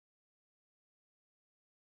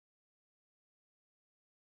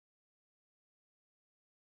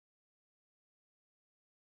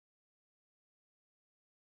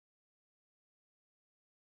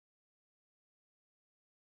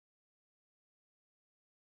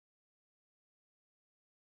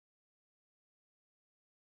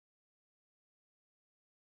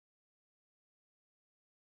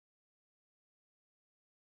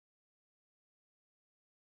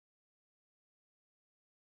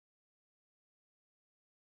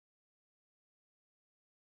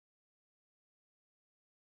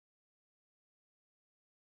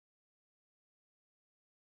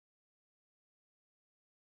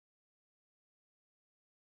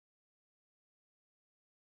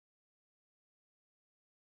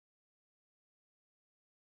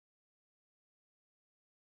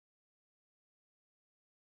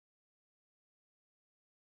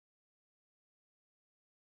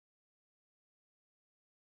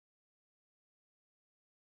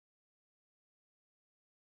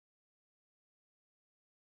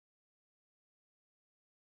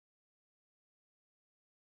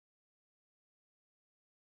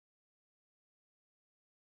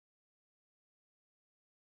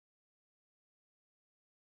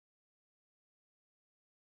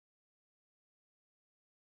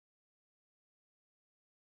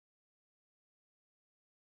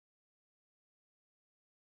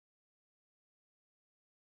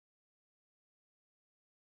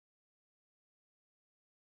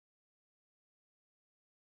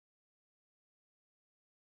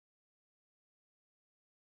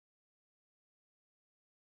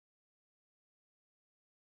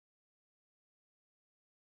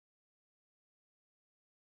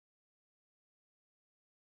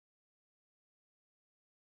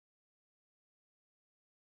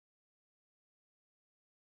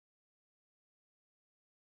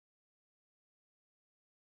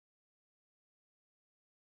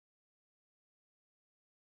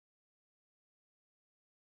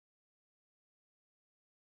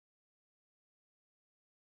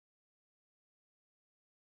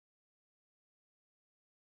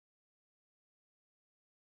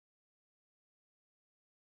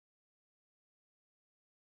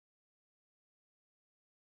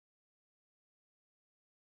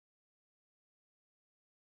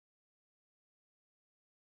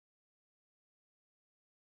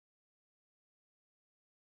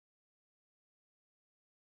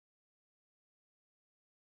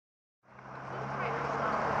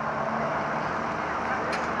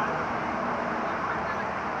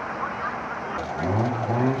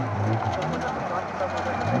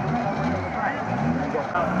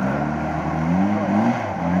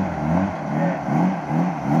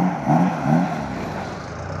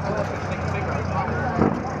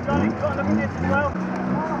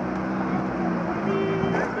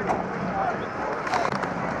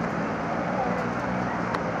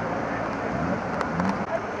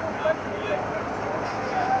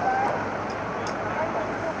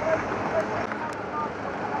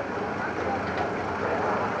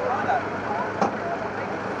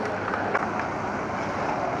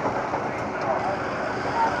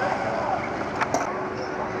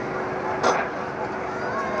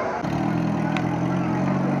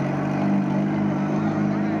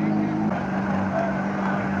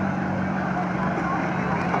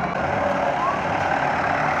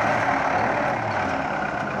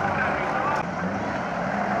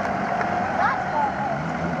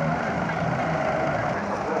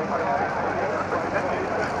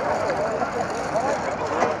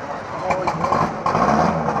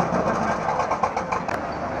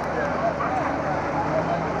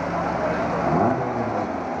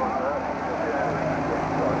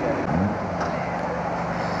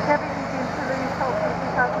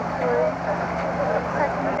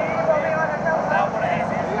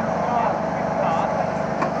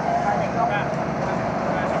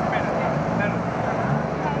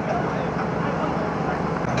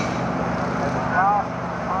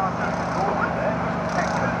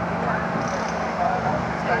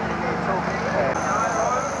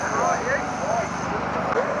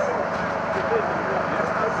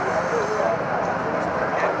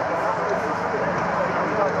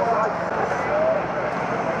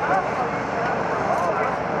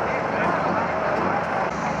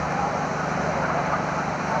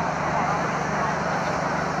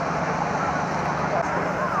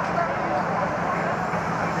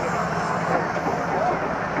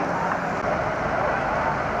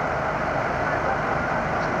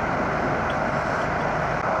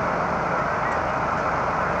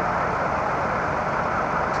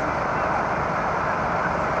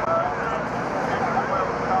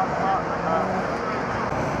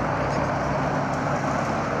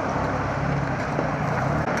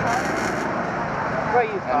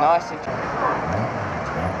nice.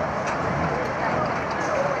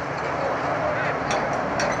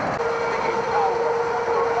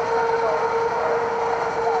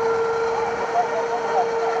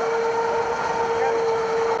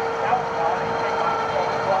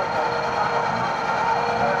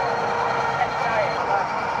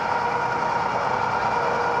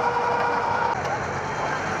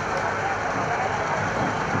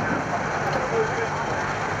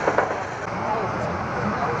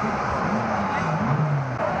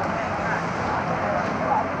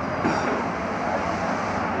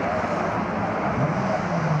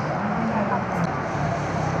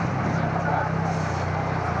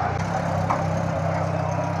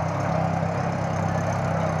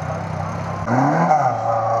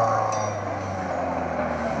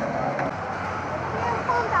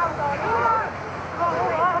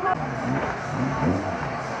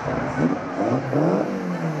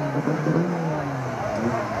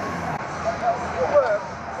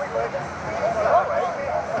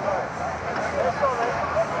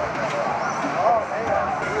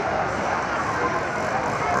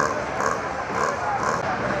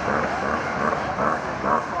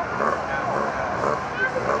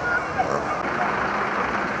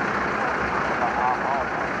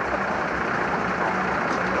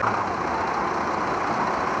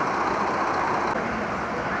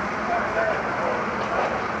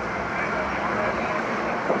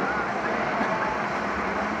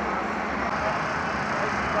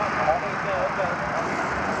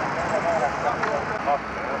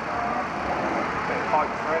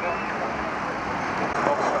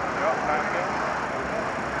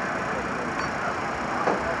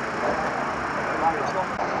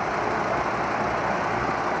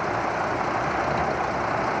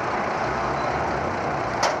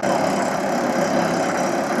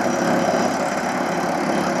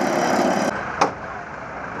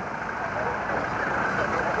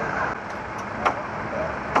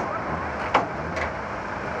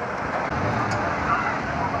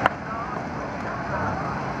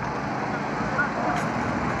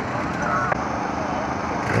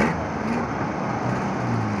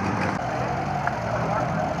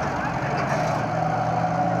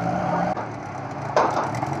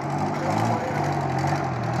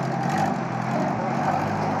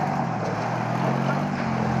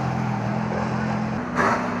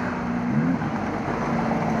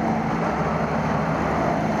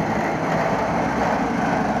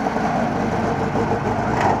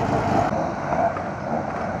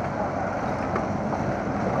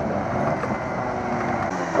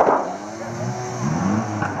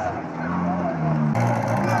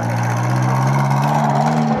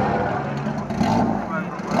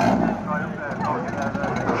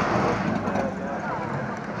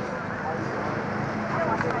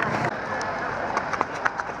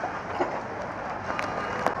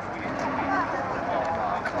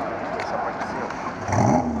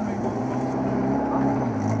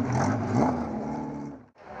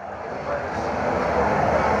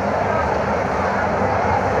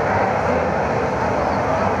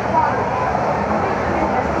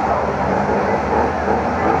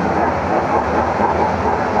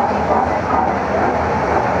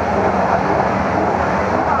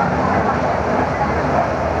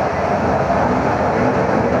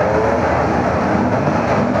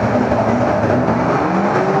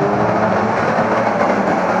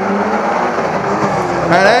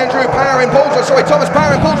 Thomas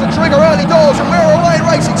Barron pulls the trigger early doors and we're away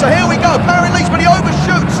racing, so here we go. Barron leads, but he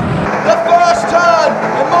overshoots the first turn,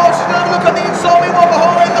 and Morrison, have a look at the inside, one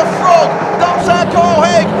behind the Frog, dumps out Kyle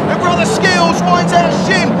Hegg, and Brother Skills winds out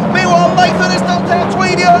Shin. Meanwhile Nathan has dumped out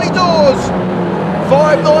Tweedy early doors.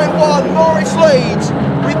 5.91, Morris leads,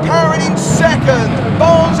 with Barron in second,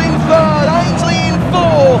 Barnes in third, Ainsley in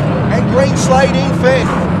fourth, and Greenslade in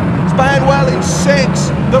fifth. Spanwell in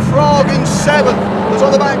sixth, the Frog in seventh. Was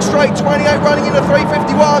on the back straight, 28 running into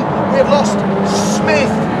 351. We have lost Smith,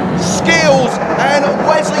 Skills and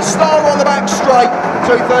Wesley Starr on the back straight.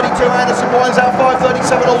 232 Anderson winds out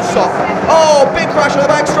 537 Allsop. Oh, big crash on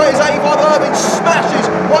the back straight as 85 Irving smashes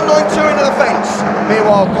 192 into the fence.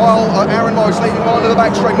 Meanwhile, Aaron Morris leading on to the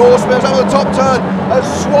back straight. Moore spills over the top turn as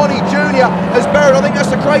Swanee Jr. has buried, I think that's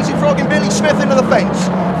the Crazy Frog in Billy Smith into the fence.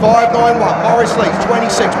 591, Morris leads,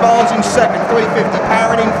 26, Barnes in second, 350,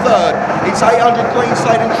 Parron in third. It's 800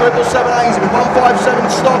 Greenslade and 777 Ainsley with 157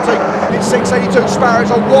 Stotty. It's 682 Sparrows.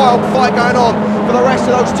 A wild fight going on for the rest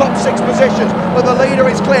of those top six positions, but the leader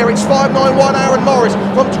is clear. It's 591 Aaron Morris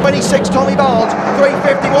from 26 Tommy Barnes,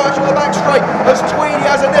 350 Welsh on the back straight as Tweedy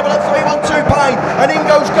has a nibble at 312 Payne, and in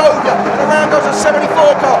goes Godia, and around goes a 74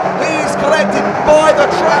 car. He is collected by the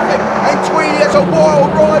traffic, and Tweedy has a wild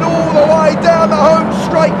ride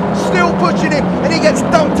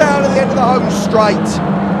straight.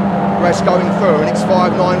 Rest going through, and it's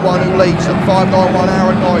 591 who leads them. 591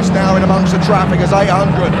 Aaron Norris now in amongst the traffic as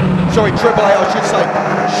 800. Sorry, 888 I should say.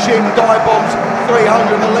 Shim dive bombs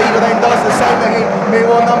 300. The leader then does the same to him.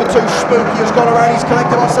 Meanwhile, number 2 Spooky has gone around. He's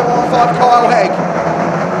collected by 715 Kyle Hegg.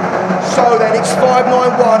 So then it's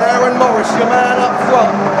 591 Aaron Morris, your man up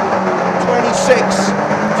front. 26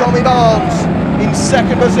 Tommy Barnes in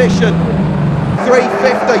second position.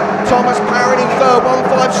 350 Thomas Parron in third.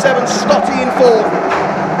 157 Scotty in fourth.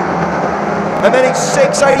 And then it's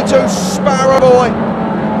 682 Sparrow Boy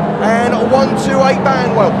and 128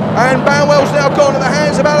 Banwell. And Banwell's now gone to the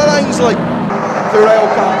hands of Alan Ainsley through they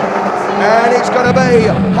all come. And it's going to be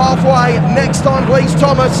halfway. Next time, please,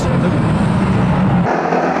 Thomas.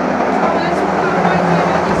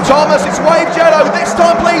 Thomas, it's Wave Jello. This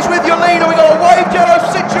time, please, with your leader. We've got a Wave Jello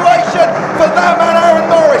situation for that man, Aaron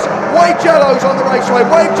Norris. Wave Jello's on the raceway.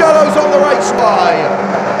 Wave Jello's on the raceway.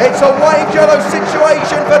 It's a Wave Jello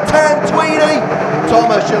situation for Tam Tweedy.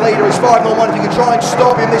 Thomas, your leader, is 591. If you can try and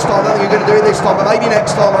stop him this time, I don't think you're going to do it this time, but maybe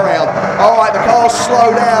next time around. All right, the cars slow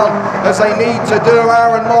down as they need to do.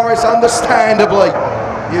 Aaron Morris, understandably.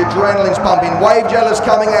 The adrenaline's pumping. Wave Jello's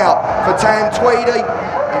coming out for Tam Tweedy.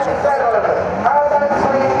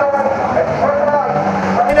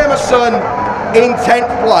 In Emerson in 10th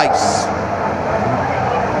place.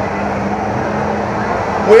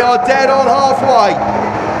 We are dead on halfway.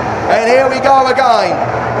 And here we go again.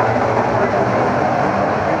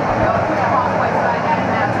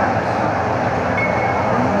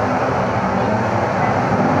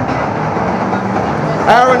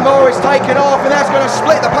 Aaron Morris taking off, and that's going to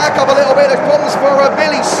split the pack up a little bit. There's problems for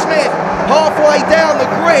Billy Smith halfway down the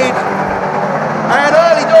grid. And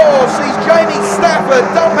early doors sees Jamie Stafford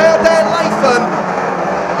dump out Dan Lathan.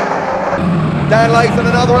 Dan Lathan,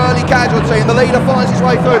 another early casualty, and the leader finds his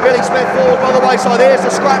way through. Billy Smith forward by the wayside. Here's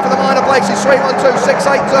the scrap for the minor places. 312,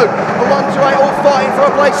 682, and 128 all fighting for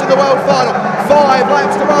a place in the world final. 5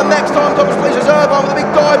 laps to run. Next time, Thomas Please reserve on with a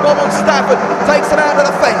big dive bomb on Stafford. Takes it out to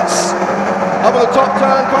the fence. Up on the top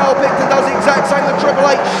turn, Kyle Picton does the exact same to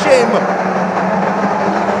 888 Shim.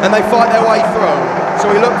 And they fight their way through. So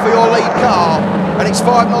we look for your lead car, and it's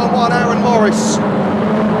 591 Aaron Morris,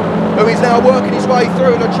 who is now working his way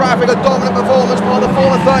through the traffic. A dominant performance by the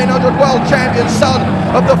former 1300 world champion, son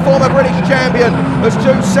of the former British champion, as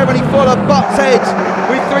 270 Fuller butts heads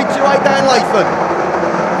with 328 Dan Lathan.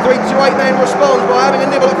 328 then responds by having a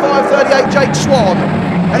nibble at 538 Jake Swan.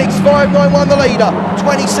 And it's 591 the leader,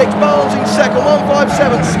 26 Barnes in second, 157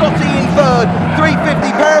 Scotty in third, 350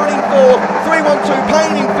 Parron in fourth, 312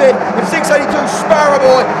 Payne in fifth, and 682 Sparrow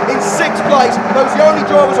Boy in sixth place. Those are the only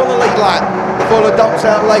drivers on the lead lap. Fuller dumps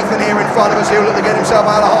out Lathan here in front of us. He'll look to get himself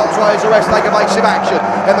out of harm's way as the rest take evasive action,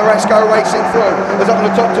 and the rest go racing through. As up on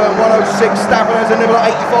the top turn, 106 Stafford has a nibble at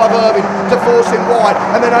 85 Irvine to force him wide,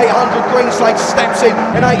 and then 800 Greenslade steps in,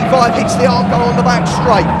 and 85 hits the arm on the back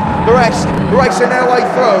straight. The rest racing their way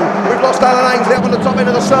through. We've lost Alan Ainsley up on the top end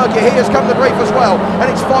of the circuit. He has come to grief as well, and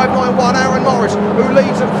it's 591 Aaron Morris who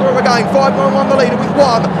leads them through again. 591 the leader with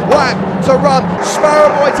 1 lap to run.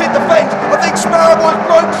 Sparrow Boy's hit the fence. I think Sparrow Boy's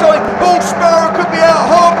broke something. Paul Sparrow could be out.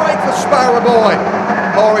 Heartbreak for Sparrow Boy.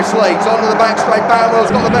 Morris leads onto the back straight.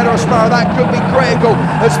 Banwell's got the better of Sparrow. That could be critical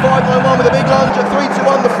as 591 with a big lunge at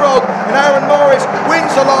 321 the Frog, and Aaron Morris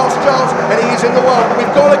wins the last chance, and he is in the world.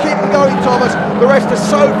 We've got to keep him going, Thomas. The rest are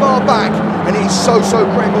so far back, and he's so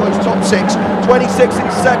critical. Those top 6. 26 in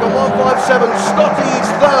second, 157 Scotty is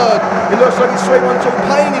third. It looks like it's 312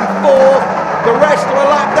 Payne in fourth. The rest are a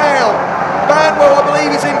lap down. Banwell, I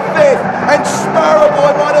believe, is in fifth, and Sparrow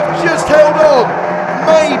Boy might have just held on.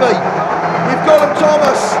 Maybe. We've got him,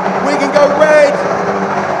 Thomas. We can go red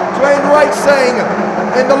to end racing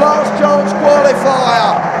in the last chance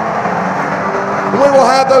qualifier. We will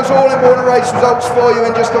have those all-important race results for you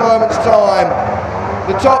in just a moment's time.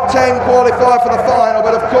 The top 10 qualify for the final,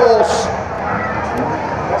 but of course,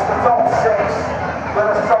 it's the top 6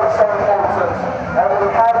 that are so important, and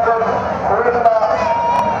we have them pretty much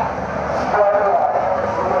straight away.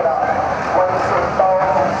 The winner, 26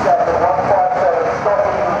 Barnes in second, 157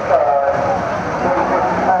 Scotty in third,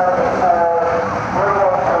 350 Parron in fourth,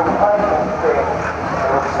 312 Payne in fifth,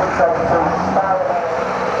 and 682 Sparrow.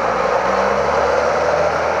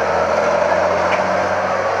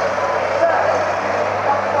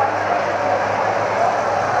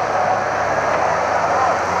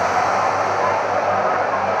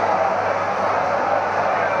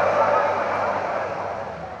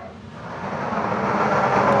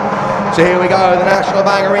 So here we go, the National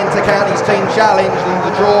Banger Inter-Counties Team Challenge, and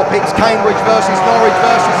the draw picks Cambridge versus Norwich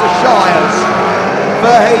versus the Shires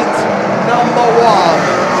for heat number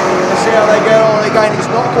 1. The see how they get on. Again, it's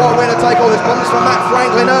not quite winner take all. There's problems for Matt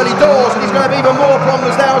Franklin early doors, and he's going to have even more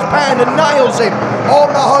problems now as Panda nails him on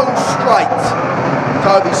the home straight.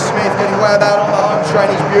 Toby Smith getting way about on the home straight.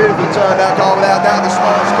 He's beautifully turned out car without doubt, the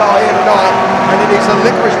smartest car here tonight, and it is the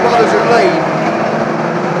Licorice Brothers who lead.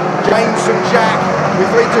 James and Jack with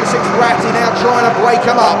 326 Ratty now trying to break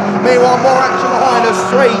him up. Meanwhile, more action behind us.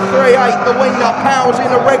 338, the wing nut powers in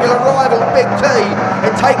the regular rival Big T and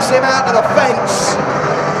takes him out to the fence.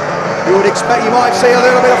 You would expect you might see a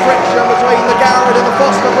little bit of friction between the Garrett and the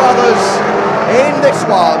Foster brothers in this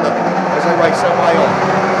one as they race their way on.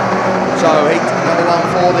 So heat number one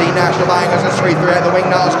for the National Bangers as 338. The wing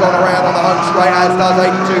nut has gone around on the home straight, as does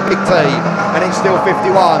 82 Big T, and it's still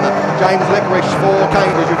 51. James Licorice for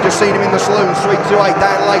Cambridge. We've just seen him in the Saloon. 328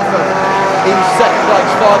 Dan Latham in second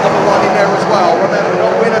place. 5 number one in there as well. Remember,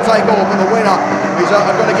 not winner take all, but the winner is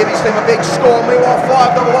going to give his team a big score. Meanwhile,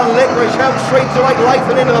 5 number one Licorice helps 328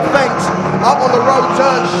 Latham into the fence. Up on the road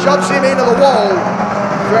turn, shoves him into the wall.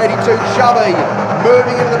 382 Chubby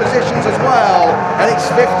moving into the positions as well, and it's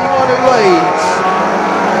 51 who leads.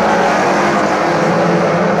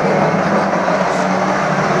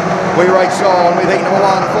 We race on with heat number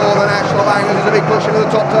one for the National Bangers. There's a big push into the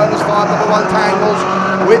top turn as 5 number one Tangles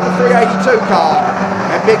with the 382 car.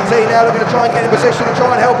 And Big T now looking to try and get in position to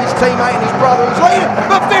try and help his teammate and his brother who's leading,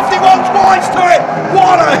 but 51's wise to it.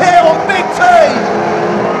 What a hit on Big T!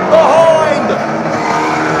 Behind!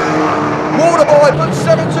 Waterboy puts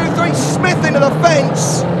 723 Smith into the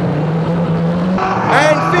fence.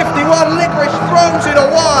 And 51 Licorice throws it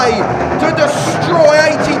away to destroy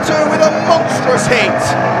 82 with a monstrous hit.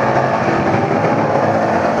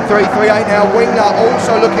 338 now, Wingnut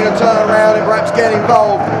also looking to turn around and perhaps get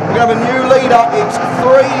involved. We have a new leader, it's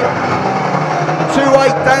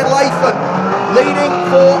 328 Dan Latham leading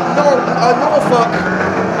for Norfolk.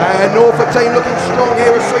 And Norfolk team looking strong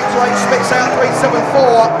here as 328 spits out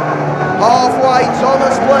 374. Halfway,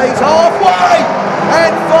 Thomas please, halfway!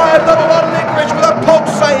 And 5 number one Licorice with a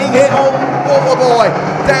pulsating hit on Waterboy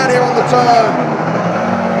down here on the turn.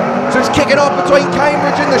 So it's kicking off between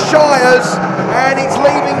Cambridge and the Shires, and it's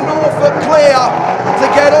leaving Norfolk clear to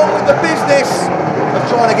get on with the business of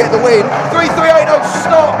trying to get the win. 338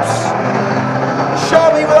 stops.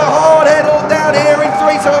 Chubby with a hard head on down here in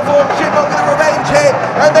 374. Chipmunk with a revenge hit,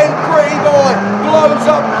 and then Pretty Boy blows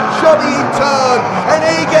up Chubby in turn, and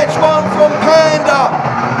he gets one from Panda.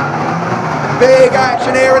 Big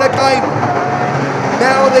action here in the game.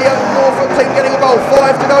 Now the Norfolk team getting involved.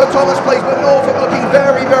 5 to go, Thomas please, but Norfolk looking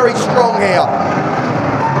very, very strong here.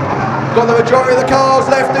 Got the majority of the cars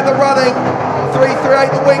left in the running. 338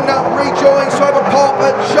 the Wingnut rejoins to have a pop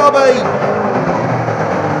at Chubby.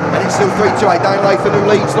 And it's still 328 Dan Latham who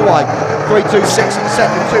leads the way. 326 in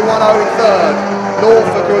second, 210 in third.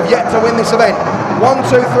 Norfolk who have yet to win this event.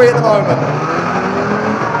 1-2-3 at the moment.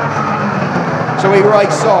 So we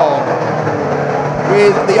race on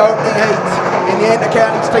with the opening heat in the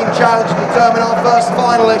Inter-Counties Team Challenge to determine our first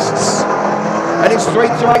finalists. And it's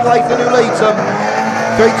 328 Latham who leads them.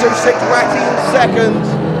 326 Ratty in second.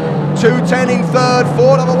 210 in third,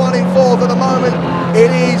 4 number one in fourth. At the moment, it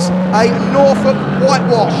is a Norfolk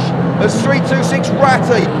whitewash as 326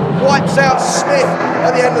 Ratty wipes out Smith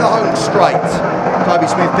at the end of the home straight. Toby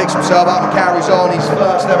Smith picks himself up and carries on his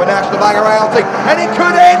first ever National Banger outing, and it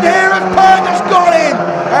could end here as Panda's got him,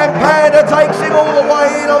 and Panda takes him all the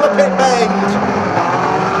way in on the pit bend.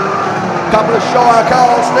 Couple of Shire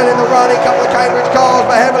cars still in the running, couple of Cambridge cars,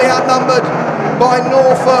 but heavily outnumbered by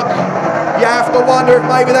Norfolk. You have to wonder if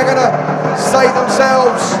maybe they're going to save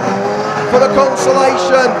themselves for the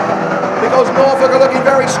consolation, because Norfolk are looking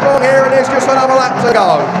very strong here, and there's just another lap to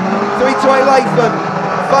go. 328 Latham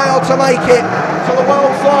failed to make it to the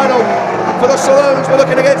world final for the Saloons. We're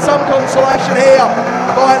looking to get some consolation here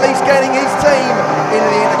by at least getting his team into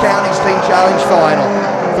the Inter-Counties Team Challenge final.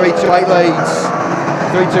 328 leads,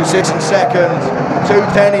 326 in second,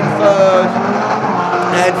 210 in third,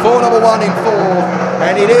 and 4 number one in fourth.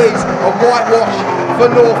 And it is a whitewash for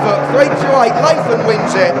Norfolk. 328 Latham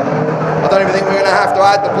wins it. I don't even think we're going to have to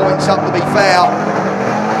add the points up to be fair.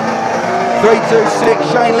 326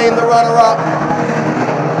 Shane Lynn the runner-up.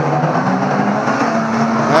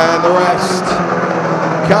 And the rest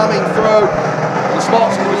coming through the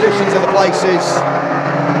spots and positions and the places.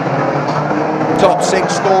 Top 6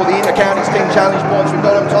 score the Inter-Counties Team Challenge points. We've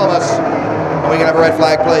got them, Thomas. And we can have a red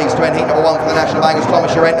flag, please, to end heat number 1 for the National Bangers.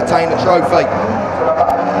 Thomas, you're entertained the trophy.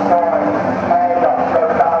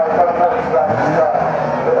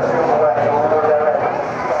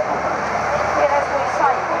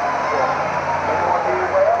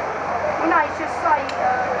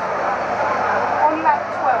 On lap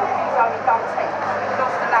 12, he's only done 10. He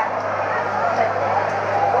lost the lap.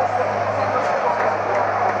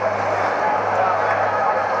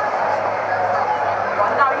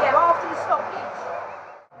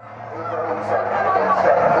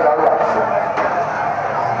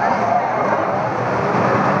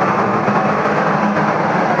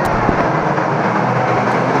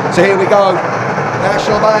 So here we go.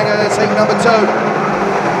 National Bangers, heat number 2.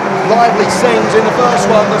 Lively scenes in the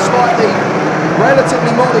first one, despite the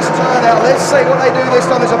relatively modest turnout. Let's see what they do this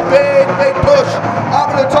time. There's a big push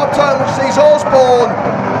up in the top turn, which sees Osborne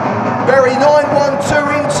bury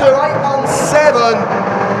 912 into 817.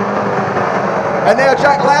 And now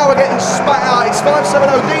Jack Lauer getting spat out. It's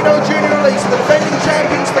 570 Dino Junior release, the defending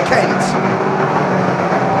champions for Kent.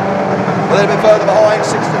 A little bit further behind,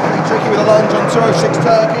 623 Tricky with a lunge on 206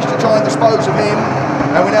 Turkish to try and dispose of him.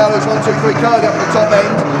 And we now lose 123 Kirby up at the top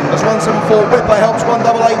end as 174 Whipper helps 188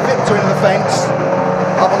 Victor into the fence.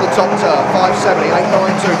 Up on the top turn, 570,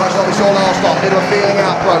 892, much like we saw last time, bit of a feeling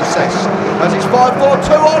out process. As it's 542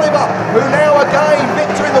 Oliver, who now again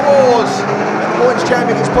Victor in the wars. And the points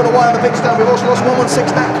champion gets put away on the big stone. We've also lost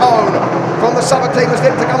 116 Nat Cone. From the Suffolk team as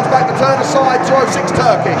Victor comes back to turn aside, 206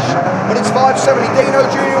 Turkish. But it's 570 Dino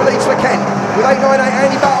Junior leads for Kent with 898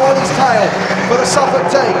 Andy Battle on his tail for the Suffolk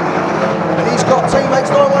team. And he's got teammates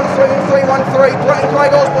 913 and 313, Brett and Craig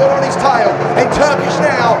Osborne on his tail. And Turkish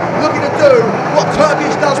now looking to do what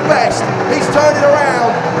Turkish does best. He's turning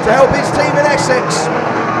around to help his team in Essex.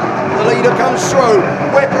 The leader comes through.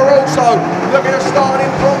 Whipper also looking to start an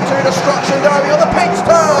impromptu destruction derby on the pitch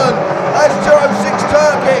turn as 206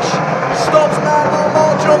 Turkish stops Madman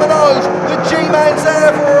marching on the nose. The G-Man's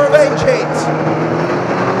there for a revenge hit.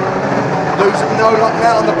 Losing no luck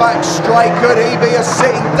now on the back straight. Could he be a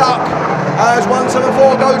sitting duck? As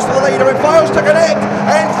 174 goes to the leader and fails to connect.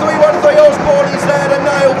 And 313 Osborne is there to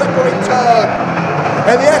nail the green turn.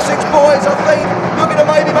 And the Essex boys, I think, looking to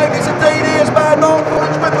maybe make this a DD as Bad Mark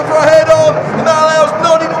points Whipper for a head on. And that allows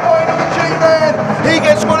nodding away to the G-Man. He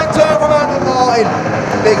gets one in turn from Andrew Martin.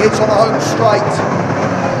 Big hits on the home straight.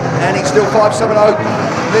 And he's still 570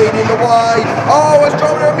 leading the way. Oh, as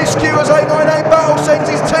driving a miscue as 898 Battle sends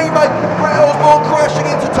his teammate Brett Osborne crashing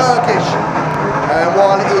into Turkish. And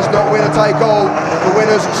while it is not winner take all, the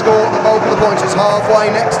winners score the bulk of the points. It's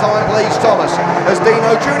halfway. Next time, please, Thomas. As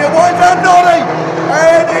Dino Junior winds out Noddy.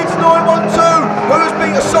 And it's 912 who's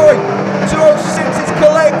being 206 is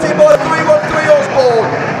collected by 313 Osborne.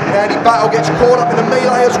 Andy Battle gets caught up in the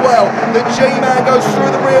melee as well. The G-Man goes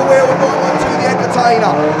through the rear wheel with 912 the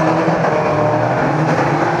Entertainer.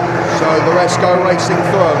 So the rest go racing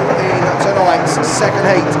through in tonight's second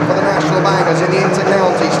heat for the National Bangers in the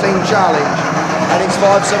Inter-Counties Team Challenge. And it's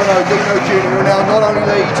 570 Dino Junior who now not only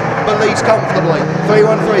leads, but leads comfortably.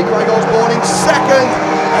 313 Craig Osborne in second.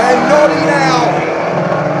 And Noddy now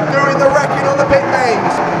doing the wrecking on the pit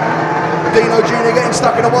bends. Dino Junior getting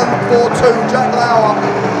stuck in a 142. Jack Lauer.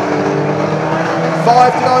 5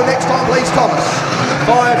 to go. Next time, please, Thomas.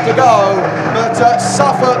 5 to go. But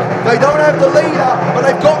Suffolk, they don't have the leader, but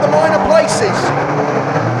they've got the minor places.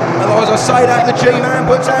 Otherwise, I say that the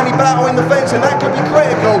G-Man puts Andy Battle in the fence, and that could be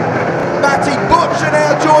critical. Matty Butcher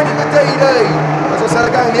now joining the DD. As I said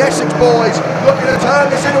again, the Essex boys looking to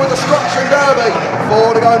turn this into a destruction derby.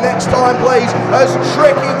 4 to go next time, please. As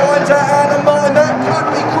Tricky winds out Adam Martin, that could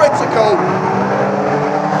be critical.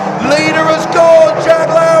 Leader has gone. Jack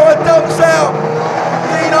Lauer dumps out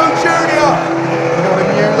Dino Junior. Got a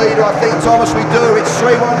new leader, I think, Thomas. We do. It's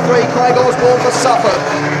 313 Craig Osborne for Suffolk.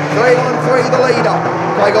 313 the leader.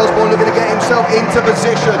 Craig Osborne looking to get himself into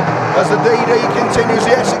position as the DD continues.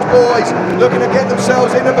 The Essex boys looking to get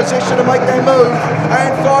themselves into position to make their move.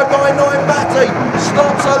 And 599 Batty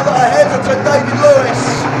stops a hesitant David Lewis.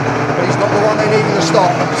 But he's not the one they needed to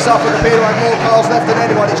stop. Suffolk appear to have more cars left than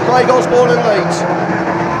anyone. It's Craig Osborne who leads.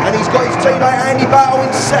 And he's got his teammate Andy Battle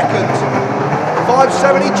in second.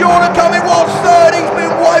 570 Jordan coming, what's third? He's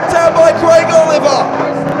been wiped out by Craig Oliver.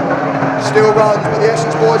 Still runs, but the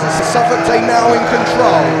Essex boys, it's the Suffolk team now in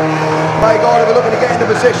control. Craig Oliver looking to get into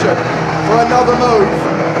position for another move.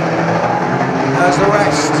 As the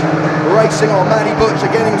rest racing on. Matty Butcher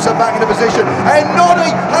getting himself back into position. And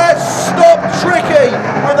Noddy has stopped Tricky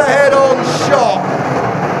with a head-on shot.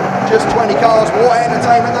 Just 20 cars, what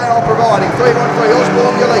entertainment they are providing. 313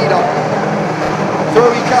 Osborne, your leader.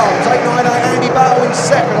 Through he comes, 898 Andy Battle in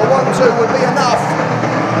second. A 1-2 would be enough.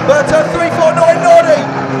 But 349 Noddy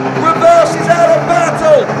reverses out of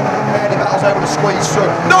Battle. Andy Battle's able to squeeze through.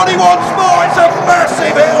 Noddy once more, it's a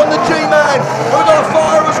massive hit on the G-Man. We've got a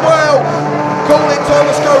fire as well. Call it,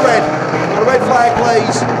 Thomas, go red. Got a red flag,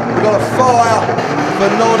 please. We've got a fire for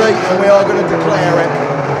Noddy, and we are going to declare it.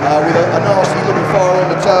 With a nasty looking fire on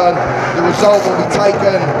the turn. The result will be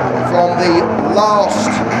taken from the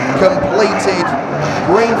last completed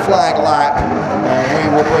green flag lap.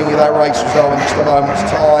 We will bring you that race result in just a moment's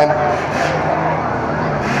time.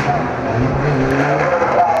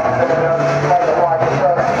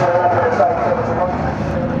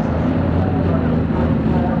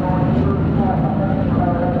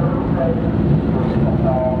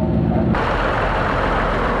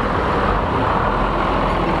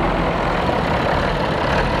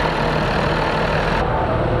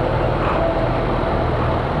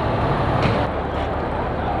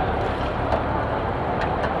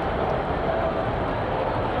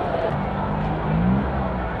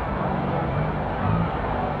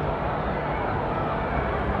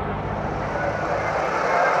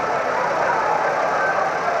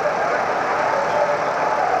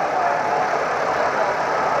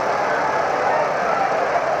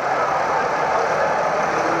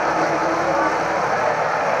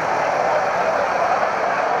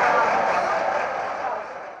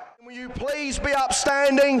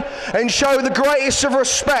 defending, and show the greatest of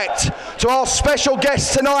respect to our special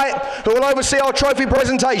guest tonight who will oversee our trophy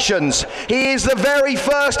presentations. He is the very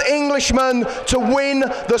first Englishman to win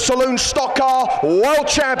the Saloon Stock Car World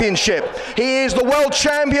Championship. He is the world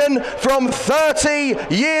champion from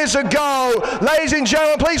 30 years ago. Ladies and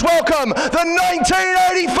gentlemen, please welcome the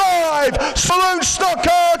 1985 Saloon Stock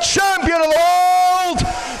Car Champion of the World,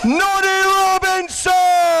 Noddy Robinson!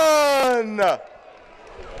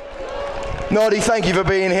 Noddy, thank you for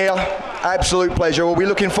being here. Absolute pleasure. We'll be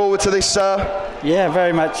looking forward to this, sir. Yeah,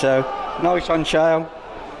 very much so. Nice on show.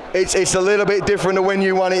 It's a little bit different to when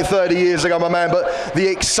you won it 30 years ago, my man, but the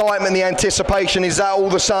excitement, the anticipation, is that all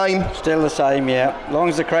the same? Still the same, yeah. As long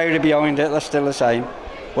as the crowd are behind it, they're still the same.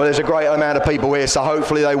 Well, there's a great amount of people here, so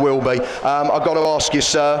hopefully they will be. I've got to ask you,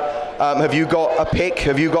 sir, have you got a pick?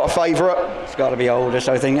 Have you got a favourite? It's got to be Aldous,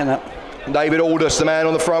 I think, isn't it? David Aldous, the man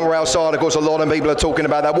on the front row outside. Of course, a lot of people are talking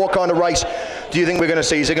about that. What kind of race do you think we're going to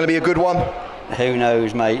see? Is it going to be a good one? Who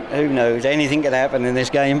knows, mate? Who knows? Anything can happen in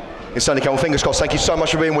this game. It's only come. Fingers crossed. Thank you so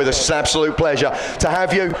much for being with us. It's an absolute pleasure to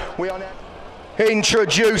have you. We are now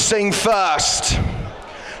introducing first.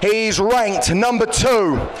 He's ranked number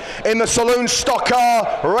 2 in the Saloon Stock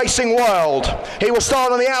Car racing world. He will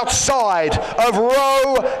start on the outside of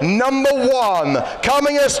row number 1.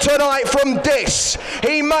 Coming us tonight from Dis,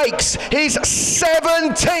 he makes his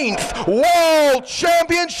 17th World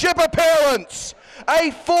Championship appearance.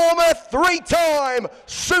 A former 3-time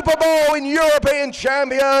Super Bowl and European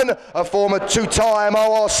champion, a former 2-time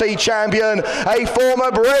ORC champion, a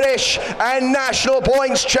former British and national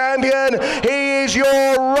points champion. He is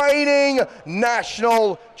your reigning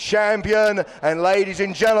national champion. And ladies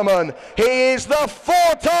and gentlemen, he is the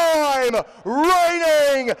 4-time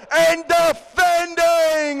reigning and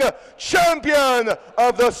defending champion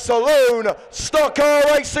of the Saloon Stock Car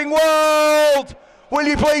Racing World. Will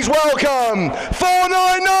you please welcome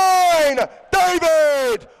 499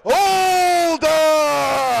 David Aldous!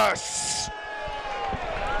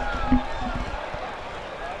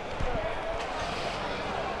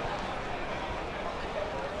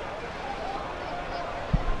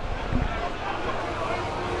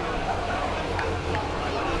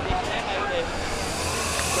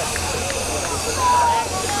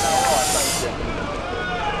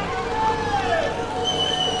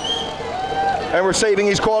 And receiving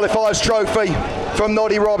his qualifiers trophy from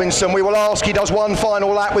Noddy Robinson, we will ask he does one final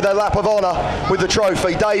lap with a lap of honour with the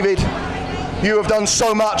trophy. David, you have done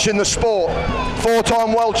so much in the sport.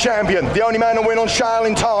 4-time world champion, the only man to win on shale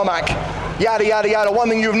and tarmac. Yada, yada, yada. One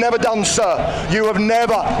thing you've never done, sir, you have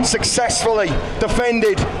never successfully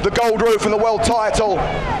defended the gold roof and the world title.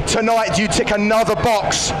 Tonight, you tick another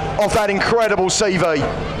box off that incredible CV.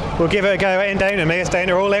 We'll give it a go. It ain't down to me, it's down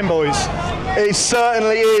to all them boys. It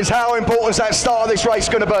certainly is. How important is that start of this race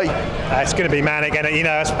going to be? It's going to be manic, and you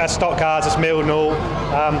know, that's stock cars, it's Mildenhall.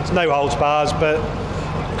 It's no holds bars, but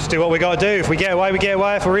just do what we got to do. If we get away, we get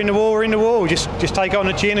away. If we're in the wall, we're in the wall. Just take it on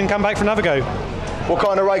the chin and come back for another go. What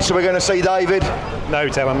kind of race are we going to see, David? No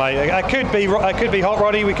telling, mate. It could be hot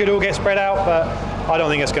roddy. We could all get spread out, but I don't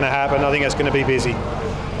think it's going to happen. I think it's going to be busy.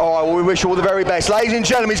 All right, well, we wish you all the very best. Ladies and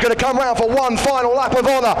gentlemen, he's going to come round for one final lap of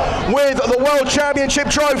honour with the World Championship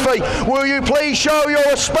trophy. Will you please show your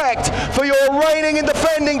respect for your reigning and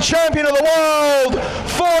defending champion of the world?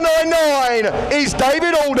 499 is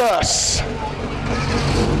David Aldous.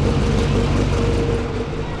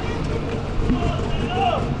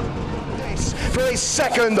 For his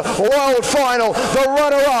second world final, the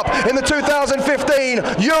runner-up in the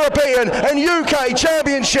 2015 European and UK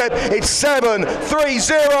Championship. It's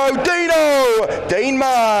 7-3-0 Dean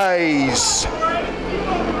Mays.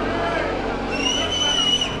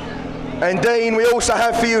 And Dean, we also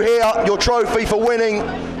have for you here your trophy for winning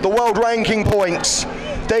the world ranking points.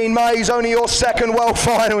 Dean Mays, only your second world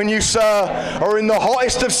final, and you, sir, are in the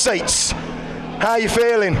hottest of seats. How are you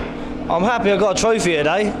feeling? I'm happy I got a trophy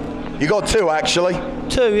today. You got 2, actually.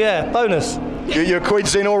 2, yeah, bonus. Your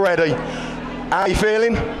quid's in already. How are you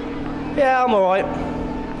feeling? Yeah, I'm all right.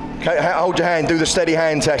 Okay, hold your hand, do the steady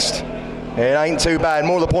hand test. It ain't too bad.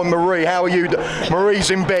 More to the point, Marie, how are you? Marie's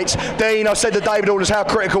in bits. Dean, I said to David Aldous, how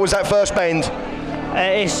critical was that first bend?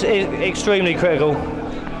 It's extremely critical.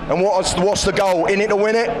 And what's the goal? In it to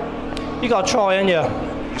win it? You got to try, ain't you?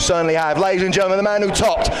 You certainly have. Ladies and gentlemen, the man who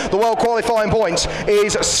topped the world qualifying points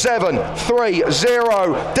is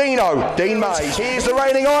 7-3-0 Dean Mays. He is the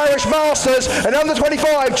reigning Irish Masters and under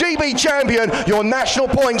 25 GB champion. Your national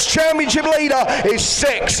points championship leader is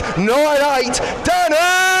 698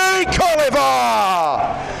 Danny Colliver.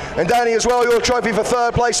 And Danny, as well, your trophy for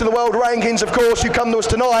 3rd place in the world rankings. Of course, you come to us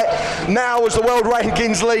tonight now as the world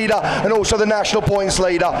rankings leader and also the national points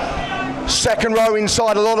leader. Second row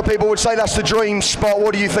inside, a lot of people would say that's the dream spot.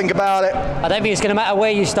 What do you think about it? I don't think it's going to matter where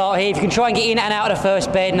you start here. If you can try and get in and out of the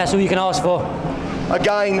first bend, that's all you can ask for.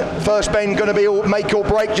 Again, first bend going to be make or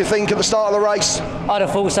break, do you think, at the start of the race? I'd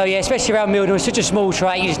have thought so, yeah, especially around Mildenhall. It's such a small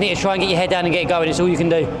track, you just need to try and get your head down and get going. It's all you can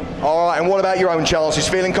do. All right, and what about your own chances?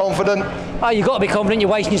 Feeling confident? Oh, you've got to be confident. You're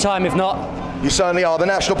wasting your time if not. You certainly are. The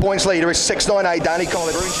national points leader is 698, Danny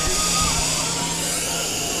Colliver.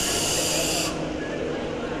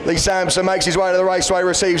 Lee Sampson makes his way to the raceway,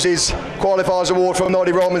 receives his qualifiers award from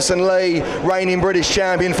Noddy Robinson. Lee, reigning British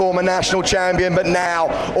champion, former national champion, but now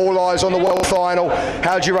all eyes on the world final.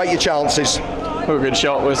 How do you rate your chances? We're a good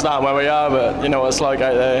shot. We're starting where we are, but you know what it's like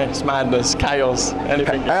out there. It's madness, chaos,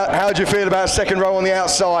 anything. How do you feel about second row on the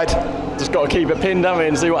outside? Just got to keep it pinned, haven't we,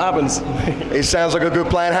 and see what happens. It sounds like a good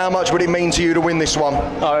plan. How much would it mean to you to win this one?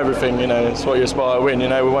 Oh, everything, you know. It's what you aspire to win. You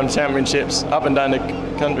know, we won championships up and down the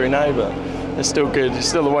country now, but it's still good. It's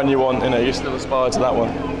still the one you want, you know. You still aspire to that one.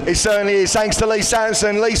 It certainly is. Thanks to Lee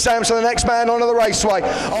Sampson. Lee Sampson, the next man onto the raceway.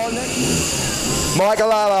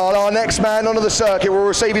 Michael Allard, our next man onto the circuit, will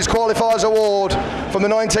receive his qualifiers award from the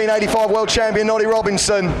 1985 world champion Noddy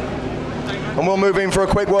Robinson. And we'll move in for a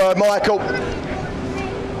quick word. Michael,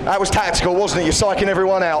 that was tactical, wasn't it? You're psyching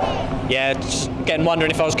everyone out. Yeah, just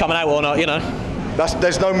wondering if I was coming out or not, you know.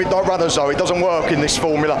 There's no midnight runners though, it doesn't work in this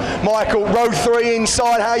formula. Michael, row 3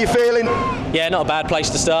 inside, how are you feeling? Yeah, not a bad place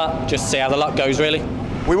to start, just to see how the luck goes really.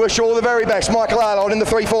 We wish you all the very best. Michael Allard in the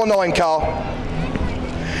 349 car.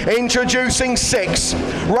 Introducing 6,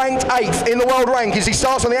 ranked 8th in the world rankings. He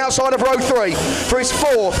starts on the outside of row 3 for his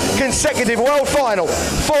 4th consecutive world final.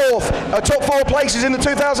 4th, top 4 places in the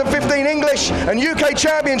 2015 English and UK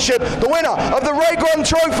Championship. The winner of the Ray Grun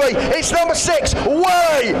Trophy, it's number 6,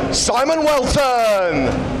 Simon Welton.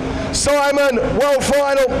 Simon, world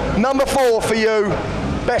final, number 4 for you.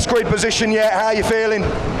 Best grid position yet, how are you feeling?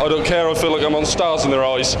 I don't care, I feel like I'm on stars in their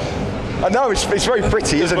eyes. I know, it's very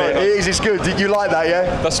pretty, isn't it? It is, it's good. You like that,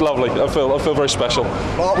 yeah? That's lovely. I feel very special.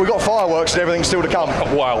 Well, we've got fireworks and everything still to come.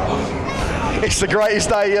 Wow. It's the greatest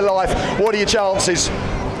day of your life. What are your chances?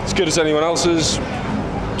 As good as anyone else's.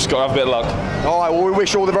 Just got to have a bit of luck. All right, well, we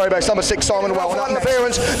wish you all the very best. Number 6, Simon Welton. One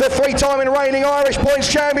appearance, the 3-time and reigning Irish points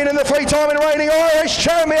champion and the 3-time and reigning Irish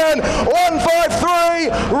champion.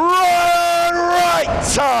 153, Ryan Wright.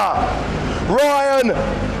 Ryan,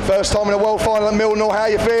 first time in a world final at Mildenhall. How are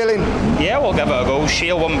you feeling? Yeah, we'll give it a go.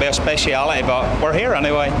 Shield wouldn't be a speciality, but we're here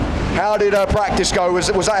anyway. How did practice go? Was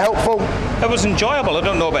that helpful? It was enjoyable. I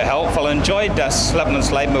don't know about helpful. I enjoyed slipping and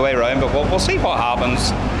sliding my way around, but we'll see what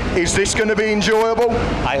happens. Is this going to be enjoyable?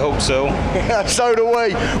 I hope so. So do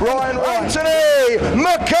we. Ryan Anthony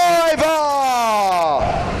McIver.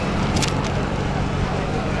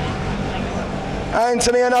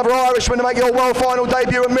 Anthony, another Irishman to make your world final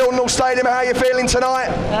debut at Mildenhall Stadium. How are you feeling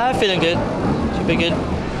tonight? Feeling good. Should be good.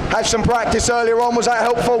 Had some practice earlier on. Was that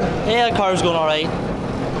helpful? Yeah, the car was going all right.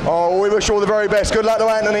 Oh, we wish you all the very best. Good luck to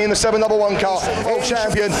Anthony in the 711 car. World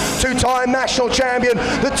champion, 2-time national champion,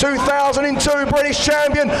 the 2002 British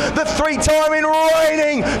champion, the 3-time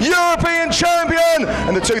reigning European champion,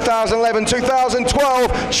 and the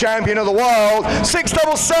 2011-2012 champion of the world.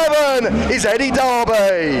 677 is Eddie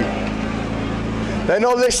Darby. They're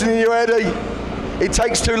not listening to you, Eddie. It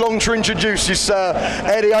takes too long to introduce you, sir.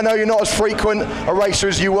 Eddie, I know you're not as frequent a racer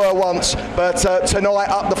as you were once, but tonight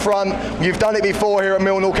up the front, you've done it before here at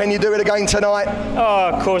Mildenhall. Can you do it again tonight?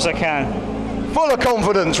 Oh, of course I can. Full of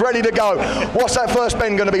confidence, ready to go. What's that first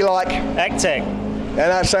bend going to be like? Hectic. And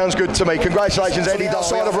that sounds good to me. Congratulations, Eddie Darby.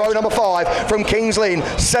 Side of row number 5 from Kings Lynn.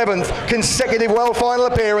 7th consecutive world final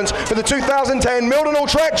appearance for the 2010 Mildenhall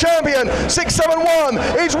track champion. 671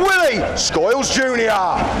 is Willie Scoyles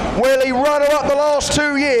Jr. Willie, runner-up the last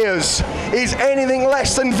 2 years. Is anything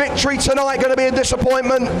less than victory tonight going to be a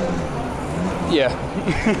disappointment? Yeah.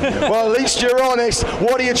 Well, at least you're honest.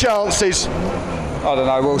 What are your chances? I don't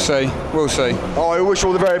know, we'll see. We'll see. Oh, I wish you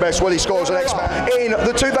all the very best. Willie Scoyles, the next man. In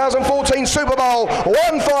the 2014 Super Bowl,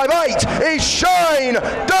 158 is Shane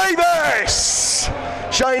Davis.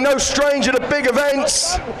 Shane, no stranger to big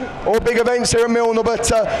events, or big events here at Mildenhall, but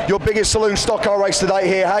your biggest saloon stock car race today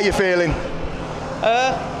here. How are you feeling?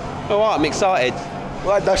 All right, I'm excited.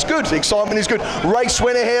 Right, that's good. Excitement is good. Race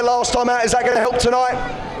winner here last time out. Is that going to help tonight?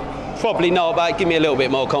 Probably not, but give me a little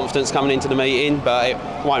bit more confidence coming into the meeting, but it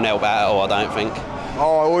won't help out at all, I don't think.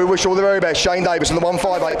 Oh, we wish you all the very best. Shane Davis in the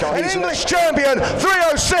 158 car. An English champion,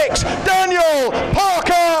 306, Daniel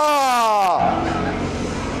Parker!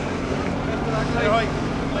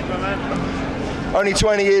 Only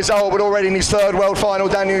 20 years old, but already in his 3rd world final.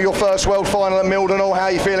 Daniel, your first world final at Mildenhall. How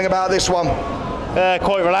are you feeling about this one?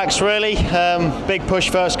 Quite relaxed, really. Big push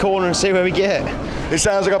first corner and see where we get. It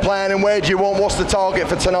sounds like a plan, and where do you want? What's the target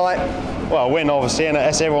for tonight? Well, win, obviously, and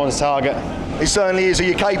that's everyone's target. It certainly is. Are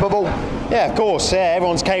you capable? Yeah, of course. Yeah,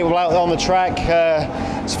 everyone's capable out on the track.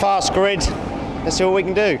 It's a fast grid. Let's see what we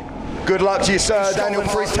can do. Good luck to you, sir. Daniel,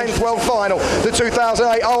 for his 10th World Final, the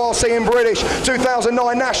 2008 ORC in British,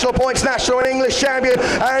 2009 National Points National and English Champion,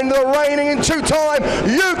 and the reigning and two-time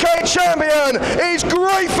UK Champion is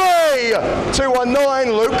Griefy!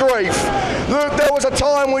 219, Luke Grief. Luke, there was a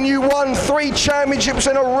time when you won 3 championships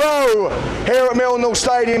in a row here at Mildenhall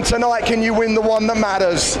Stadium. Tonight, can you win the one that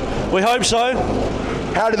matters? We hope so.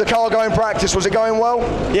 How did the car go in practice? Was it going well?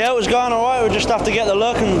 Yeah, it was going all right. We just have to get the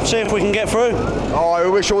look and see if we can get through. Oh, I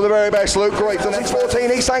wish you all the very best, Luke. Great. The next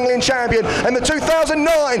 14 East Anglian champion and the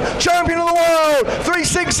 2009 champion of the world,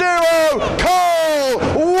 360, Carl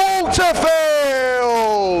Walterfield.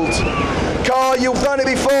 Carl, you've done it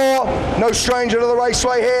before. No stranger to the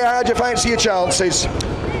raceway here. How do you fancy your chances?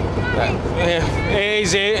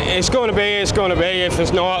 It's going to be. If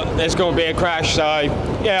it's not, there's going to be a crash. So,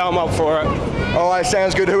 yeah, I'm up for it. All right,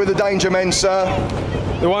 sounds good. Who are the danger men, sir?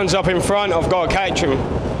 The ones up in front, I've got to catch them.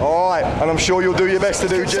 All right, and I'm sure you'll do your best to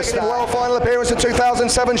do just that. World final appearance of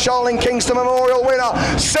 2007 Charlene Kingston Memorial winner,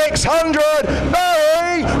 600,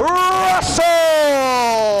 Barry Russell.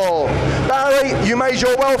 Barry, you made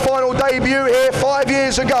your world final debut here 5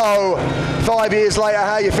 years ago. 5 years later,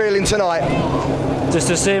 how are you feeling tonight? Just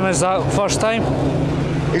the same as that first time.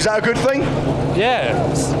 Is that a good thing? Yeah,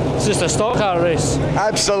 it's just a stock car race.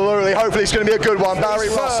 Absolutely. Hopefully it's going to be a good one. Barry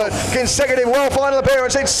Russell, consecutive world final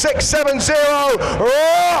appearance. It's 670.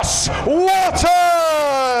 Ross Waters.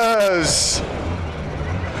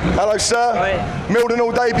 Hello, sir. Hi.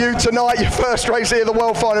 Mildenhall debut tonight. Your first race here, the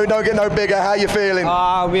world final. It don't get no bigger. How are you feeling?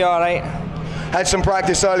 I'll be all right. Had some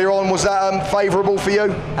practice earlier on. Was that favourable for you?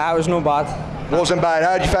 That was no bad. Wasn't bad.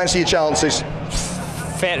 How did you fancy your chances?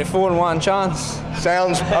 34 and 1 chance.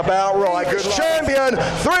 Sounds about right. Good luck. Champion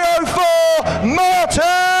 304,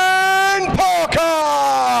 Martin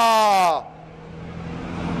Parker.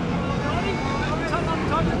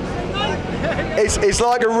 It's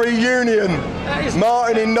like a reunion.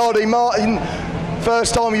 Martin and Noddy. Martin,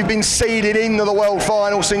 first time you've been seeded into the world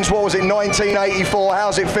final since, what was it, 1984.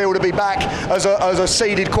 How's it feel to be back as a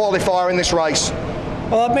seeded qualifier in this race?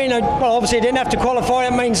 Well, I mean, obviously I didn't have to qualify.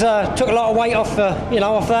 It means I took a lot of weight off,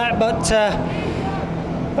 off that. But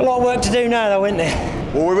a lot of work to do now, though, isn't there?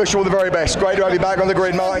 Well, we wish you all the very best. Great to have you back on the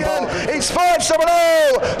grid, Martin. It's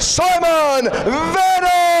 570, Simon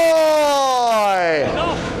Vennoy.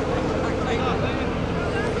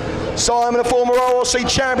 Simon, a former ORC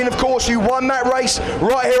champion, of course. You won that race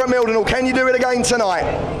right here at Mildenhall. Can you do it again tonight?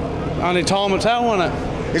 Only time will tell, won't it?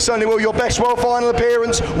 It certainly will. Your best world final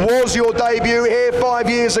appearance was your debut here 5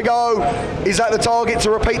 years ago. Is that the target to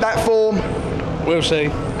repeat that form? We'll see.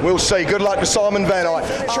 We'll see. Good luck to Simon Vennoy.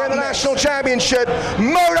 For the National Championship,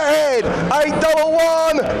 Motorhead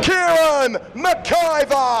 811, Kieran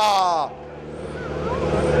McIver.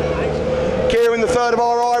 Kieran, the third of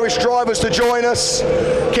our Irish drivers to join us.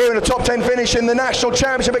 Kieran, a top 10 finish in the National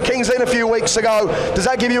Championship at King's Lynn a few weeks ago. Does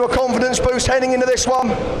that give you a confidence boost heading into this one?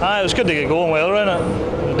 It was good to get going well, wasn't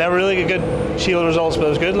it? Never really get good Shield results, but it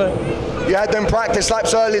was good. You had them practice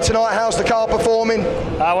laps earlier tonight. How's the car performing?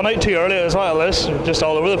 I went out too early. It was like this, just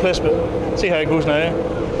all over the place, but see how it goes now.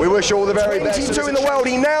 We wish you all the very best. 22 in the world.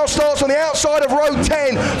 He now starts on the outside of row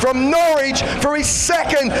 10 from Norwich for his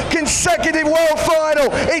second consecutive world final.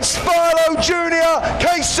 It's Philo Jr.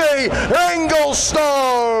 Casey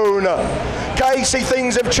Engelstone. Casey,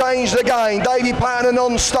 things have changed again. Davy Patton, a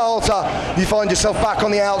non-starter. You find yourself back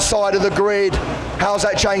on the outside of the grid. How's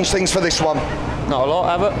that changed things for this one? Not a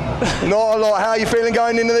lot, have it? Not a lot. How are you feeling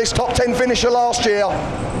going into this top 10 finisher last year?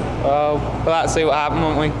 We'll have to see what happened,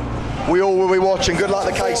 won't we? We all will be watching. Good luck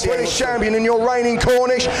to Casey. British champion and your reigning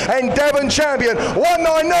Cornish and Devon champion,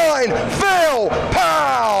 199, Phil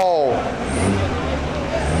Powell.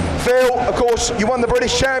 Phil, of course, you won the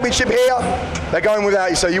British Championship here. They're going without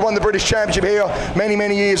you, so you won the British Championship here many,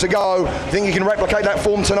 many years ago. Think you can replicate that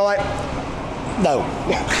form tonight? No.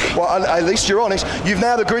 Well, at least you're honest. You've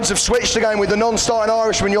now, the grids have switched again with the non-starting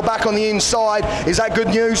Irishman. You're back on the inside. Is that good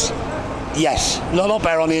news? Yes. A lot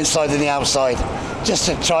better on the inside than the outside. Just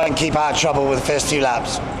to try and keep out of trouble with the first 2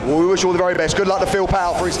 laps. Well, we wish you all the very best. Good luck to Phil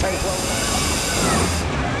Powell for his 10th.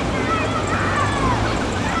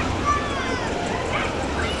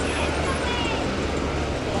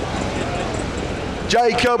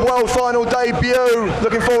 Jacob, world final debut.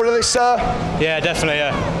 Looking forward to this, sir? Yeah, definitely,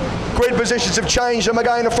 yeah. Grid positions have changed. I'm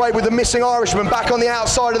again afraid with the missing Irishman back on the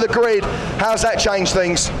outside of the grid. How's that changed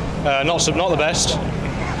things? Not the best.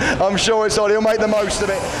 I'm sure it's on. He'll make the most of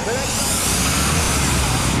it.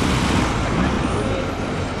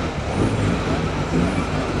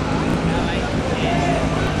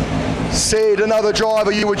 Sid, another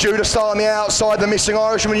driver you were due to start on the outside, the missing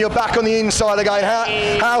Irishman. You're back on the inside again.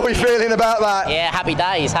 How are we feeling about that? Yeah, happy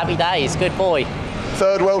days. Good boy.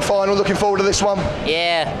 Third world final, looking forward to this one?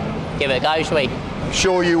 Yeah, give it a go, shall we?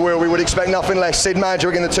 Sure you will. We would expect nothing less. Sid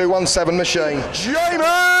Madrick in the 217 machine. Jamie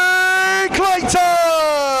Clayton!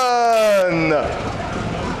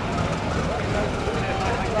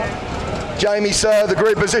 Jamie, sir, the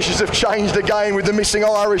grid positions have changed again with the missing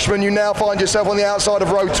Irishman. You now find yourself on the outside of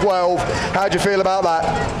row 12. How do you feel about that?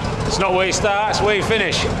 It's not where you start, it's where you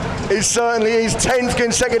finish. It certainly is. 10th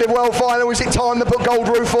consecutive world final. Is it time to put gold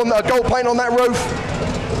paint on that roof?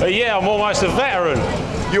 Yeah, I'm almost a veteran.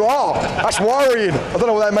 You are? That's worrying. I don't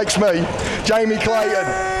know what that makes me. Jamie Clayton.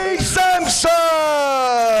 Sampson!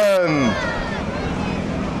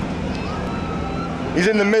 He's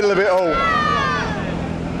in the middle of it all.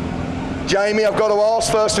 Jamie, I've got to ask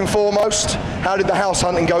first and foremost, how did the house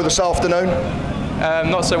hunting go this afternoon?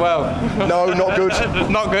 Not so well. No, not good.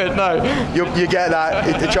 Not good, no. You get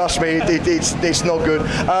that. Trust me, it's not good.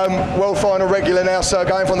 World final regular now, sir,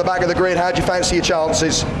 going from the back of the grid. How do you fancy your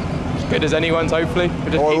chances? As good as anyone's, hopefully.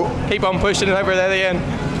 We'll just keep on pushing and over there at the end.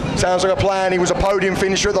 Sounds like a plan. He was a podium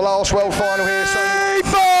finisher at the last world final here. So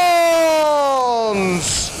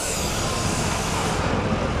Bonds!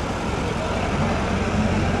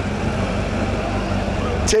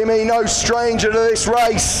 Timmy, no stranger to this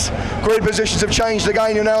race. Grid positions have changed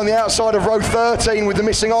again. You're now on the outside of row 13 with the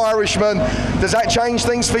missing Irishman. Does that change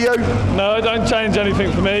things for you? No, it don't change anything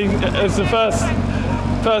for me. It's the first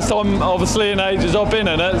time, obviously, in ages I've been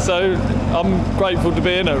in it, so I'm grateful to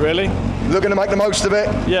be in it, really. Looking to make the most of it?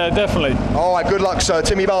 Yeah, definitely. All right, good luck, sir.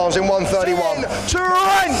 Timmy Barnes in 131.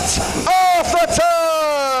 Trent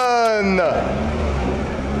Arthurton!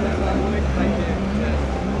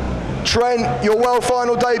 Trent, your world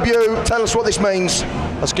final debut. Tell us what this means.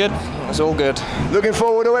 That's good. It's all good. Looking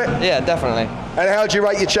forward to it? Yeah, definitely. And how do you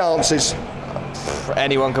rate your chances?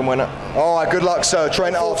 Anyone can win it. All right, good luck, sir.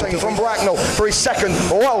 Trent Arthurton from Bracknell for his second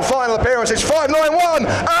world final appearance. It's 591,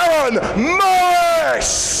 Aaron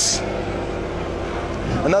Morris!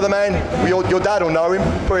 Another man, your dad will know him,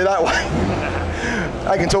 put it that way.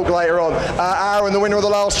 I can talk later on. Aaron, the winner of the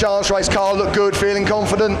last chance race. Car looked good, feeling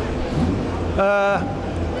confident?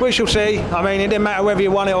 We shall see. I mean, it didn't matter whether you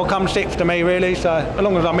won it or come sixth to me, really, so as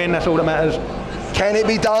long as I'm in, that's all that matters. Can it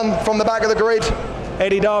be done from the back of the grid?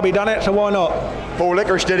 Eddie Darby done it, so why not? Paul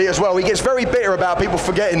Licorice did it as well. He gets very bitter about people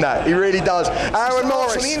forgetting that. He really does. Aaron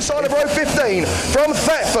Morris on the inside of row 15 from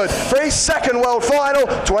Thetford for his second world final.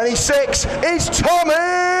 26 is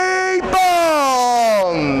Tommy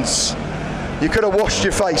Barnes. You could have washed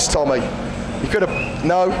your face, Tommy. You could have,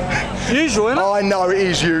 no. Usual, isn't it? I know, it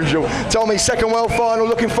is usual. Tommy, second world final,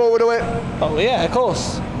 looking forward to it? Oh, yeah, of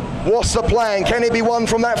course. What's the plan? Can it be won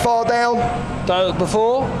from that far down?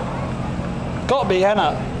 Before? Got to be,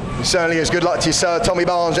 hasn't it? It certainly is. Good luck to you, sir. Tommy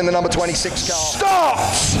Barnes in the number 26 car.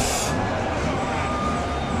 Stops!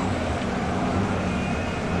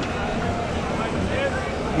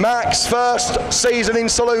 Max, first season in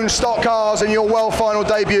Saloon stock cars and your world final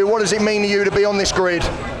debut. What does it mean to you to be on this grid?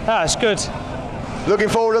 Ah, it's good. Looking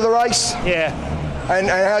forward to the race? Yeah. And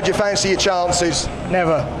how do you fancy your chances?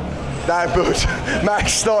 Never. That good.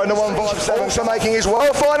 Max starting the 157, so making his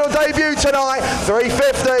world final debut tonight.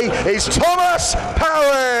 350 is Thomas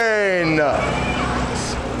Parrin.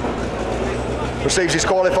 Receives his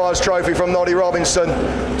qualifiers trophy from Noddy Robinson.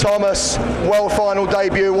 Thomas, world final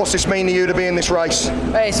debut. What's this mean to you to be in this race?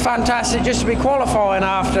 It's fantastic just to be qualifying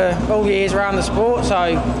after all the years around the sport,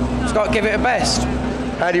 so just got to give it a best.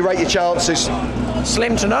 How do you rate your chances?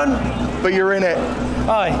 Slim to none. But you're in it.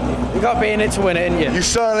 Aye, you've got to be in it to win it, haven't you? You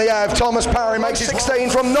certainly have. Thomas Parry makes his 16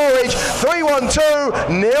 from Norwich. 312,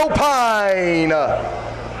 Neil Payne.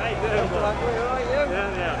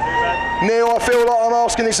 Neil, I feel like I'm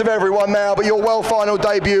asking this of everyone now, but your world final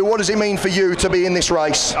debut, what does it mean for you to be in this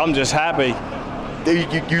race? I'm just happy.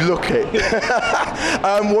 You look it.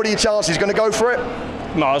 What are your chances? Going to go for it?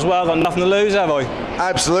 Might as well. Got nothing to lose, have I?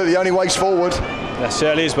 Absolutely. Only ways forward. That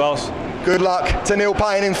certainly is, boss. Good luck to Neil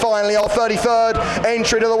Payne, and finally our 33rd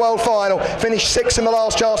entry to the world final. Finished sixth in the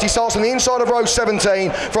last chance. He starts on the inside of row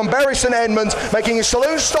 17 from Bury St Edmunds, making his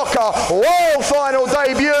Saloon stock car world final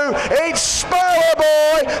debut. It's Sparrow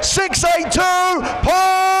Boy 682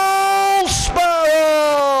 Paul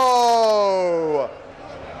Sparrow.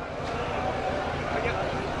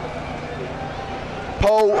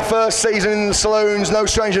 Paul, first season in the Saloons, no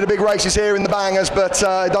stranger to big races here in the Bangers, but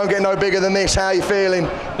don't get no bigger than this. How are you feeling?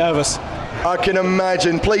 Nervous. I can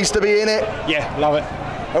imagine. Pleased to be in it? Yeah, love it.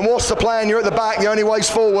 And what's the plan? You're at the back, the only way's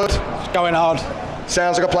forward. It's going hard.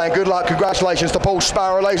 Sounds like a plan. Good luck. Congratulations to Paul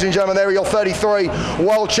Sparrow. Ladies and gentlemen, there are your 33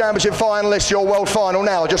 World Championship finalists. Your world final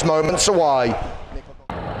now, just moments away.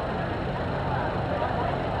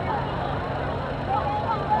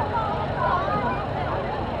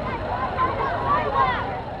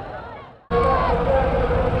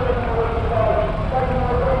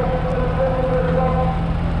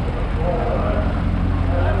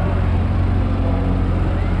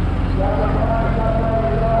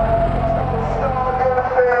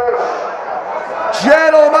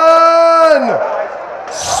 Gentlemen,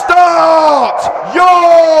 start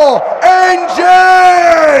your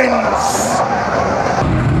engines!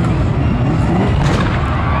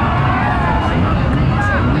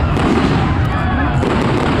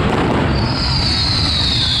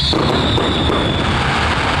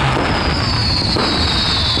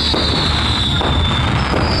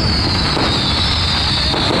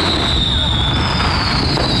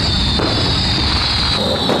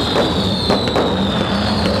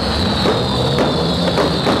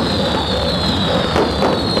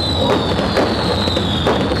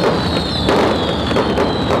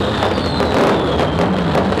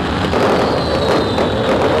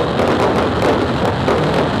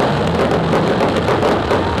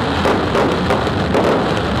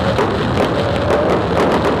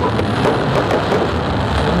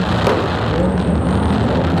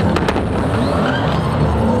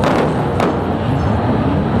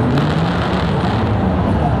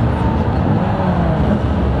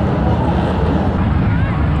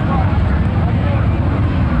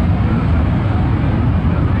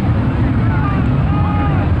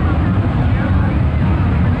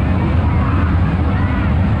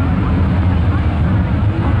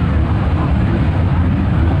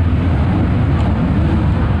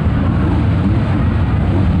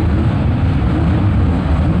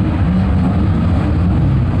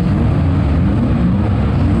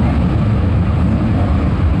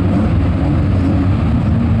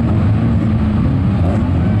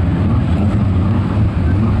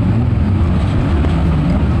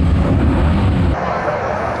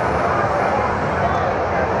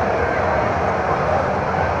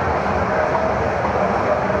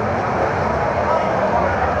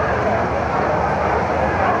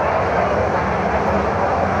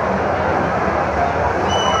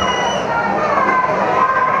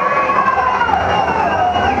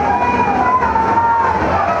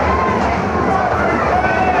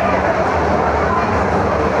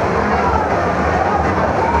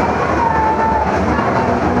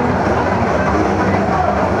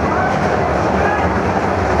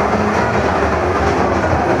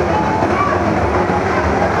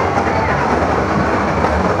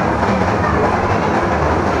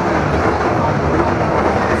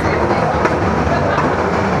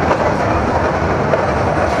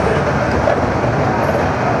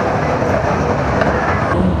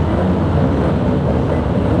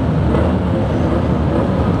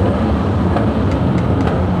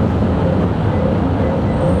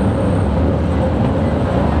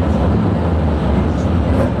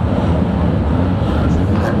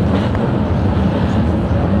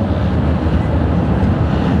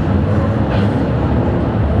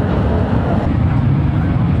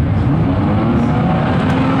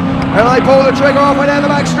 And they pull the trigger off, way down the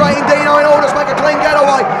back straight, and Dino and Aldous make a clean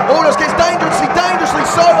getaway. Aldous gets dangerously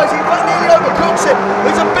sideways, in fact nearly overcooks it.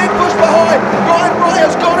 There's a big push behind. Ryan Wright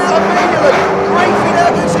has gone out immediately. Grafey now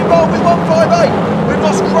gets involved with 158. We've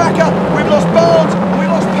lost Cracker, we've lost Barnes, and we've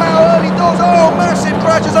lost Power early doors. Oh, massive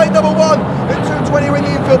crashes, 811. And 220 are in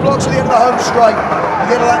the infield blocks at the end of the home straight. At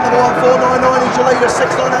the end of lap number 1499 is your leader,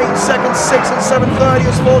 698 in second, 6 and 730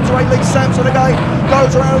 as 4-8 leads Sampson again.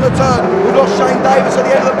 Goes around the turn. We've lost Shane Davis at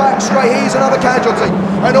the end of the back straight. He's another casualty.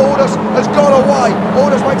 And Aldous has gone away.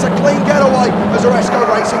 Aldous makes a clean getaway as the rest go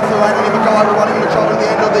racing through. Anthony McIver running in the trouble at the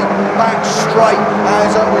end of the back straight.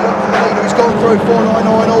 As we look for the leader, he's gone through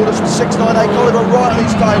 499. Aldous with 698. Oliver right on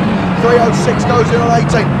his tail. 306 goes in on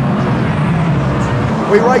 18.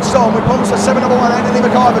 We race on, we promise a 7-1, Anthony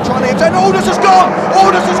McIver trying to hit, and Aldous has gone!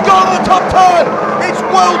 Aldous has gone on the top turn! It's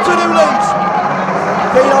well-to-do leads!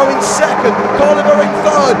 Dino in second, Colliver in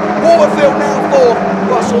third, Waterfield now fourth,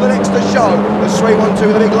 Russell the next to show, as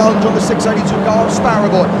 312 with a big lunge on the 682 car of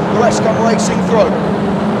Sparrow Boy. The rest come racing through.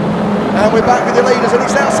 And we're back with the leaders, and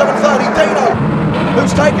it's now 7:30, Dino,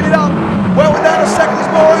 who's taking it up. Well, we're down a second,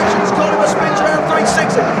 there's more action as Colliver spins around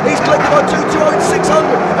 360. He's clicked by 220 and 600.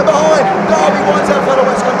 And behind, Derby winds out for the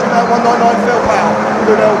West Country man, 199 Phil Powell.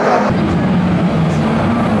 Good Elka.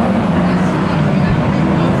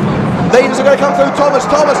 Leaders are going to come through Thomas.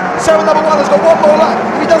 Thomas, 7 number 1 has got one more lap.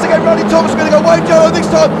 If he doesn't get running, Thomas is going to go Wave Jello this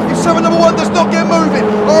time. If 7 number 1 does not get moving.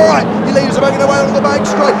 Alright, your leaders are making their way onto the back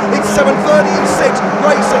straight. It's 7:30 and 6.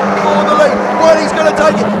 Racing for the lead. Well, he's going to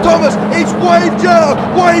take it. Thomas, it's Wave Jello.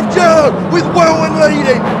 Wave Jello with Welton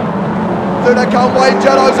leading. Through they come, Wave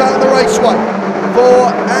Jello's out of the raceway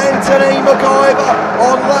for Anthony McIver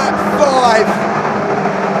on lap 5.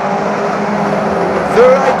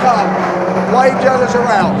 Through they come. Wave Jello's are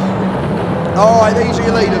out. Alright, these are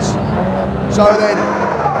your leaders. So then,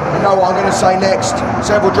 you know what I'm going to say next.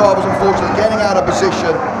 Several drivers, unfortunately, getting out of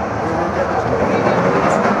position.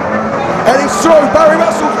 And it's through. Barry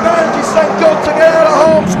Russell's manages, thank God, to get out of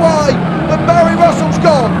harm's way. But Barry Russell's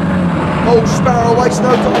gone. Paul Sparrow wastes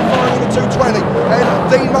no time firing the 220. And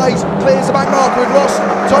Dean Mays clears the back marker. We've lost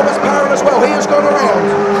Thomas Parron as well. He has gone around.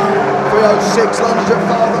 3:06 lunges at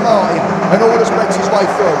Father Martin. And Aldous makes his way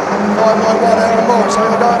through. 5:91 Aaron Morris,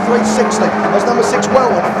 having a go at 3:60. That's number 6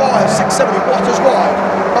 Welton, 5:670 Waters wide.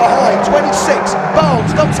 Behind 26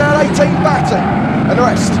 Barnes, dumps out 18 Batty. And the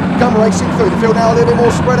rest come racing through. The field now a little bit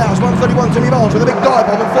more spread out. It's 1:31 Timmy Barnes with a big dive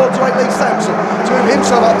bomb and 4:08 Lee Sampson to move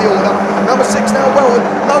himself up the order. Number 6 now Welton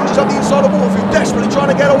lunges up the inside of Waterfield, desperately trying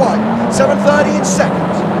to get away. 7:30 in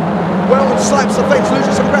second. Welton slaps the fence,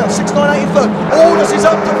 loses some ground. 6:98 in third. Aldous is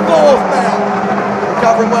up to 4th now.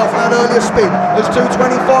 Recovering well from that earlier spin. There's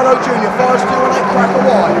 2:20 Philo Jr. 5:218 Cracker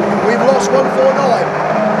wide. We've lost 1:49.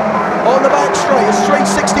 On the back straight, it's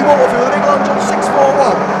 3:60 Waterfield with a big lunge on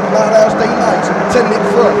 6:41. That allows Dean Mays 10 minutes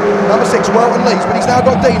through. Number 6 Welton leads, but he's now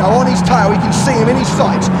got Dino on his tail. He can see him in his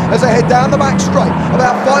sights as they head down the back straight.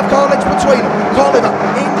 About 5 car lengths between them. Colliver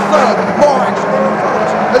in third. Morris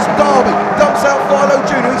as Derby dumps out Philo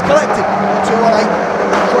Jr. He's collected 2:18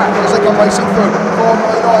 Crack as they come racing through.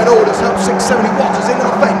 4:99 Orders help 6:70 Waters into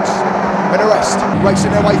the fence. And the rest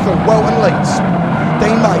racing their way through. Welton leads.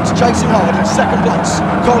 Dean Mays chasing hard in second place.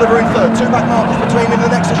 Colliver in third. 2 back markers between him and the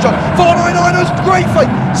next shot. 4:99ers, great feat.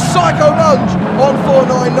 Psycho lunge on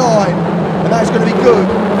 4:99. And that's going to be good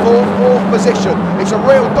for 4th position. It's a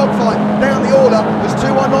real dogfight down the order as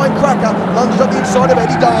 2:19 Cracker lunges up the inside of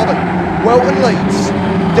Eddie Darby. Welton leads.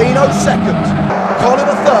 Dino second.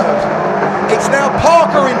 Colliver third. It's now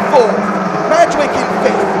Parker in 4th. Madgwick in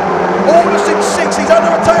 5th. Aldous in 6th. He's under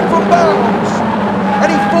attack from Barnes. And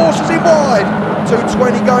he forces him wide.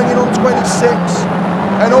 2:20 going in on 26.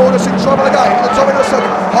 And Aldous in trouble again at the top of the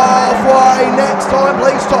circuit. Halfway next time,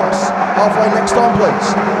 please, Thomas. Halfway next time, please.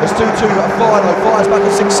 There's 2-2 at Philo. Fires back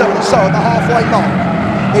at 6:70. So at the halfway mark,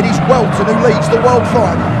 it is Welton who leads the World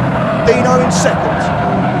Final. Dino in second.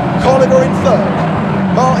 Colliver in third.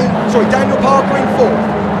 Daniel Parker in 4th.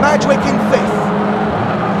 Madgwick in 5th.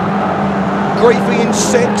 Griefy in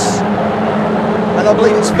 6th. And I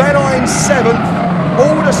believe it's Van in 7th.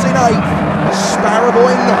 Aldous in 8th.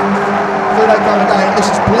 Sparrowboy in 9th. Through they come again. This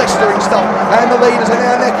is blistering stuff. And the leaders are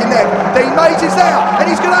now neck and neck. Dean Mays is there. And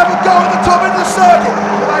he's going to have a go at the top end of the circuit.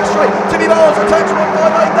 The back straight. Timmy Barnes attacks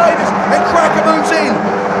 158 Davis. And Cracker moves in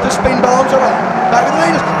to spin Barnes around. Back with the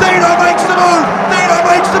leaders. Dino makes the move. Dino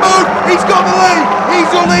makes the move. He's got the lead.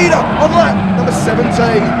 He's your leader on lap number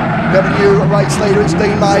 17. Never knew a race leader, it's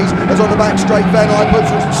Dean Mays, as on the back straight, Van Eyck puts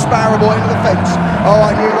Sparrowboy into the fence.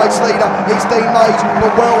 Alright, new race leader, it's Dean Mays,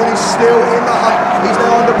 but Welton is still in the hunt. He's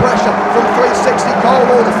now under pressure from 360, Carl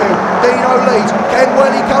Waterfield. Dino leads, can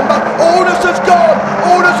Welly come back? Aldous has gone!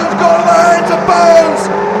 Aldous has gone in the hands of Barnes!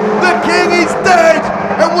 The king is dead!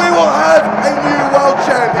 And we will have a new world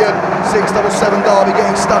champion. 677 Derby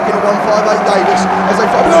getting stuck in a 158 Davis as they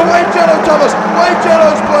fight. Oh, Wave Jello, Thomas! Wave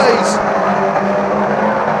Jellos, please!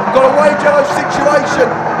 Got a Wave Jello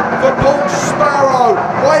situation for Paul Sparrow.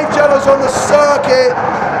 Wave Jello's on the circuit.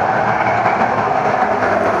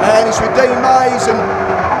 And it's with Dean Mays, and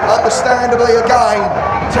understandably again,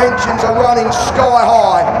 tensions are running sky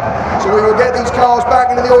high. So we will get these cars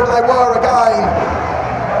back into the order they were again.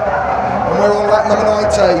 And we're on lap number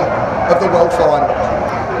 19 of the World Final.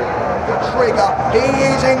 The trigger, he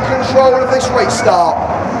is in control of this restart.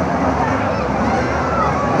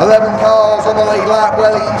 11 cars on the lead lap,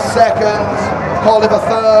 Welly in second, Colliver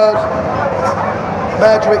third,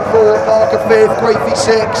 Madgwick fourth, Parker fifth, Griefy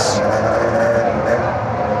sixth,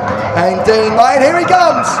 and Dean Mays, here he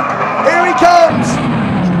comes! Here he comes!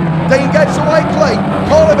 Dean gets away clean,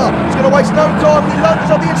 Colliver is going to waste no time, he lunges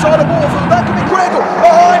on the inside of Waterfield, that could be critical,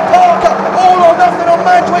 behind Parker, all or nothing on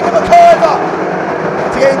Madgwick and McIver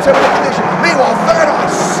to get into the collision. Meanwhile, Van Eyck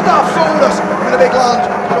stuffs Aldous with a big lunge,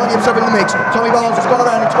 trying to get himself in the mix. Tommy Barnes has gone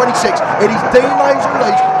around in 26. It is Dean Mays who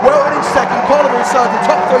leads, Welton in second, Colliver in third. The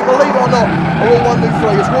top 3, believe it or not, are all 1, 2,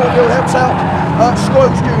 3 as Waterfield helps out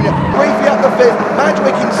Scoils Jr. Griefy up the 5th,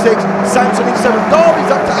 Madgwick in 6th, Sampson in 7th,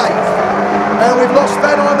 Darby's up to 8th.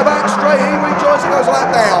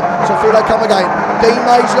 down. So through they come again. Dean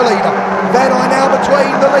Mays your leader. Van Eye now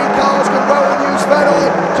between the lead cars. Can well use Van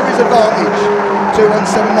Eye to his advantage.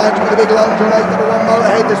 21790 with a big lunge on 811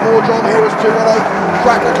 Motorhead. There's more drama here as 218.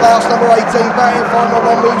 Cracker Klaus number 18. Batting final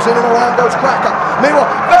one moves in and around goes Cracker.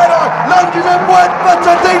 Meanwhile, Van Eye lunges and went, but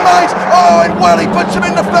to Dean Mays. Oh, and well, he puts him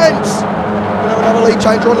in the fence. Another lead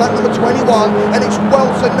changer on lap number 21, and it's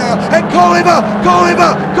Welton now, and Colliver's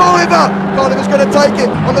going to take it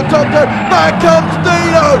on the top turn. Back comes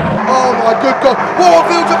Dino. Oh my good God!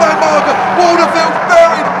 Warfield to Van Marker. Waterfield's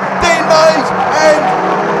buried. Dean Mays, and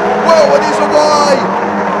Welton is away.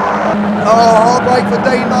 Oh, heartbreak for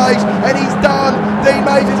Dean Mays, and he's done. Dean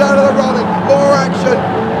Mays is out of the running. More action.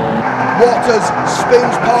 Waters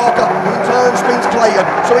spins Parker, who in turn spins Clayton.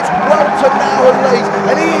 So it's Welton now who leads,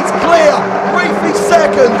 and he is clear. Briefly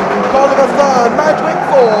second, Colliver third, Madwick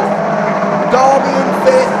fourth, Derby in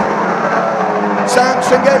fifth.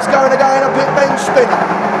 Sampson gets going again, a pit bench spinner.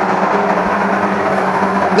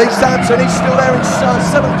 Lee Sampson is still there in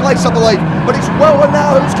seventh place, I believe, but it's Welton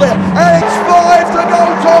now who's clear, and it's 5 to go,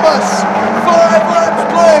 Thomas. 5 laps,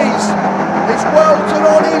 please. It's Welton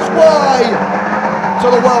on his way to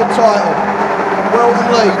the world title.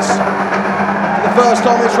 Welton leads. For the first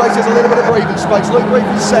time in this race, there's a little bit of breathing space. Luke Reef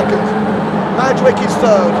is second. Madwick is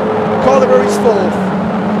third. Colliver is fourth.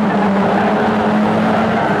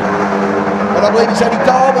 And I believe it's Eddie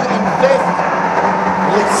Darby in fifth.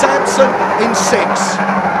 Lee Sampson in sixth.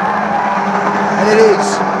 And it is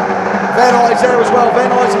Van Eye's there as well.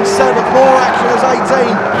 Van Eye's in seventh. More action as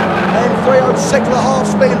 18. And 306 with a half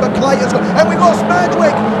spin, but Clayton's got, and we lost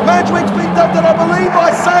Madwick. Madwick's been dumped, and I believe by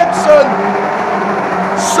Sampson.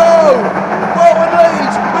 So Welton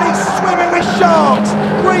leads, but he's swimming with sharks.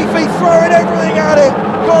 Griefy throwing everything at him.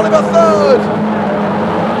 Colliver third.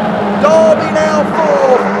 Derby now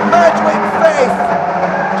fourth. Madwick fifth.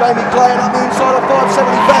 Jamie Clayton up the inside of 570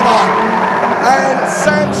 Van Eye. And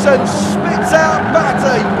Sampson spits out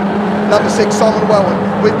Batty. Number 6, Simon Welton,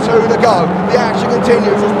 with 2 to go. The action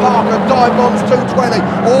continues as Parker dive bombs 220.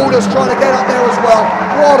 Alders trying to get up there as well.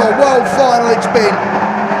 What a world final it's been.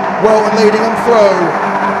 Welton leading them through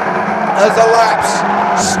as the laps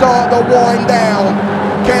start to wind down.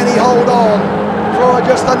 Can he hold on for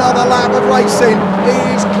just another lap of racing?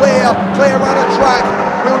 He's clear around the track.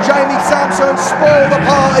 Will Jamie Sampson spoil the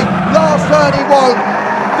party? Last turn he won't.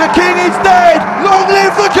 The King is dead! Long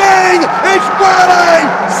live the King! It's Welly!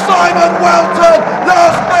 Simon Welton!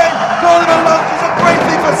 Last spin! Colliver lunges it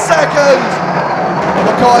briefly for second!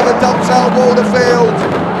 McIver dumps out Waterfield.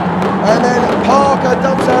 And then Parker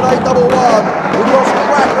dumps out 811. We lost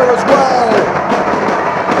Cracker as well.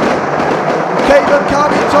 Keep them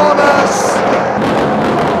coming, Thomas!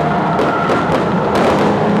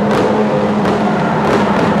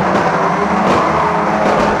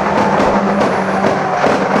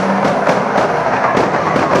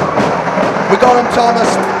 We got him,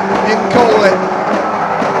 Thomas. You can call it.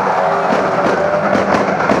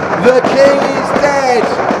 The King is dead.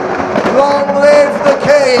 Long live the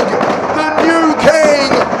King. The new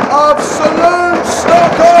King of Saloon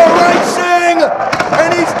Stock Car Racing.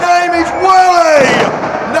 And his name is Willie.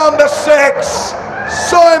 Number 6,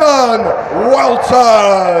 Simon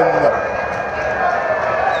Welton.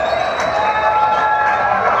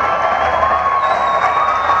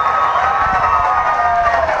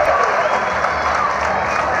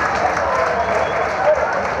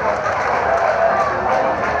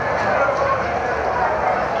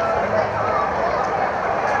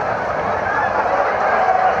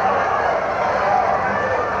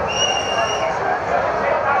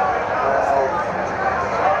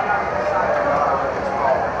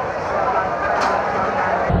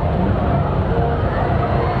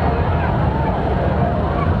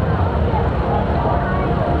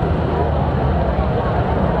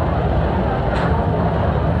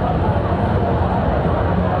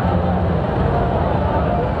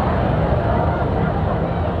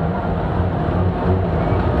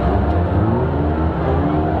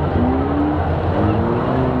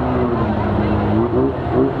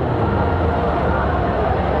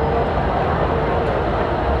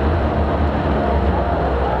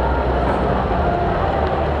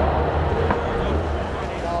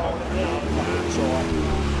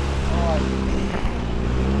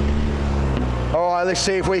 Let's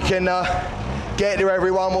see if we can get to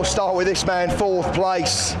everyone. We'll start with this man, 4th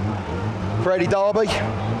place for Eddie Darby.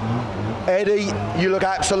 Eddie, you look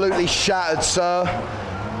absolutely shattered, sir.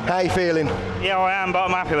 How are you feeling? Yeah, I am, but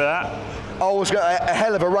I'm happy with that. Oh, it was a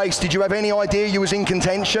hell of a race. Did you have any idea you was in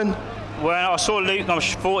contention? Well, I saw Luke, I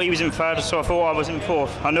thought he was in 3rd, so I thought I was in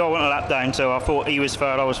 4th. I knew I wasn't a lap down, so I thought he was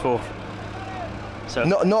 3rd, I was 4th. So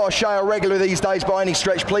Not a Shale regular these days by any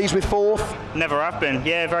stretch. Pleased with fourth? never have been.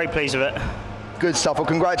 Yeah, very pleased with it. Good stuff. Well,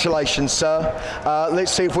 congratulations, sir.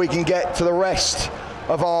 Let's see if we can get to the rest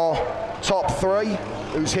of our top three.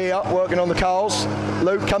 Who's here working on the cars?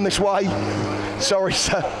 Luke, come this way. Sorry,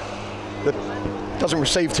 sir. That doesn't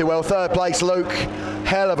receive too well. Third place, Luke.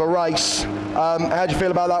 Hell of a race. How do you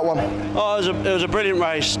feel about that one? Oh, it was a brilliant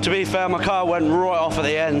race. To be fair, my car went right off at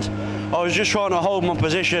the end. I was just trying to hold my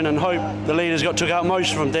position and hope the leaders took out.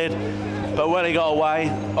 Most of them did. But when he got away,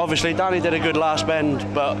 obviously Danny did a good last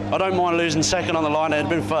bend, but I don't mind losing second on the line. If it had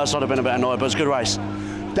been first, I'd have been a bit annoyed, but it's a good race.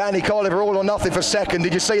 Danny Colliver, all or nothing for second.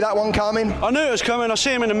 Did you see that one coming? I knew it was coming. I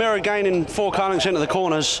see him in the mirror gaining 4 car lengths into the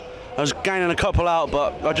corners. I was gaining a couple out,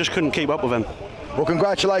 but I just couldn't keep up with him. Well,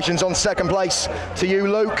 congratulations on second place to you,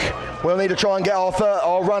 Luke. We'll need to try and get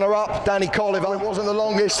our runner-up, Danny Colliver. It wasn't the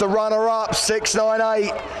longest, the runner-up,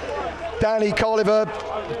 6.98. Danny Colliver,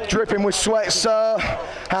 dripping with sweat, sir.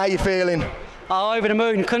 How are you feeling? Oh, over the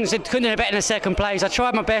moon. Couldn't do better than a second place. I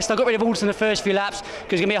tried my best. I got rid of Alton in the first few laps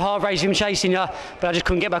because it's going to be a hard race with him chasing you, but I just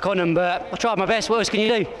couldn't get back on him. But I tried my best. What else can you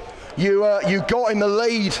do? You got in the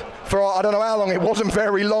lead for, I don't know how long, it wasn't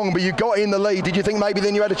very long, but you got in the lead. Did you think maybe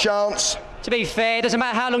then you had a chance? To be fair, it doesn't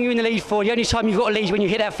matter how long you're in the lead for. The only time you've got a lead is when you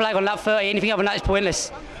hit that flag on lap 30. Anything other than that is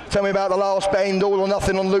pointless. Tell me about the last bend, all or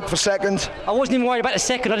nothing on Luke for second. I wasn't even worried about the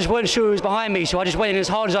second. I just weren't sure who was behind me, so I just went in as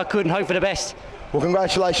hard as I could and hoped for the best. Well,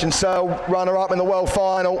 congratulations, sir. Runner-up in the world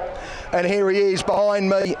final. And here he is behind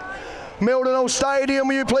me. Mildenhall Stadium,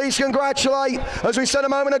 will you please congratulate, as we said a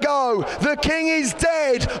moment ago, the king is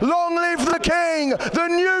dead. Long live the king, the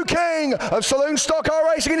new king of Saloon Stock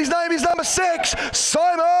Car Racing, and his name is number 6,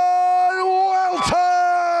 Simon Welton.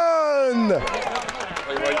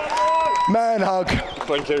 Man hug.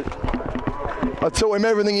 Thank you. I taught him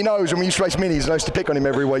everything he knows when we used to race minis, and I used to pick on him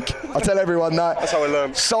every week. I tell everyone that. That's how I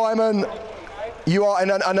learned. Simon, you are,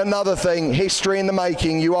 and another thing, history in the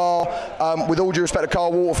making. You are, with all due respect to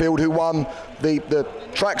Carl Waterfield, who won the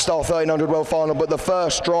Trackstar 1300 World Final, but the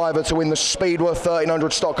first driver to win the Speedworth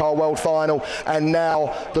 1300 Stock Car World Final, and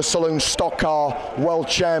now the Saloon Stock Car World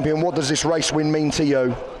Champion. What does this race win mean to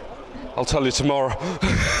you? I'll tell you tomorrow.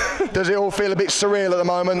 Does it all feel a bit surreal at the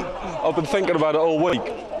moment? I've been thinking about it all week.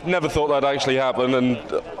 Never thought that'd actually happen, and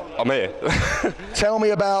I'm here. Tell me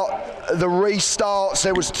about the restarts.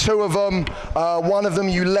 There was 2 of them. One of them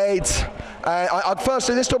you led.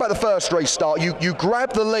 Firstly, let's talk about the first restart. You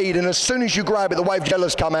grab the lead, and as soon as you grab it, the wave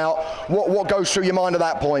yellows come out. What goes through your mind at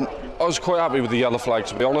that point? I was quite happy with the yellow flag,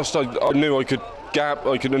 to be honest. I knew I could gap,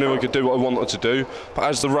 I knew I could do what I wanted to do, but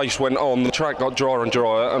as the race went on, the track got drier and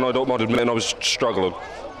drier, and I don't mind admitting I was struggling.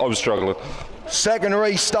 Second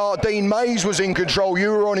restart, Dean Mays was in control. You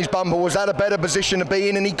were on his bumper. Was that a better position to be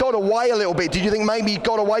in? And he got away a little bit. Did you think maybe he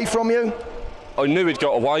got away from you? I knew he'd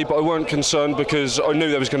got away, but I weren't concerned because I knew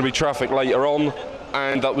there was going to be traffic later on,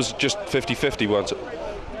 and that was just 50-50, weren't it?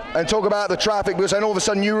 And talk about the traffic, because then all of a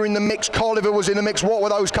sudden you were in the mix, Colliver was in the mix. What were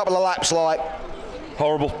those couple of laps like?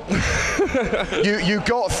 Horrible. You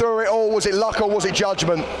got through it all. Was it luck or was it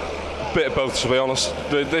judgment? Bit of both, to be honest.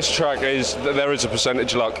 This track there is a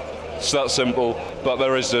percentage luck. It's that simple, but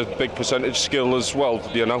there is a big percentage skill as well.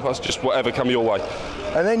 You know, that's just whatever come your way.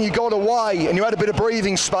 And then you got away and you had a bit of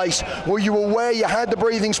breathing space. Were you aware you had the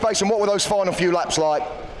breathing space, and what were those final few laps like?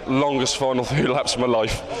 Longest final few laps of my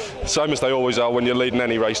life. Same as they always are when you're leading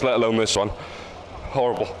any race, let alone this one.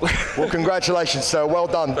 Horrible. Well, congratulations, sir. Well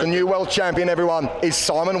done. The new world champion, everyone, is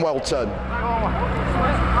Simon Welton.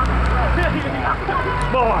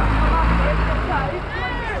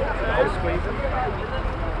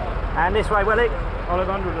 And this way, Willie. Olive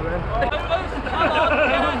 100 of them.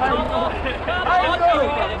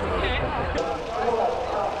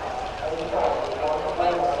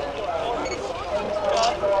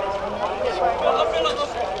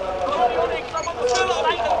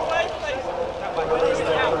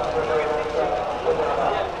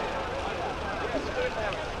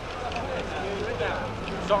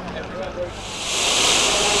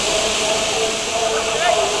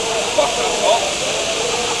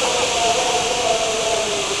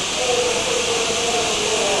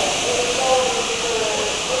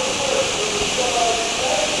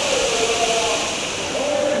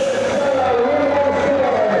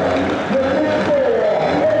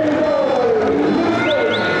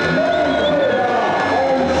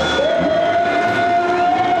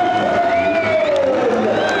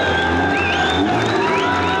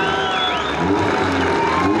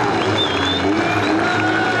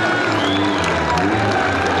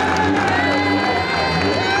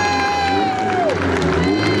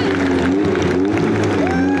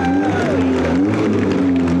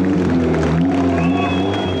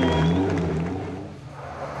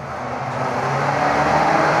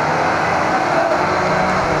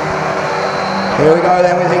 we go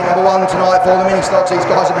then with heat number 1 tonight for the mini stocks. These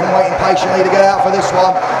guys have been waiting patiently to get out for this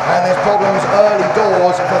one, and there's problems early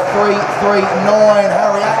doors for 339.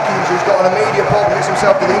 Harry Atkins, who's got an immediate problem, gets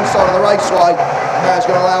himself to the inside of the raceway. Now it's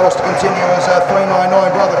going to allow us to continue as 399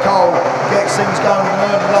 Brother Cole gets things going with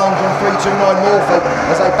an early lunge on 329 Morphy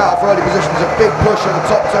as they battle for early positions. A big push at the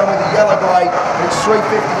top turn with the yellow grey. It's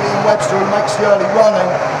 350 Liam Webster who makes the early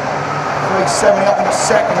running. 370 up in the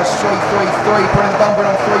second as 333, putting the bumper in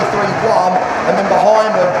on 331, and then behind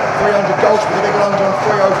them 300 Gulch with a big lunge on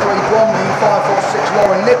 303 Bromley and 546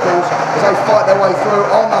 Lauren Nichols as they fight their way through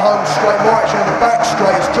on the home straight. More action in the back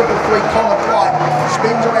straight as 333 Connor Bright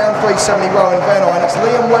spins around 370 Rowan Venai, and it's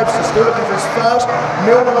Liam Webster still looking for his first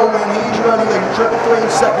Mildenhall win. He's your early lead, 333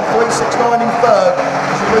 in second, 369 in third.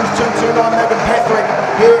 As we lose 229 Megan Petherick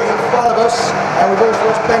here in front of us, and we've also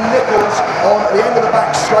lost Ben Nichols on the end of the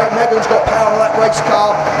back straight. Megan's got power on that race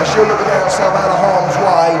car, and she'll look to get herself out of harm's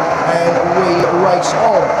way, and we race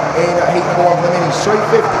on in heat number 1 for the minis.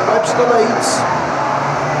 350 Webster leads,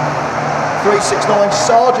 369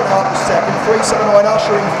 Sargent out in second, 379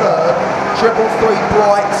 Usher in third, 333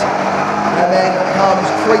 Bright, and then comes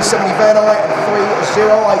 370 Venai and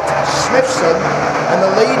 308 Smithson, and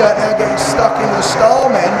the leader now getting stuck into the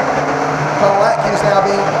Starmen. Cole Atkins now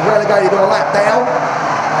being relegated to a lap down.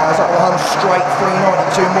 It's up the home straight,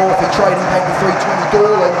 392 Morphy, trading paint with 320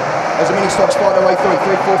 Dorling as the mini stocks fight their way through.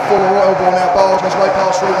 344 Royal Born now barging his way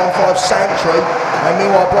past 315 Santry, and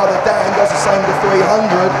meanwhile Brother Dan does the same to 300,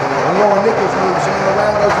 and Lauren Nichols moves in, and the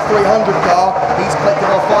round goes to 300 car. He's collected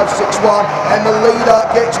off 561, and the leader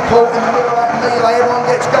gets caught in the middle of that melee. Everyone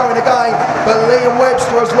gets going again, but Liam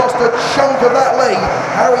Webster has lost a chunk of that lead.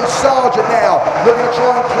 Harry Sargent now looking to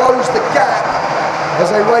try and close the gap as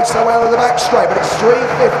they race their way out of the back straight, but it's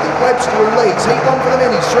 350 Webster who leads. Heat 1 for the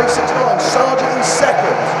minis, 369 Sargent in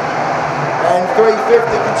second, and 350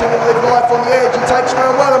 continuing to live life on the edge. He takes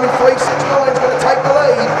round well. 369 is going to take the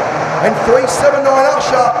lead, and 379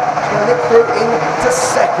 Usher is going to nip through into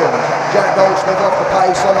second. Jack Goldsmith off the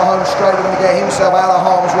pace on the home straight, going to get himself out of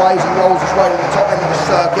harm's way as he rolls his way to the top end of the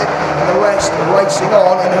circuit, and the rest racing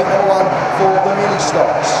on in heat number 1 for the mini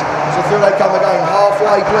stocks. So through they come again,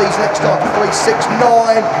 halfway please next time,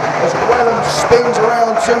 369 as Gwellam spins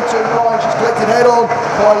around 229. She's collected head on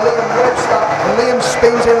by Liam Webster, and Liam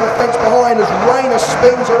spins in the fence behind as Rayner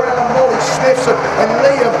spins around Molly Smithson, and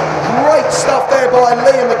Liam, great stuff there by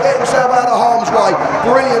Liam to get himself out of harm's way.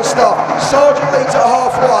 Brilliant stuff. Sargent leads at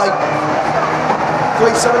halfway,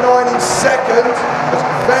 379 in second as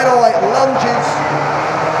Venai lunges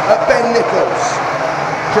at Ben Nichols.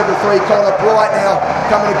 333 Connor Bright now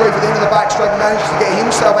coming to grief at the end of the back straight, manages to get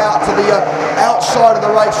himself out to the outside of the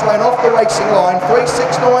raceway and off the racing line.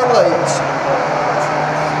 369 leads,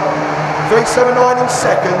 379 in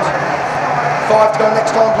second. 5 to go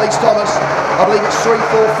next time please Thomas. I believe it's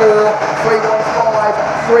 344,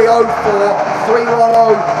 315, 304,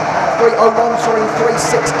 310, 301, sorry,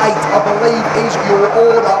 368 I believe is your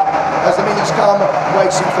order as the minis come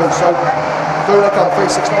racing through. So through they come,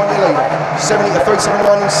 369 your leader,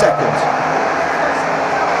 379 in second.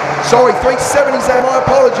 Sorry, 370's there, my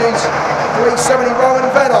apologies. 370 Rowan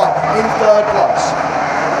Venai in third place.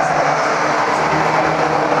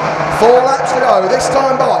 4 laps to go, this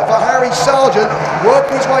time by for Harry Sargent,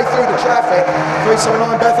 working his way through the traffic.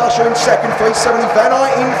 379 Beth Usher in second, 370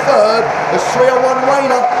 Venai in third, as 301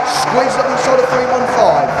 Rayner squeezed up inside of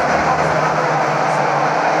 315.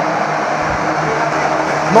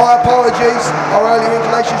 My apologies, our earlier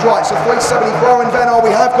inclination is right. So 370 Rowan Venai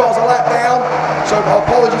we have got as a lap down. So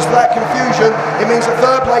apologies for that confusion. It means that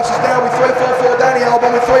third place is now with 344 Danny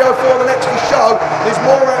Albon with 304 the next to show. There's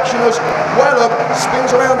more action as Wellham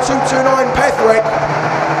spins around 229 Petherick.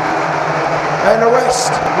 And the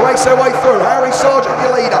rest race their way through. Harry Sargent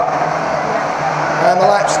your leader. And the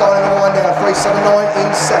lap starting to wind down. 379 in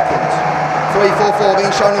second. 344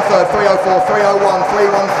 being shown in third. 304, 301,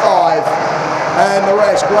 315. And the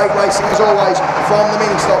rest, great racing as always from the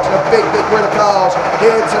mini stocks, and a big grid of cars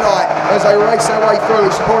here tonight as they race their way through,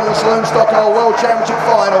 supporting the Saloon Stockholm World Championship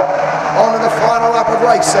final on to the final lap of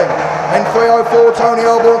racing. And 304 Tony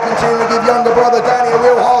Elborn continuing to give younger brother Danny a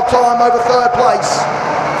real hard time over third place.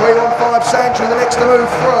 315 Santry the next to move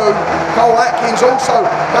through. Cole Atkins also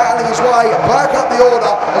battling his way back up the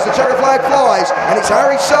order as the checker flag flies, and it's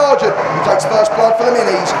Harry Sargent who takes first blood for the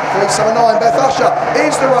minis. 379 Beth Usher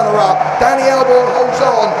is the runner-up. Danny Elborn holds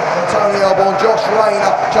on, and Tony Elborn, Josh Rayner,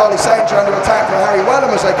 Charlie Santry under attack from Harry Wellham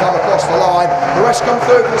as they come across the line. The rest come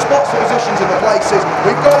through for the spots, the positions and the places.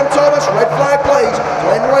 We've got him, Thomas. Red flag please to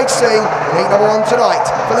end racing in heat number 1 tonight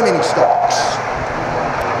for the mini stocks.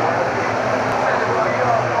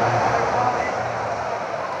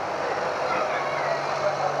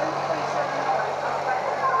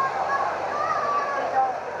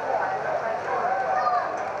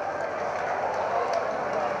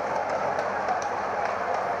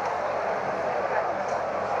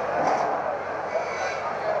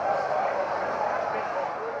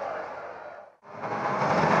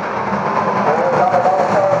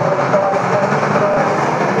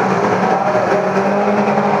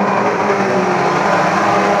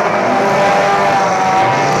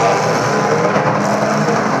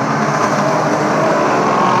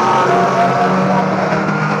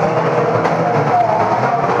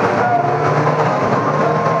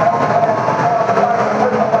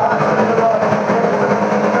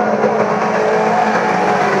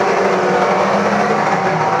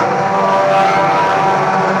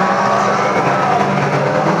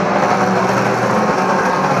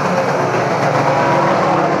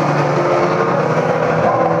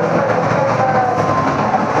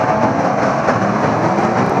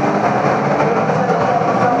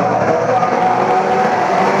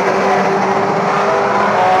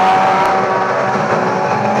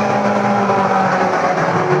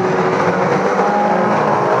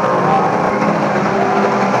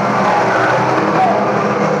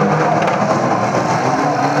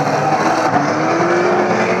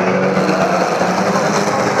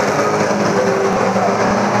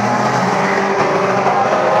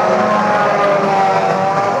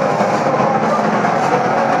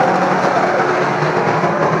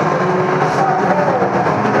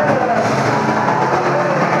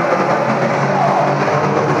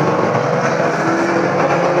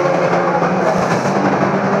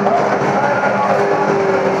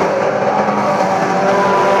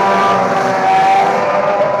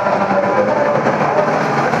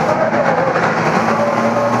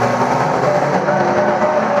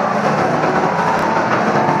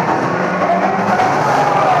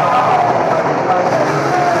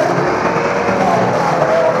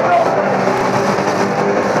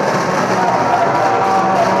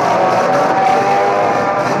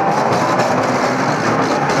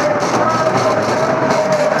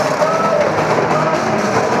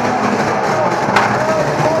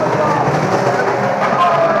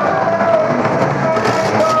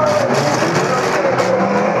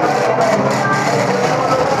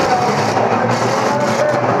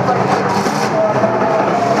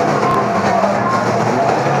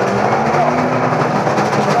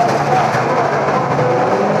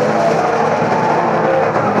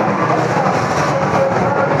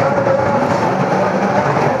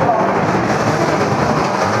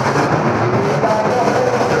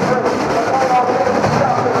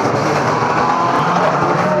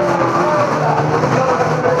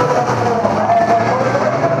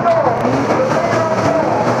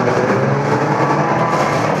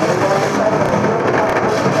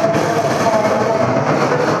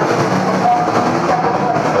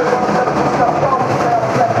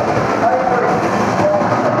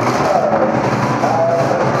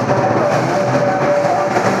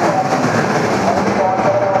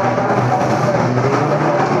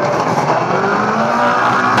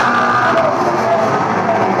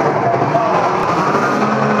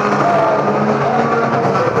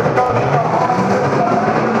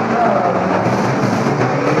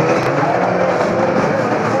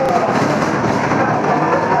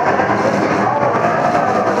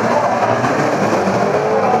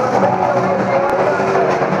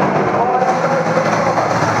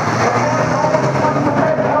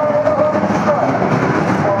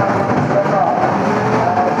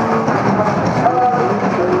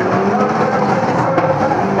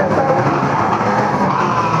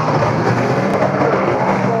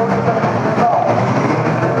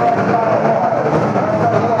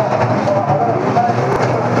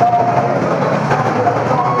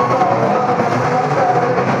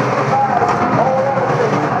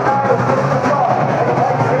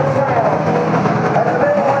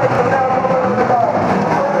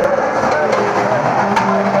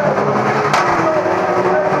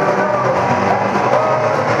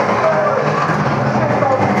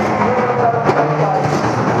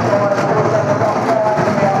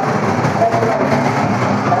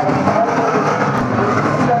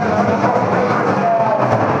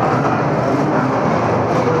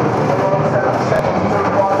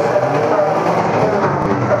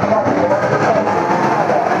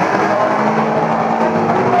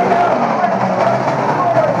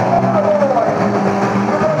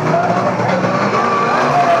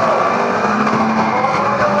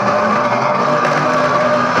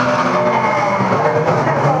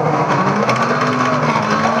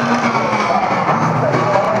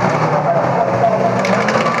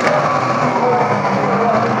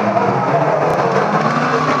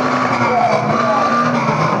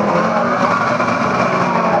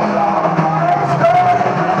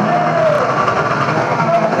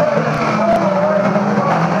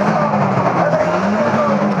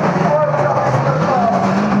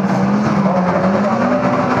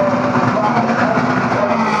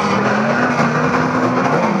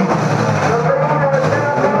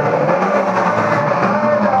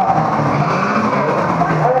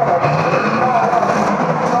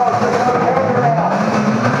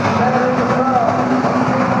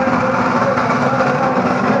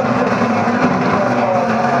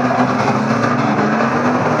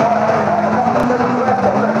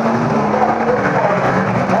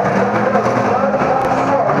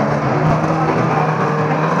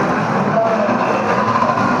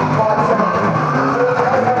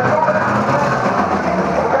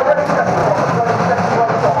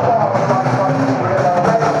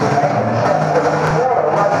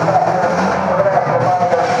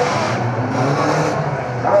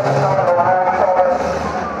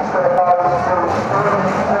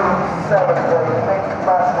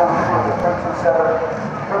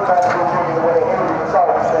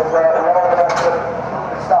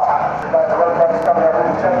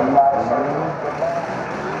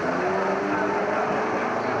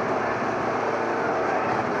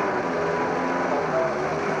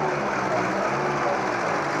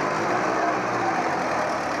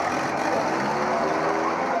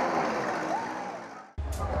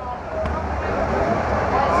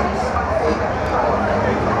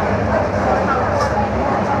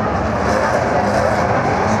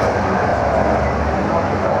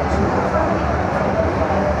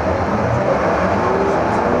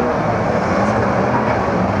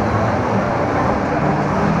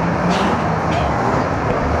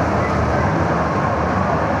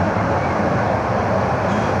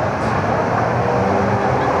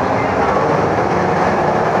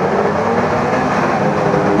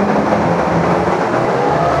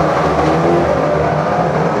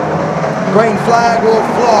 Green flag will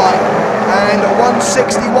fly. And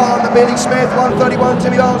 161, the Billy Smith, 131,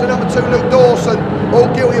 Timmy Barnes, and number 2, Luke Dawson, all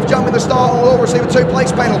guilty of jumping the start and will all receive a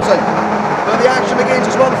 2-place penalty. But the action begins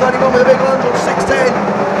as 131 with a big lunge on 610,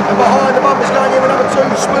 and behind the bumpers going in with number 2,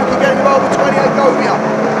 Spooky getting involved with 28, Govia.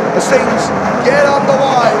 The scenes get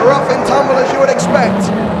underway, rough and tumble as you would expect.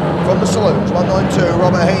 From the Saloons, 192,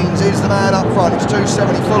 Robert Haynes is the man up front. It's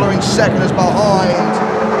 270, Fuller in second as behind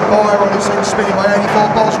Byron, who's sent spinning by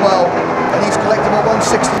 84, Boswell. And he's collected by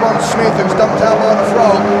 161, Smith, who's dumped out by the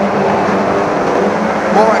frog.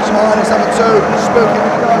 More action behind is number 2, Spooky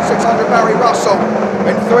with the 600, Barry Russell.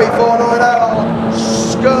 In 349 out,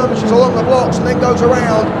 skirmishes along the blocks and then goes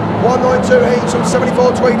around. 192 Heats from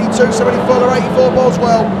 74 Tweedy, 270 Fuller, 84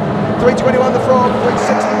 Boswell. 321 the frog,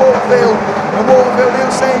 360 Waterfield. And Waterfield now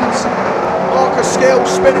sends Marcus Skill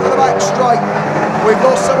spinning on the back straight. We've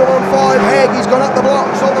lost 715 Hegg, he's gone up the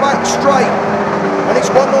blocks on the back straight. And it's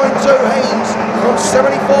 192 Haynes from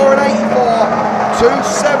 74 and 84,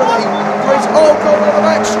 270. Oh, God, on the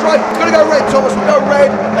back straight. It's going to go red, Thomas. We'll go red,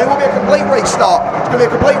 and it will be a complete restart. It's going to be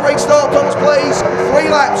a complete restart, Thomas, please. 3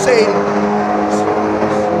 laps in.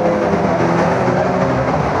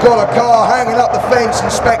 Got a car hanging up the fence in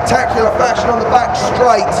spectacular fashion on the back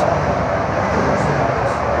straight.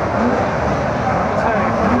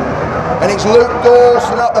 And it's Luke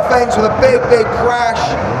Dawson up the fence with a big, big crash.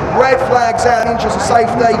 Red flags out in interest of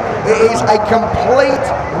safety. It is a complete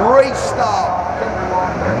restart.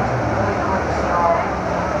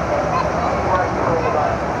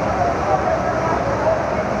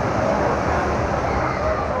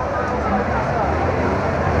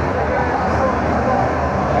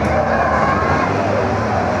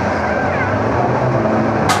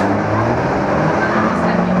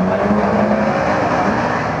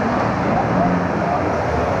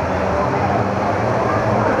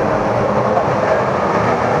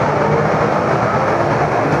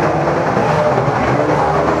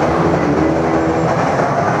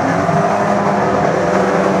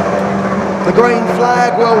 The green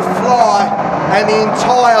flag will fly and the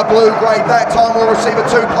entire blue grade that time will receive a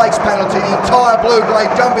 2-place penalty. The entire blue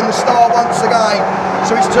grade jumping the start once again.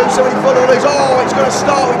 So it's 270 Fuller release. Oh, it's going to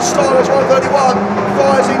start with Stylers 131.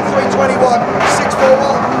 Fires in 321.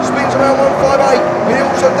 641. Spins around 158. He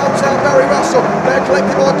also dumps out Barry Russell. They're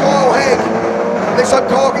collected by Kyle Hegg. This up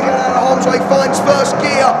car can get out of harm's way, finds first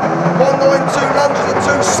gear. 192 lunges at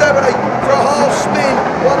 270 for a half spin.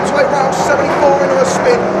 128 round 74 into a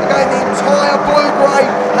spin. Again, the entire blue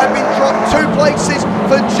grade have been dropped 2 places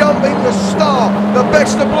for jumping the start. The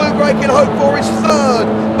best the blue grade can hope for is 3rd.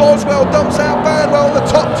 Boswell dumps out Bandwell on the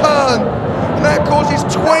top turn. And that causes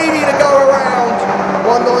Tweedy to go around.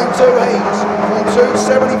 192 Heats from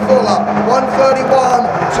 270 Fuller.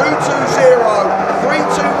 131, 220.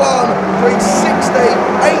 321, 360,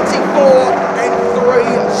 84 and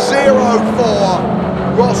 304.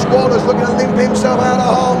 Ross Waters looking to limp himself out of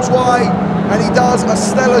harm's way, and he does a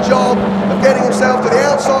stellar job of getting himself to the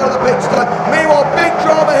outside of the pit stop. Meanwhile, big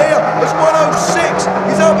drama here as 106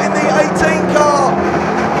 is up in the 18 car.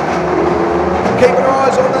 Keeping our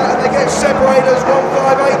eyes on that, and they get separated as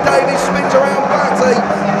 158 Davies spins around Batty.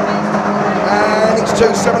 And it's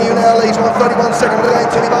 270 who now leads, 131 second again.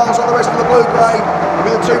 Timmy Barnes on the rest of the blue grade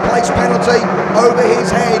with a 2-place penalty over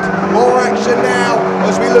his head. More action now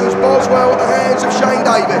as we lose Boswell at the hands of Shane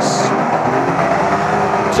Davis.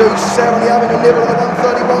 270 having a nibble at the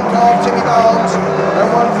 131 car of Timmy Barnes.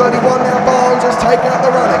 And 131 now Barnes has taken up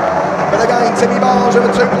the running. But again, Timmy Barnes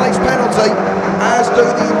with a 2-place penalty, as do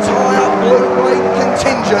the entire blue grade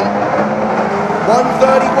contingent.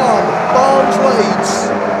 131, Barnes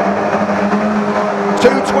leads.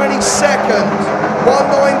 222nd,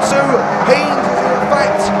 192, Haynes is in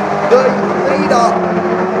fact the leader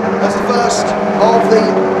as the first of the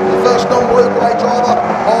first non-blue grade driver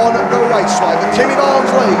on the raceway. But Timmy Barnes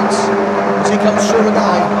leads as he comes through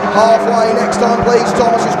again. Halfway next time please,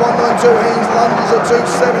 Thomas is 192, Haynes lunges at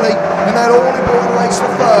 270, and that all-important race for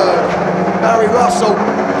 3rd. Barry Russell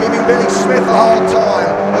giving Billy Smith a hard time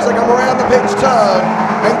as they come around the pitch turn,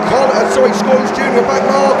 and Scholes Jr. back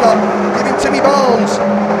marker giving Timmy Barnes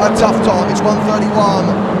a tough time. It's 131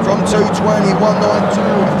 from 220,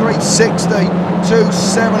 192, 360,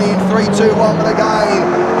 270 and 321. But again,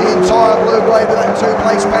 the entire blue grade with that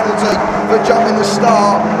 2-place penalty for jumping the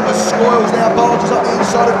start. The Scholes now barges up the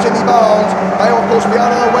inside of Timmy Barnes. They will of course be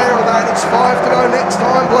unaware of that. It's 5 to go next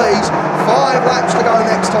time please. 5 laps to go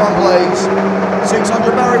next time please.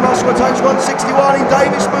 600 Barry Russell takes 161 in.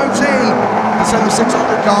 Davis moves in to send the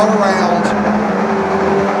 600 car around.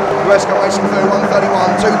 The rest go racing through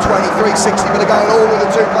 131, 220, 360, but again all with a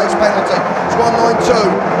 2-place penalty. It's 192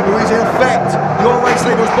 who is in effect your race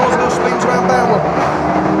leader as Boswell spins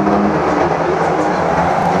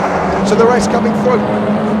to the rest coming through.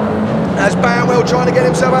 As Banwell trying to get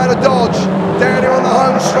himself out of dodge. Down here on the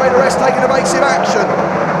home straight, the rest taking evasive action.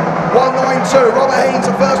 192, Robert Haynes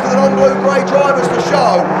the first of the non-blue grey drivers to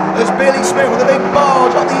show. As Billy Smith with a big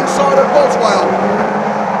barge up the inside of Boswell.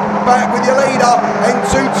 Back with your leader, and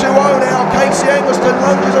 220 now. Casey Eggleston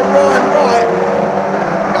lunges at Ryan Wright.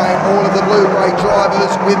 Again, all of the blue-grey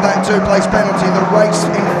drivers with that two-place penalty. The race,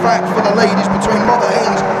 in fact, for the lead is between Robert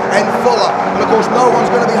Haynes and Fuller. But of course, no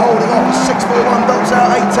one's going to be holding off as 641 dumps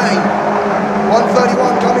out 18.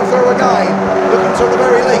 131 coming through again. Looking to, at the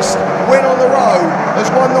very least, win on the road as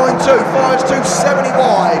 192 fires 270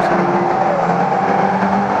 wide.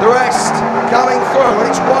 The rest coming through, and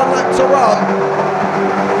it's 1 lap to run.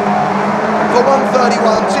 For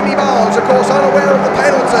 131, Timmy Barnes, of course, unaware of the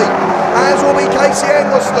penalty, as will be Casey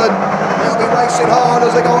Eggleston. They'll be racing hard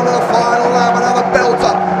as they go on to the final lap. Another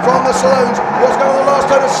belter from the Saloons. What's going on the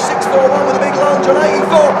last turn of 641 with a big lunge on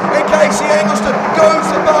 84, and Casey Eggleston goes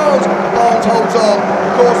to Barnes. Barnes holds on.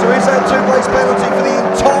 Of course, there is that two-place penalty for the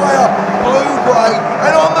entire blue-grey,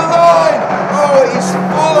 and on the line, oh, it is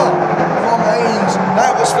Fuller from Haynes.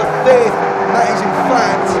 That was the fifth. That is, in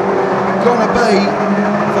fact, going to be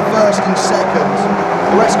for first and second.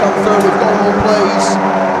 The rest come through. We've got them all, please.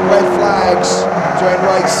 Red flags during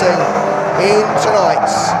racing in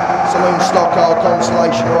tonight's Saloon Stock Car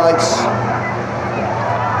Consolation Race.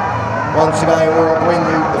 Once again, we'll bring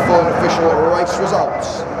you the full and official race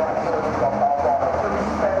results.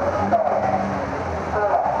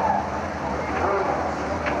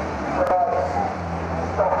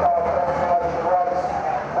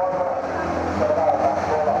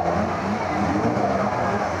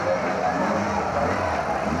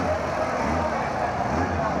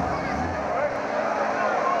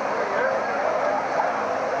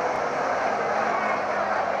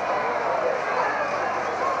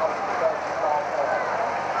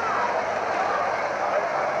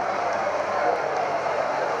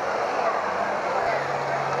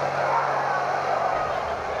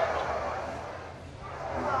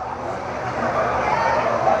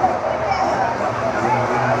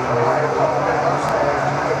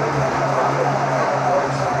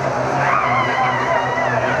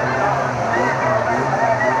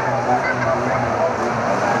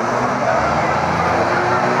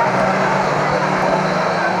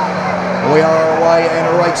 We are away and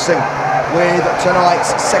racing with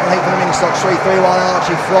tonight's second heat for the mini stocks. 331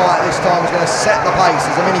 Archie Flight this time is going to set the pace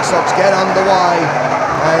as the mini stocks get underway,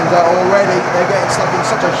 and already they're getting stuck in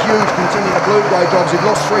such a huge contingent of blue-grey jobs. They've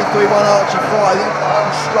lost 331 Archie Flight into the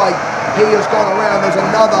home straight. He has gone around. There's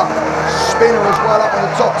another spinner as well up on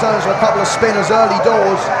the top turns, and a couple of spinners early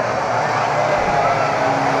doors.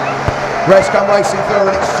 Rest come racing through,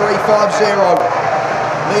 and it's 350.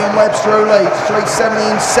 Liam Webster who leads, 370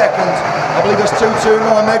 in second. I believe there's 229,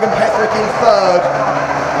 Megan Petherick in third.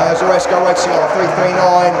 As the rest go racing on,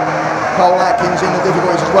 339. Cole Atkins in the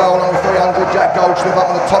difficulties as well, along with 300. Jack Goldsmith up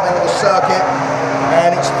on the top end of the circuit.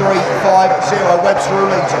 And it's 350, Webster who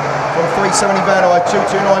leads it. From 370 Van Eye,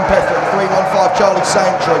 229 Petherick, 315 Charlie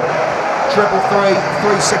Sanctuary. 333,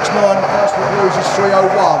 369, first one loses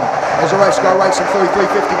 301. As the rest go racing through,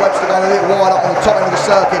 350, Webster going a little wide up on the top end of the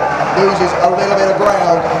circuit, loses a little bit of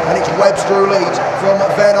ground, and it's Webster who leads from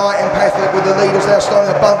Van Eye and Petherick, with the leaders there starting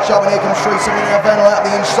to bunch up, and here comes 370 now, Van Eye up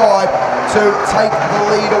the inside to take the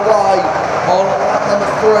lead away. On lap number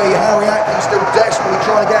 3, Harry Atkins still desperately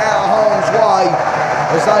trying to get out of harm's way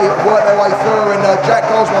as they work their way through, and Jack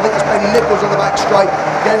Goldsmith, I think it's Ben Nichols on the back straight,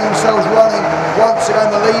 getting themselves running. Once again,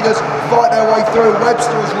 the leaders fight their way through.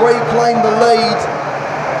 Webster has reclaimed the lead.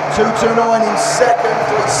 229 in second,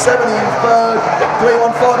 370 in third,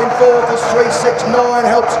 315 in fourth, as 369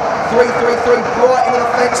 helps 333 right into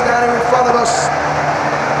the fence down here in front of us.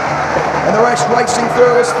 And the rest racing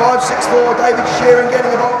through us, 564 David Sheeran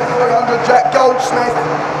getting involved with 300 Jack Goldsmith.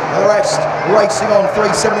 And the rest racing on,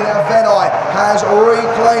 370 now Van Eye has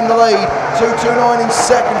reclaimed the lead, 229 in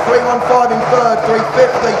second, 315 in third,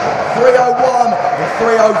 350, 301 and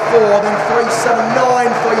 304, then 379,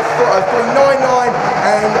 399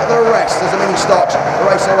 and the rest as the mini stocks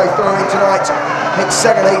race their way through in tonight. It's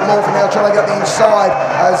second heat, Morphin now trying to get the inside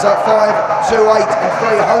as 528 and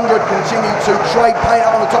 300 continue to trade paint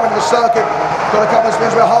up on the top end of the circuit. Got a couple of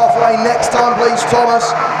spins, we're halfway. Next time please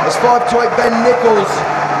Thomas, as 528 Ben Nichols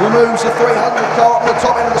removes the 300 car on the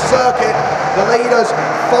top end of the circuit. The leaders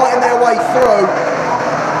fighting their way through,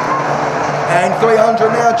 and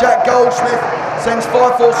 300 now Jack Goldsmith sends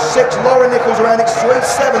 546 Lauren Nichols around. It's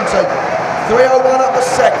 370, 301 up the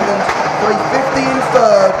second, 350 in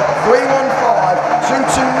third, 315,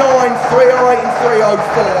 229, 308 and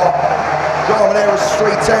 304. Dominator's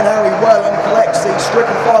 310, Harry Whelan collects the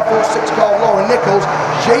stricken 546 car, Lauren Nichols.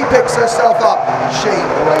 She picks herself up. She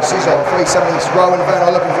races on 370's Rowan Van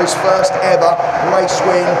looking for his first ever race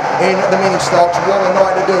win in the mini stocks. What a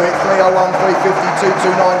night to do it. 301, 350,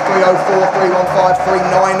 229, 304, 315,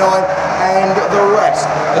 399 and the rest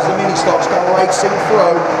as the mini stocks come racing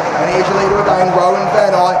through. And here's your leader again, Rowan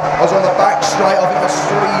Van was on the back straight. I think it's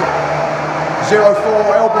 304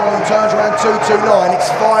 Elborn, who turns around 229.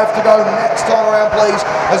 It's 5 to go next time around, please,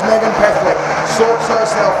 as Megan Pethwick sorts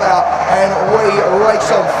herself out and we race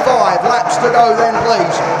on. 5 laps to go then,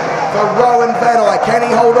 please, for Rowan Van. Can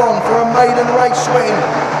he hold on for a maiden race win?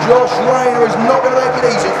 Josh Rayner is not going to make it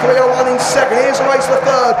easy. 301 in second. Here's the race for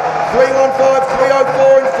third. 315,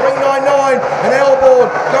 304 and 399. And Elborn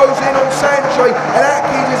goes in on Santry and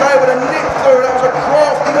Atkins is able to nip through. That was a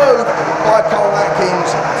crafty move by Cole Atkins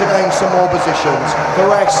to gain some more positions. The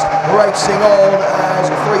rest racing on as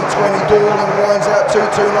 320 Dorling winds out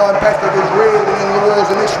 229. Pethwick is really in the wars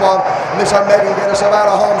in this one. And this time Megan gets herself out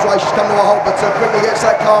of harm's way. She's come to a halt, but quickly gets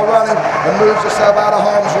that car running and moves herself out of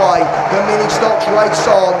harm's way. The mini stocks race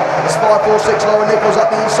on. It's 546 Lauren Nichols up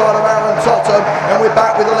the inside of Aaron Totham, and we're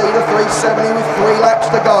back with the leader, 370 with 3 laps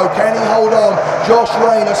to go. Can he hold on? Josh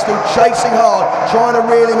Rayner still chasing hard, trying to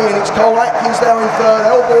reel him in. It's Cole Atkins there in third,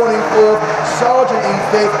 Elborn in fourth, Sargent in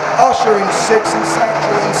fifth, Usher in sixth, and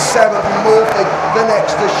Sanctuary in seventh, and Morphy the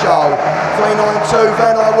next to show. 392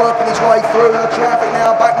 Van working his way through the traffic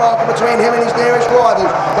now, back marker between him and his nearest rivals.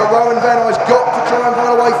 But Rowan Van has got to try and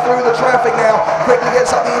find a way through the traffic now. Quickly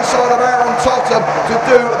gets up the inside of Aaron Totham to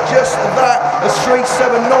do just that. As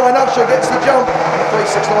 379 Usher gets the jump, and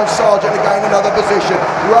 369 Sargent to gain another position.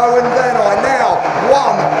 Rowan Van now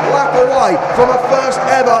 1 lap away from a first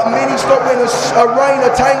ever mini stock winner.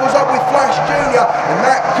 Rayner tangles up with Flash Jr. and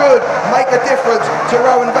that could make a difference to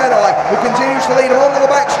Rowan Van who continues to lead him onto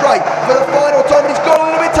the back straight for the final time. He's got a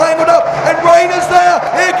little bit tangled up and Rayner's there.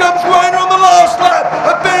 Here comes Rayner on the last lap.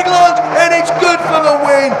 A big lunge and it's good for the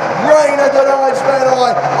win. Rayner denies Van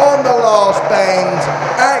on the last bend.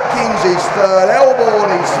 Atkins is third,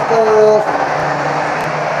 Elborn is fourth.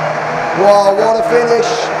 Wow, what a finish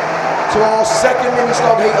to our second mini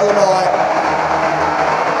stock heat of the night.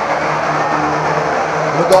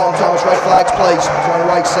 We've got on Thomas red flags, please, join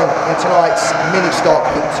racing in tonight's mini stock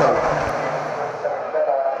heat 2.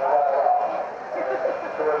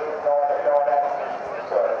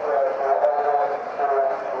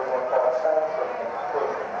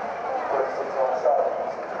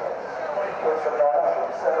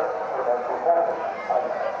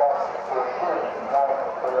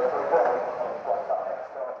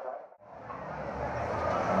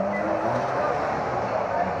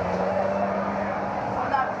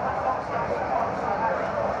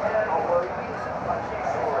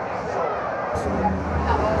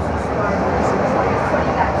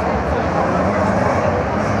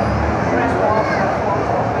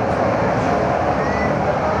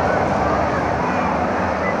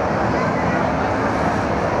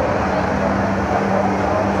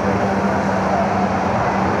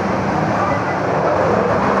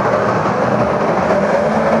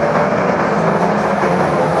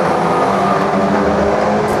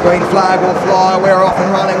 Green flag will fly. We're off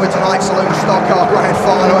and running with tonight's Saloon Stock Car Grand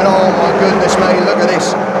Final, and oh my goodness me, look at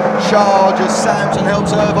this charge as Samson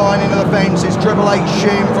helps Irvine into the fences. 888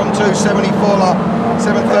 Shim from 270 Fuller,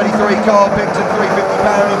 733 Carl Picton, 350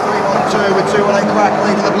 Barry, 312 with 218 Crack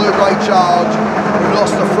leading the blue-grey charge. We've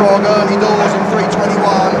lost the Frog early doors in 321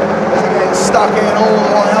 as again stuck in all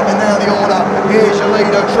the way up and down the order. Here's your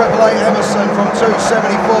leader, 888 Emerson from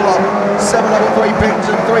 270 Fuller, 733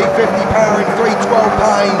 Picton, 350 Barry, 312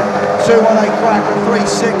 Payne, 218 Crack and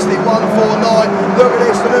 360, 149. Look at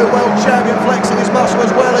this, the new world champion flexing his muscle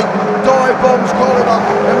as well. He dive bombs Colliver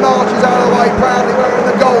and marches out of the way proudly wearing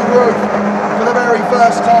the gold roof for the very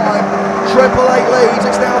first time. 888 leads,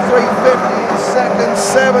 it's now 350 in second,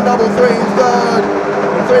 733 in third,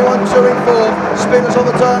 and 312 in fourth. Spinners on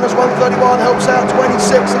the turn as 131 helps out 26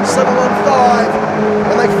 and 715,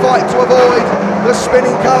 and they fight to avoid the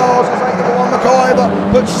spinning cars as 811 McIver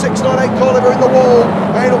puts 698 Colliver in the wall,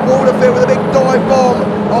 and Waterfield with a big dive bomb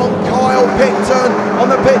on Kyle Picton on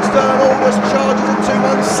the pit turn. Aldous charges at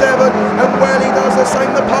 217, and Welly does the same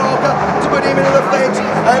to Parker to put him into the fence,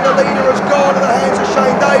 and the leader has gone to the hands of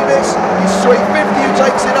Shane Davis. It's 350 who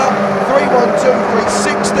takes it up, 312,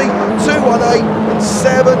 360, 218 and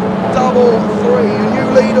 733. The new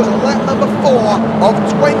leaders on lap number 4 of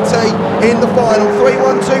 20 in the final.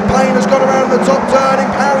 312 Payne has got around the top turn, and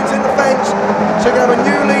Parry's in the fence. So we have a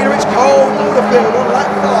new leader, it's Cole Waterfield on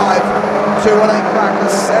lap 5. 218 Cracker,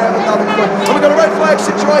 733. And we've got a red flag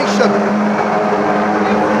situation.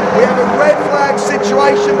 We have a red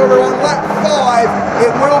situation, but we're on lap 5.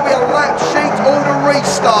 It will be a lap sheet order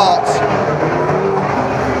restart.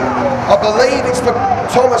 I believe it's for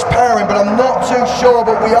Thomas Parrin, but I'm not too sure,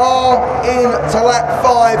 but we are into lap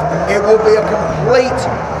 5. It will be a complete,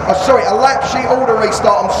 a lap sheet order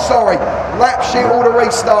restart, I'm sorry. Lap sheet order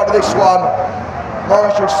restart of this one.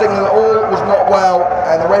 Marshall signaling that all was not well,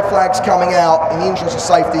 and the red flag's coming out in the interest of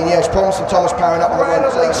safety, and yes, promise from Thomas Parrin up on the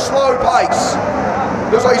relatively slow pace.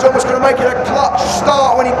 Looks like he's almost going to make it a clutch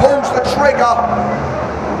start when he pulls the trigger.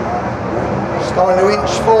 Starting to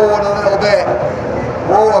inch forward a little bit.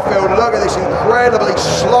 Waterfield, look at this incredibly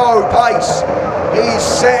slow pace. He's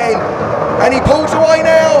setting, and he pulls away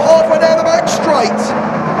now, halfway down the back straight.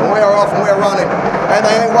 And we're off and we're running. And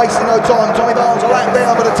they ain't wasting no time. Tommy Barnes a lap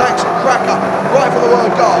down, but attacks a cracker right from the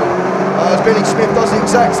word go. As Billy Smith does the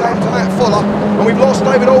exact same to Matt Fuller. And we've lost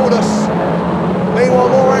David Aldous.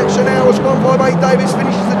 Meanwhile, more action now as 158 Davis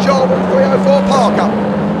finishes the job on 304 Parker.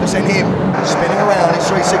 To send him spinning around. It's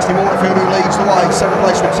 360 Waterfield who leads the way. 7th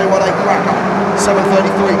place with 218 Cracker.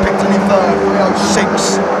 733 Picton in 3rd.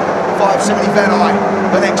 306 570 Venai.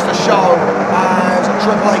 The next to show as a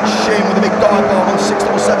Triple H Shin with a big dive bomb on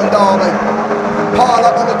 647 Derby. Pile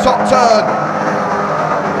up on the top turn.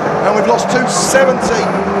 And we've lost 270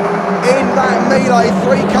 in that melee.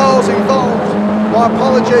 3 cars involved. My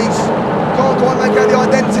apologies. Can't quite make out the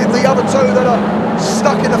identity of the other 2 that are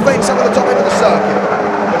stuck in the fence up at the top end of the circuit.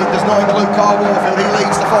 But it does not include Carl Warfield, he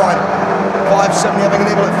leads the final. 570 having a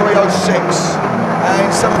nibble at 306. And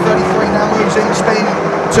 733 now moves in spin.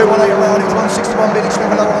 218 around, it's 161 Billy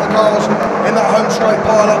Smith, another one of the cars in that home straight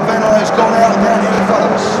pile up. Van Ey's gone out down here in front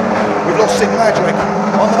of us. We've lost Sid Madrick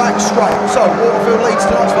on the back straight. So Waterfield leads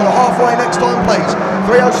tonight's final. Halfway next time please.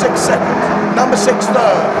 306 second, number 6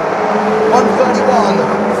 third. 131,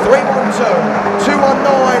 312,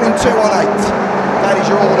 219 and 218. That is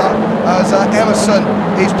your order as Emerson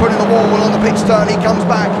is putting the wall on the pitch turn. He comes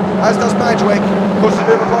back, as does Madgwick. Puts the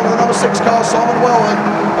bit upon the number 6 car, Simon Wellman,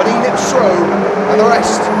 but he nips through, and the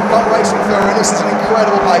rest come racing through, and this is an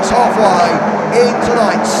incredible pace. Halfway in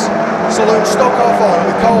tonight's Saloon stock car final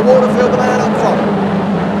with Carl Waterfield, the man up front.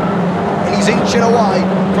 And he's inching away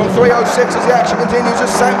from 306 as the action continues as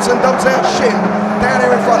Sampson dumps out Shin down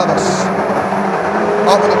here in front of us.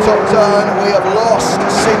 Up at the top turn, we have lost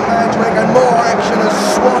Sid Madrick, and more action as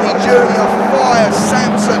Swanee Jr. fires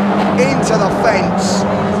Sampson into the fence.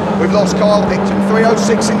 We've lost Kyle Picton,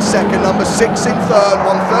 306 in second, number 6 in third,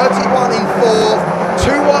 131 in fourth,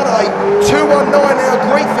 218, 219 now,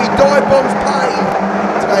 Griefy, dive bombs Payne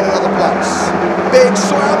to gain another place. Big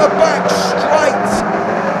swing on the back straight,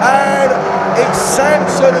 and it's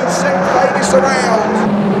Sampson who sent Davis around.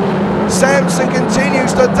 Sampson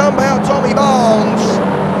continues to dump out Tommy Barnes,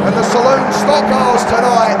 and the Saloon stock cars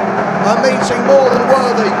tonight are meeting more than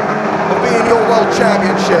worthy of being your World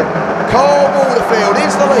Championship. Carl Waterfield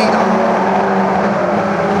is the leader.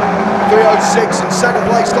 306 in second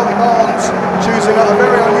place, Tommy Barnes choosing a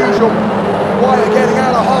very unusual way of getting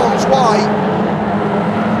out of harm's way,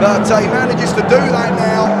 but he manages to do that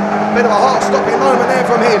now. Bit of a heart-stopping moment there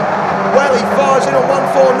from him. Well, he fires in on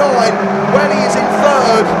 149. Well, he is in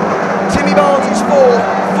third. Timmy Barnes is 4th.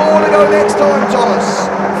 4 to go next time,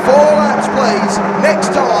 Thomas. 4 laps, please.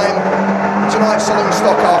 Next time, tonight's Saloon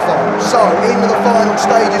stock car final. So, into the final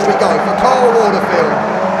stage as we go for Carl Waterfield.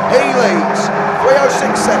 He leads.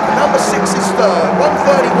 306 second. Number 6 is third.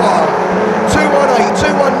 131. 218.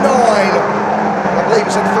 219. I believe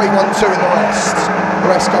it's at 312 in the rest. The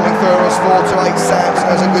rest coming through as 428 Sampson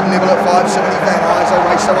has a good nibble at 570 Van Eyes. They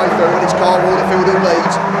race their way through, and it's Carl Waterfield who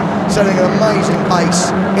leads, setting an amazing pace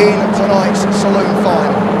in tonight's Saloon final.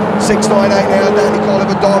 698 now, Danny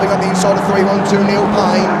Colliver diving up the inside of 312 Neil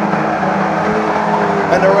Payne.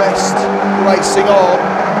 And the rest racing on.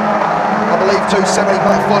 I believe 270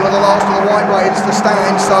 Matt Fuller, the last of the white raiders to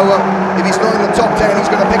stand, so if he's not in the top 10 he's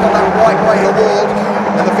going to pick up that white raid award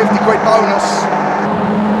and the 50 quid bonus.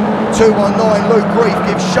 219 Luke Grief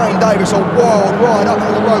gives Shane Davis a wild ride up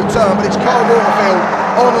into the road turn, but it's Carl Waterfield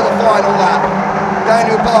on to the final lap.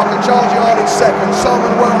 Daniel Parker charging on in second,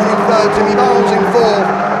 Simon Wellman in third, Timmy Barnes in fourth,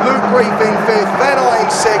 Luke Grief in fifth, Van Eye in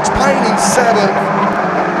sixth, Payne in seventh.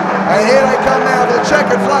 And here they come now for the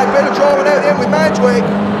checkered flag, bit of drama there at the end with Madgwick,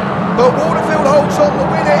 but Waterfield holds on to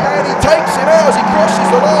win it, and he takes him out as he crosses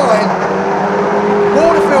the line.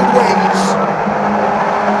 Waterfield wins.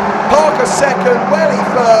 Parker second, Welly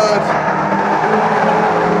third.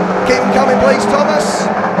 Keep them coming please, Thomas.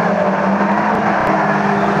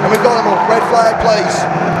 And we've got them all. Red flag please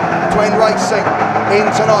to end racing in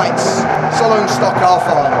tonight's Saloon stock car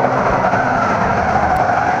final.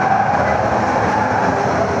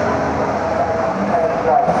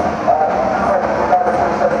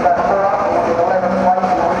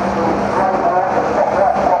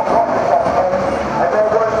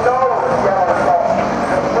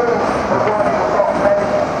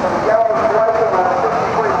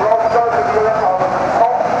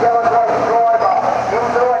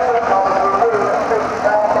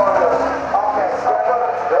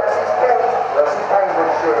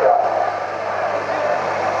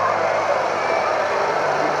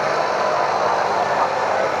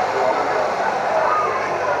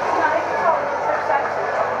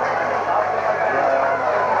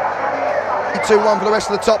 3-2-1 for the rest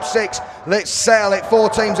of the top 6. Let's settle it. 4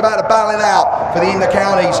 teams about to battle it out for the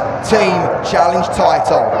Inter-Counties Team Challenge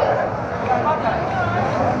title.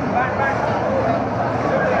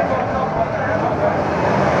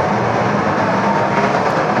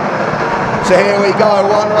 So here we go,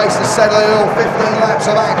 one race to settle it all, 15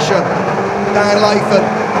 laps of action. Dan Lathan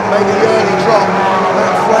making the early drop.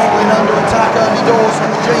 Matt Franklin under attack, early doors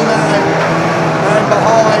from the G-Man. And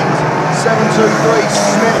behind, 723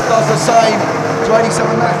 Smith does the same. 27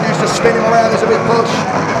 Matthews to spin him around, there's a big push.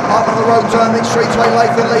 Up on the road turn, it's 328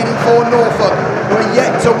 Lathan leading for Norfolk, who are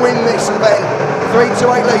yet to win this event.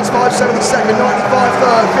 328 leads, 570 second, 95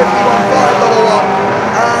 third, 51 5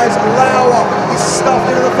 as Lauer is stuffed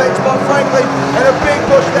into the fence by Franklin, and a big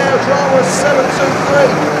push there. Drama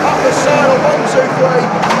 723 up the side of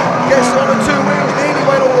 123, gets on the 2 wheels, nearly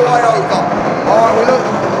went all the way over. Alright, we look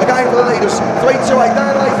again for the leaders. 328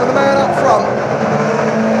 Dan Lathan, the man up front.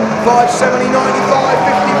 570 95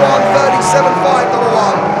 51 37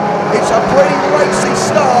 5 It's a pretty racy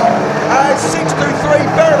start as 623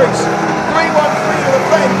 buries 313 to the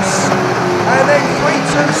fence, and then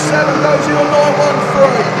 327 goes in on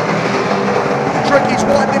 913. Tricky's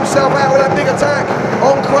wiped himself out with a big attack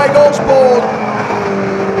on Craig Osborne,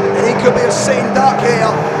 and he could be a sitting duck here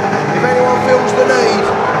if anyone feels the need.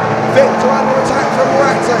 Victor under attack from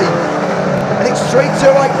Ratty, and it's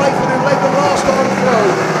 328 Lathan who led them last time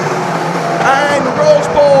through. And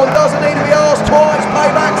Osborne doesn't need to be asked twice,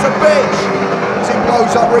 payback's a bitch as he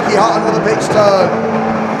blows up Ricky Hutton with a pitch turn.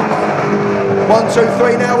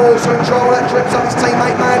 1-2-3 now also in trouble. That trips up his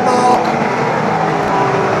teammate Mad Mark.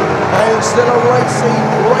 And it's still a racy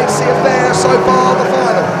affair so far, the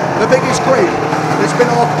final. The biggest grid. It's been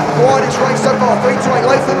our widest race so far. 3-8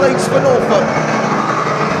 Lathan leads for Norfolk.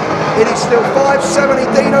 It is still 570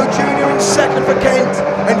 Dino Jr. in second for Kent,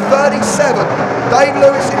 and 37 Dave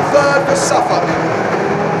Lewis in third for Suffolk.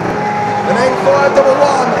 And then 5-1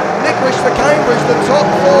 Licorice for Cambridge. The top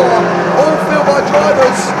 4 all filled by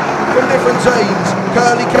drivers from different teams.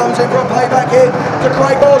 Curley comes in for a payback hit to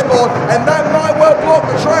Craig Osborne, and that might well block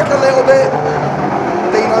the track a little bit.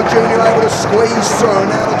 Dino Jr. able to squeeze through.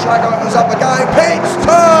 Now the track opens up again. Pitch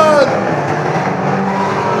turn!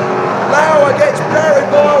 Lauer gets buried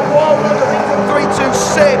by a wild underneath from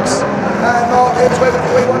 326, and Mark hits with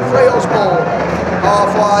 313 Osborne.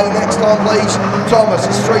 Halfway, next time please, Thomas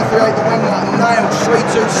is 338 the wing nut, nails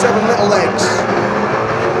 327 Little Legs.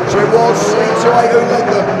 So it was 328 who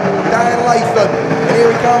led them, Dan Lathan, and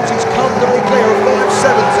here he comes, he's comfortably clear of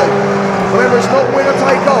 570. Remember, it's not winner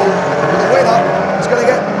take all, but the winner is going to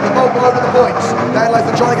get the bulk load of the points. Dan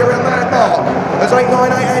Lathan trying to get around Mad Mark, as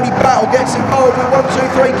 898 Andy Battle gets involved with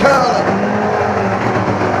 1-2-3 Curley.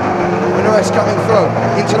 And the rest coming through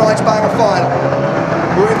in tonight's banger final.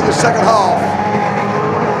 We're into the second half.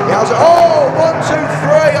 Oh,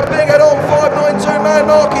 1-2-3, a big head on, 592 Mad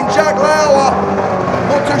Mark in Jack Lauer.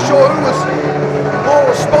 Not too sure who was more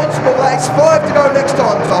responsible for that. It's 5 to go next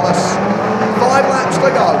time, Thomas. 5 laps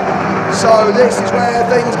to go. So this is where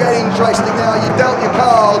things get interesting now. You dealt your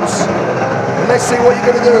cards, and let's see what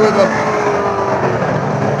you're going to do with them.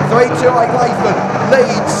 328 Lathan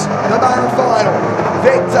leads the man final.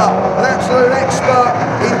 Victor, an absolute expert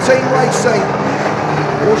in team racing,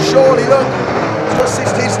 will surely look to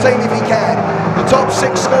assist his team if he can. The top 6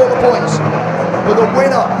 score the points, but the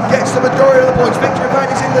winner gets the majority of the points. Victor, in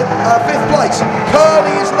fact, is in the 5th place.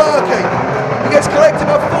 Curley is lurking. He gets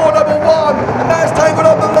collected by 4-1, and that's taken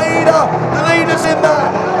up the leader. The leader's in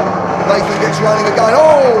that. Lathan gets running again.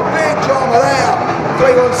 Oh, big drama there.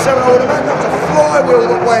 3-1-7. I would imagine that was a flywheel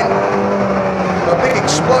that went. A big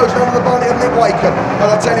explosion over the bonnet of Nick Waken.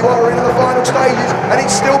 But I tell you what, we're into the final stages, and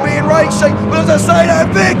it's still being racing. But as I say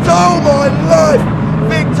that, Victor, oh my life!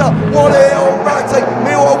 Victor, what a hit on Ratty.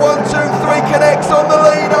 Meanwhile, 1-2-3 connects on the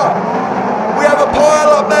leader. We have a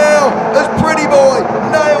pile up now as Pretty Boy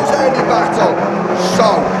nails Andy Battle.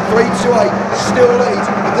 So, 3-2-8 still leads.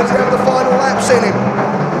 Does he have the final laps in him?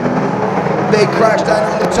 Big crash down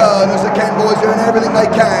on the turn as the Kent boys doing everything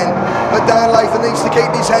they can. But Dan Lathan needs to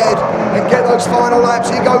keep his head and get those final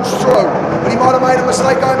laps. He goes through, but he might have made a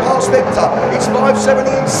mistake going past Victor. It's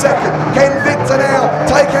 570 in second. Can Victor now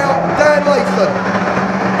take out Dan Lathan?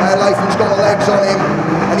 Dan Lathan's got the legs on him,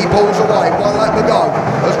 and he pulls away. 1 lap to go.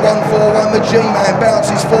 As 1-4-1, the G-Man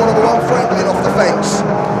bounces 4-1 Franklin off the fence.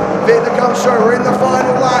 Victor comes through. We're in the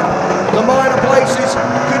final lap. The minor places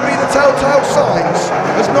could be the telltale signs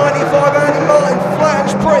as 95 Andy Martin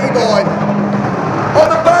flattens Pretty Boy.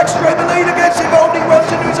 On the back straight, the leader gets involved. He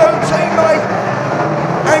runs into his own teammate,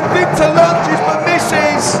 and Victor lunges but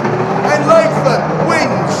misses, and Lathan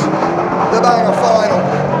wins the banger final.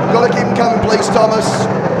 Got to keep him coming, please, Thomas.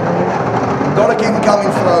 Got to keep them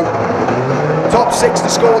coming through. Top 6 to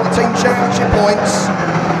score the team championship points.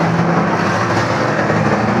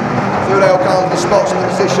 Through they'll come the spots and the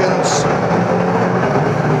positions.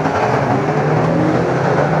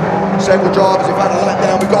 Several drivers have had a lap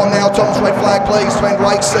down. We've got them now. Thomas, red flag please to end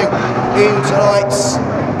racing in tonight's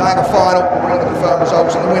banger final. We'll bring the confirmed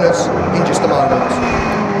results and the winners in just a moment.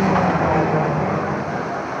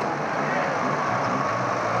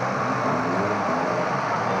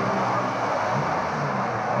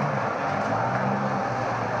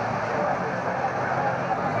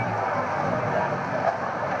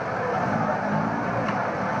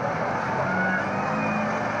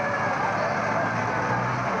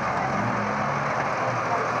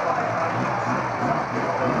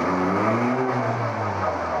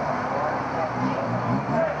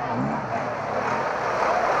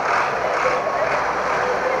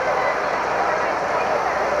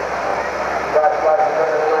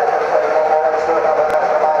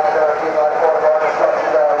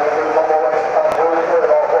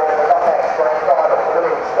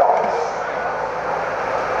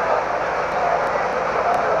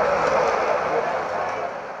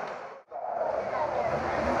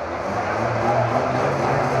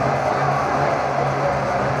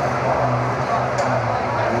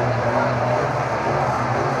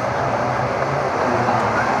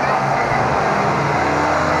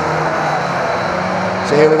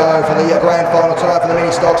 So here we go for the grand final tonight for the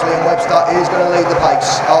mini stocks. Liam Webster is going to lead the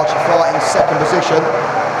pace. Archie Fight in second position.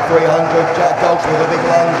 300, Jack Goldsmith with a big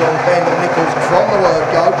lunge on Ben Nichols from the word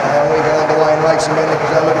go. And we get underway in racing. Ben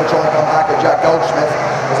Nichols now looking to try and come back at Jack Goldsmith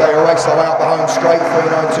as they race their way up the home straight.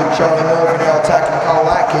 392 Charlie Murphy now attacking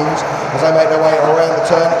Cole Atkins as they make their way around the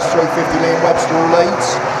turn. It's 350 Liam Webster who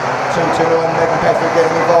leads. 229 Megan Petherick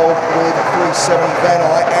getting involved with 370 Van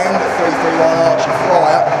Eye and 331 Archie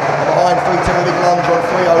Fryer. And behind 310 big lunge on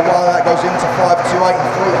 301, that goes into 528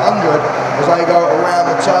 and 300 as they go around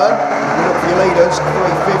the turn. You look for your leaders,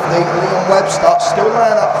 350 Liam Webster still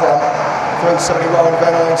laying up front. 370 Rowan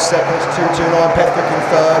Van Eye in second, 229 Petherick in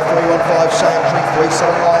third, 315 Sanctuary,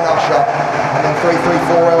 379 Usher, and then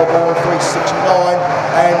 334 Elborn, 369,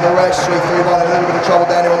 and the rest, 331 in a little bit of trouble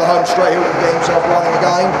down here on the home straight. He'll get himself running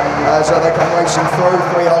again as they come racing through.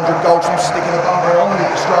 300 Goldsmith sticking a bumper on the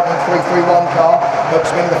struggling 331 car, helps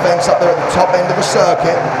spin the fence up there at the top end of the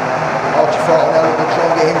circuit. Archie Fight now looking to try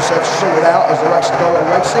and get himself sorted out as the rest go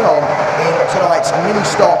racing on in tonight's mini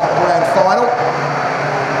stock grand final.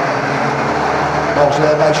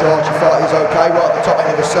 Obviously they'll make sure Archie Fight is okay right at the top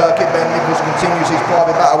end of the circuit. Ben Nichols continues his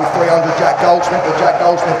private battle with 300 Jack Goldsmith, but Jack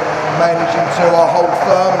Goldsmith managing to hold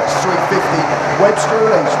firm, and it's 350 Webster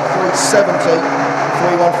release, 370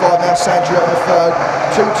 315 now Sanctuary on the third,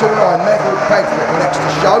 229 Method Petherick next to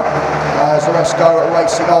show as the rest go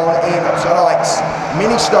racing on in tonight's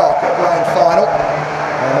mini stock grand final.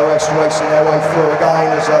 And the rest racing their way through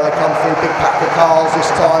again as they come through big pack of cars this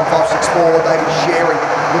time. 564 David Shearing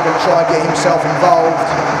looking to try and get himself involved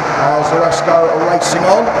as the rest go racing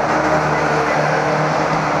on.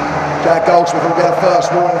 Jack Goldsmith will get a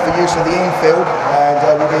first warning for use of the infield and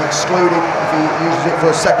will be excluded if he uses it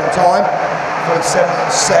for a second time. 370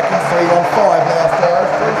 second, 315 now third,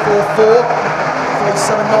 344.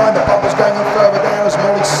 379, the bumper's going in further down as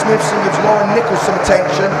Molly Smithson gives Lauren Nichols some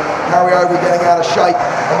attention. Harry Overy getting out of shape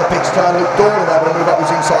on the pits turn. Luke Dorlan having to move up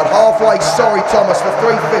his inside halfway. Sorry Thomas for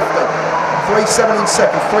 350. 370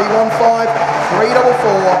 second, 315, 344,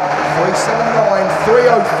 379,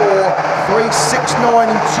 304,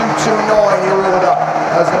 369 and 229 your order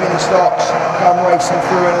as the mini stocks come racing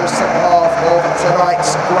through into the second half of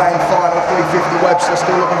tonight's grand final. 350 Webster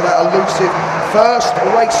still looking for that elusive first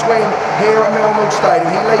race win here at Mildenhall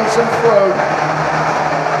Stadium. He leads them through.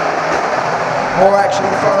 More action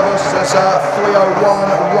in front of us as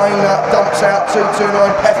 301 Rayner dumps out 229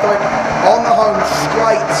 Petherick on the home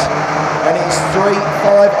straight, and it's 350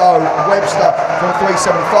 Webster from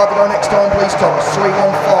 375 to go next time please Thomas.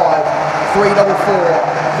 315, 344,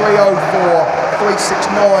 304,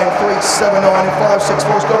 369, 379 and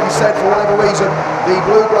 564. It's got to be said, for whatever reason the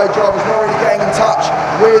blue-grey driver's not really getting in touch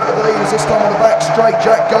with the leaders this time on the back straight.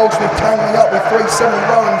 Jack Goldsmith tangling up with 370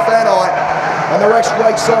 Rowan Van Eye, and the rest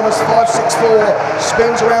race on as 564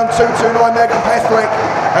 spins around 229 Megan Petherick,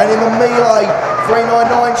 and in the melee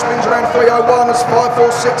 399 spins around 301 as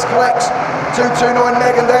 546 collects 229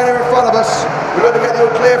 Megan down here in front of us. We've got to get the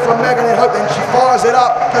all clear from Megan in hope, then she fires it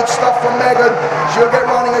up. Good stuff from Megan. She'll get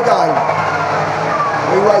running again.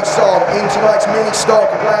 We race on in tonight's mini stock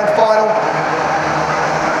grand final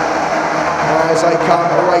as they come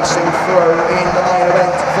racing through in the main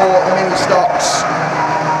event for the mini stocks.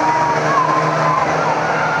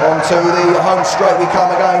 Onto the home straight we come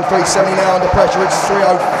again. 370 now under pressure. It's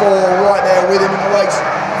 304 right there with him in the race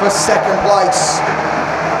for second place.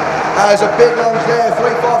 As a big lunge there,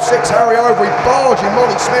 356 Harry Overy barging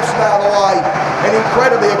Molly Smithson out of the way in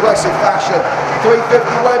incredibly aggressive fashion. 350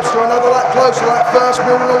 Webster, another lap closer to that first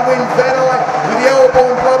Mildenhall win. Venai with the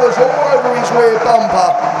Elborn brothers all over his rear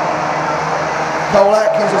bumper. Cole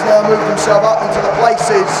Atkins has now moved himself up into the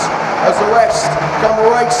places as the rest come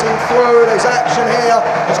racing through. There's action here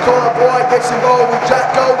as Connor Bright gets involved with Jack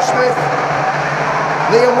Goldsmith.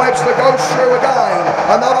 Liam Webster goes through again,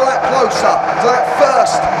 another lap closer to that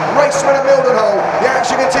first race win at Mildenhall. The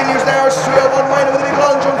action continues now as 301 Rayner with a big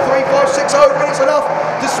lunge on 356 over, and it's enough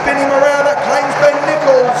to spin him around. That claims Ben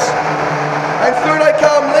Nichols. And through they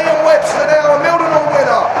come, Liam Webster now, a Mildenhall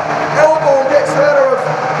winner. Elborn gets the better of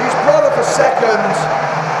his brother for second.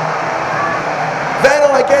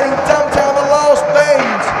 Venai getting dumped down the last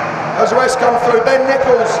bend as the rest come through. Ben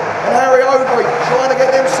Nichols and Harry Overy trying to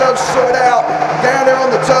get themselves sorted out down there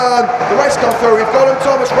on the turn. The rest come through. We've got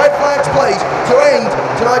Thomas, red flags please, to end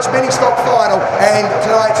tonight's mini stock final and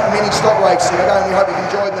tonight's mini stock racing. Again, we hope you've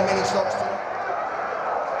enjoyed the mini stocks tonight.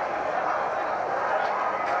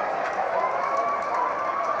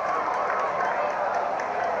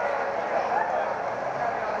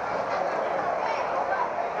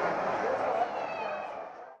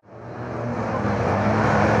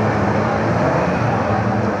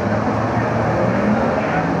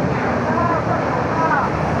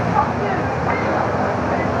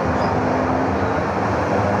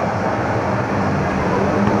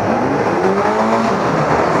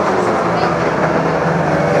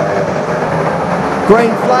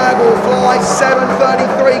 Green flag will fly,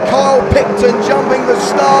 7:33, Kyle Picton jumping the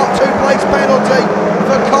start, 2-place penalty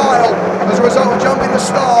for Kyle as a result of jumping the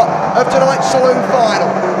start of tonight's Saloon final.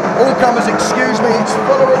 All comers, excuse me, it's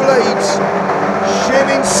Fuller who leads. Shim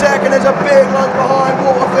in second, there's a big lunge behind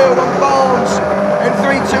Waterfield and Barnes. And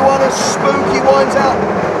 3-2-1 as Spooky winds out.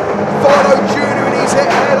 Fido Jr. and he's hit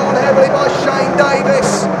head on heavily by Shane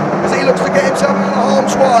Davis as he looks to get himself out of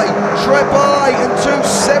harm's way. Triple A and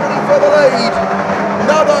 270 for the lead.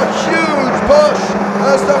 Another huge push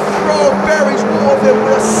as the Frog buries Waterfield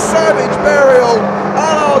with a savage burial.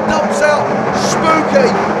 Allard dumps out Spooky,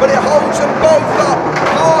 but it holds them both up.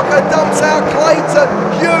 Parker dumps out Clayton.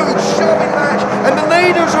 Huge shoving match, and the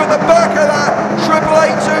leaders are at the back of that. Triple A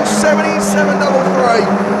 270, 733.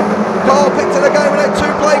 Carl picked it again with that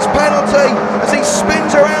 2-place penalty as he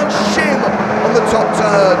spins around Shim on the top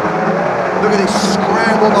turn. Look at this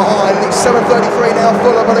scramble behind. It's 7:33 now,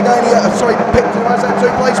 Fuller, but again, Picton has that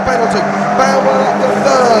 2-place penalty. Banwell up to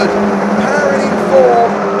third, Parrott in fourth,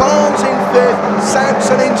 Barnes in fifth,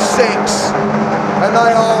 Sampson in sixth. And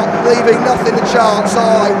they are leaving nothing to chance.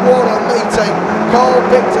 What a meeting. Carl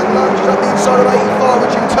Picton lunged up the inside of 85,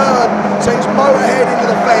 which in turn sends Motorhead into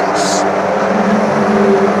the fence.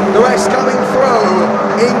 The rest coming through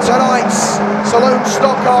in tonight's Saloon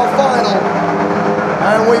Stock Car final.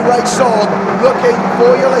 And we race on, looking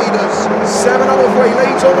for your leaders. 703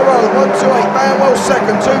 leads on the road, 128, Banwell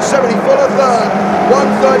second, 270, Fuller third,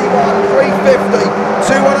 131, 350,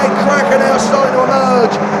 218, Cracker now starting to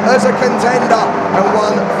emerge as a contender, and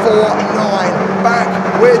 149 back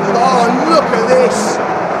with, oh look at this,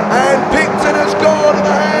 and Picton has gone in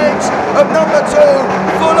the hands of number 2,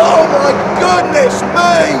 Fuller, oh my goodness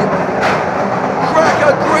me!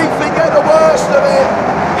 Cracker Griefing get the worst of it,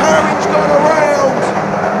 Harry's gone around.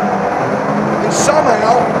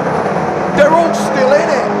 Somehow, they're all still in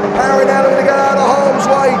it. Parry now looking to get out of harm's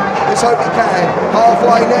way. Let's hope he can.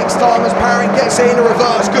 Halfway next time as Parry gets in a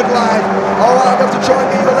reverse. Good lad. All right, I'll have to try and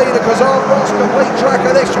get the leader because I've lost complete track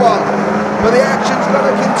of this one. But the action's going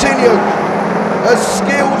to continue as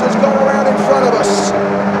Skills has gone around in front of us.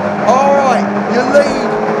 All right, your lead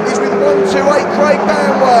is with 128 Craig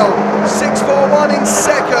Banwell. 641 in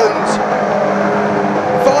second.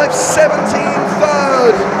 570 in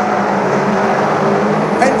third.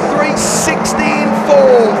 And 360 in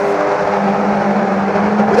fourth.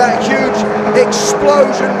 With that huge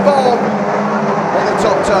explosion bomb on the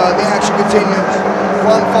top turn, the action continues.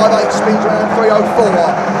 158 spins around 304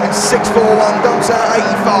 and 641 dumps out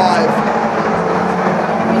 85.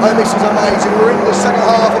 And this is amazing. We're into the second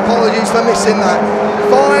half. Apologies for missing that.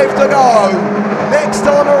 5 to go. Next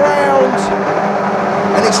time around.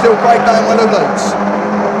 And it's still Craig Banwell who leads.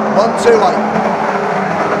 128.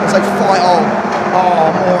 As they fight on.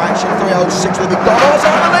 Oh, more action, 306 with McDonald's,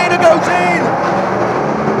 and the leader goes in!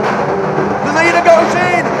 The leader goes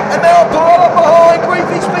in, and now a pile up behind,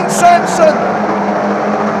 Griefy Spin Sampson.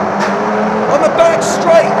 On the back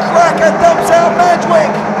straight, Cracker dumps out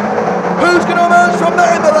Madgwick. Who's going to emerge from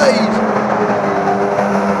that in the lead?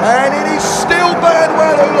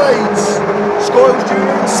 Scoils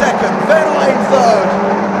Jr. in second, Venai in third.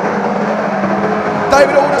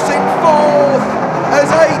 David Alderson fourth as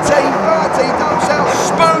 18-30 dumps out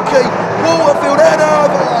Spooky, Waterfield and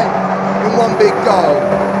Irvine in one big goal.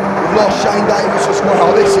 We've lost Shane Davis as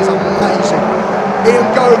well. This is amazing. Ian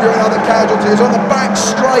Govey and other casualties on the back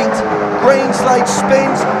straight. Greenslade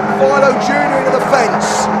spins, Philo Jr. into the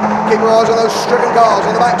fence. Keep your eyes on those stricken cars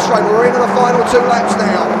on the back straight. We're into the final 2 laps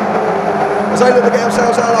now, as they look to get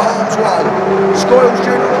themselves out of harm's way. Scoils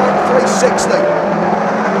Jr. on 360.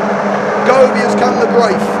 Govey has come to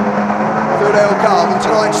grief through they'll come in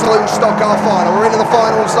tonight's Saloon Stock Car final. We're into the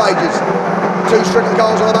final stages. 2 stricken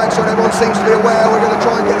cars on the back, so everyone seems to be aware we're going to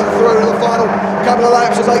try and get them through to the final couple of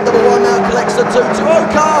laps as 811 now collects the 2-2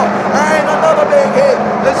 car, and another big hit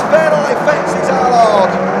as Venai fences out hard.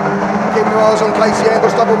 Keep your eyes on Casey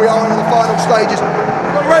Engelstad, but we are in the final stages.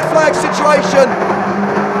 We've got a red flag situation.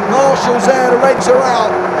 Marshall's there, the reds are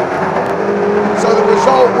out, so the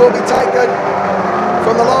result will be taken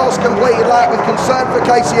from the last completed lap with concern for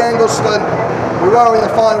Casey Engelstad. We were in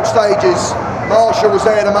the final stages. Marshall was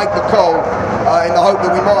there to make the call in the hope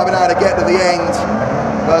that we might have been able to get to the end,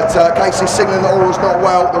 but Casey's signalling that all was not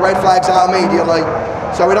well. The red flag's out immediately,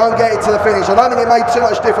 so we don't get it to the finish. I don't think it made too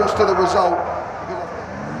much difference to the result.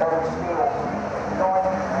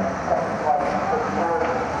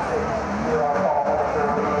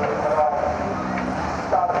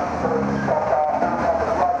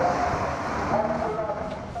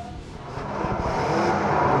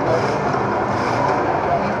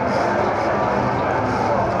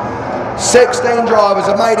 16 drivers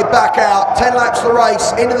have made it back out, 10 laps of the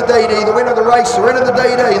race, into the DD, the winner of the race, or into the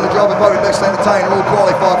DD, and the driver voted best entertainer, all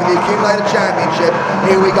qualified for the Accumulator Championship.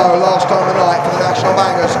 Here we go, last time of the night for the National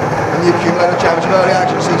Bangers and the Accumulator Championship. Early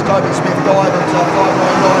action sees Toby Smith dive on top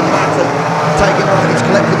 599 Matter, taking on, he's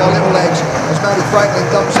collected by little legs, as Matty Franklin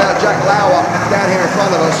dumps out Jack Lauer down here in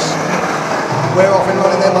front of us. We're off and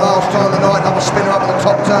running then the last time of the night, another spinner up at the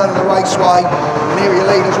top turn of the raceway. Near your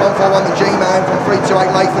leaders, 141 the G-Man from 328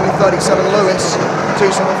 Latham and 37 Lewis,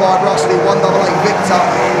 275 Rusty, 188 Victor.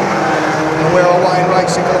 And we're away and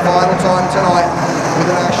racing for the final time tonight with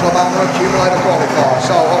the National Banner Accumulator Qualifier.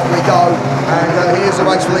 So off we go, and here's the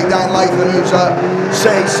race for Lee Dan Latham, who's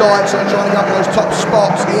set his sights on trying to get up those top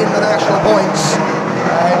spots in the national points.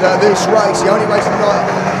 And this race, the only race of the night,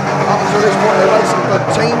 up until this point, they're racing for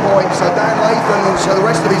team points. So Dan Latham and so the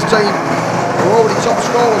rest of his team are already top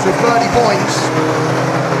scorers with 30 points.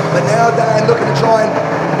 But now Dan looking to try and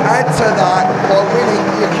add to that by winning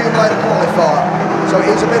the Accumulator Qualifier. So it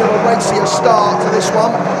is a bit of a racier start to this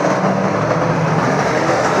one.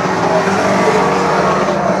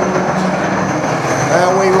 And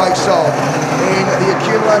we race on in the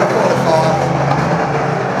Accumulator Qualifier.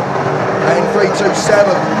 And 327,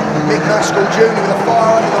 Mick Maskell Jr. with a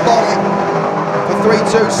fire under the bonnet for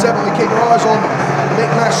 327. We keep our eyes on Mick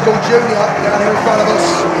Maskell Jr. down here in front of us.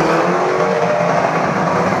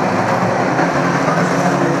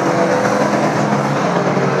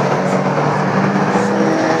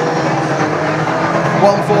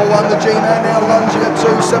 141 the G-Man now lunging at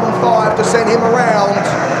 275 to send him around.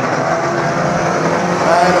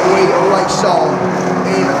 And we race on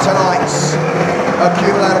in tonight's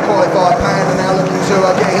Accumulator Qualifier. Panda now looking to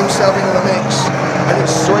get himself into the mix. And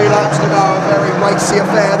it's 3 laps to go, a very racy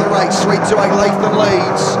affair, the race. 328 Latham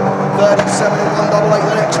leads, 37 and 188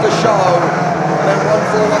 the next to show. And then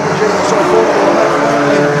 141 the G-Man, so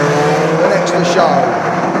 4 the next to show.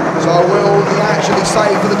 So will the action be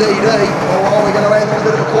saved for the DD, or are we going to end on a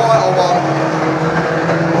bit of a quieter one?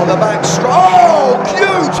 On the back straight, oh,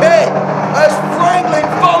 huge hit as Franklin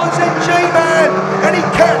follows in G-Man and he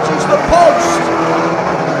catches the post.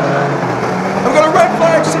 We've got a red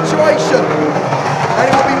flag situation and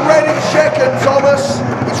it will be red and checkered, Thomas.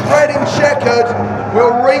 It's red and checkered.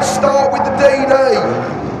 We'll restart with the DD.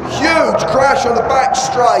 Huge crash on the back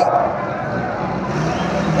straight.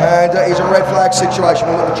 And it's a red flag situation.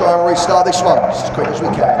 We're going to try and restart this one as quick as we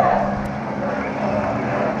can.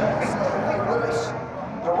 Lewis,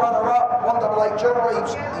 the runner-up, 188 John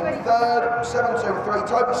Reeves in third, 723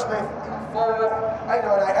 Toby Smith in fourth,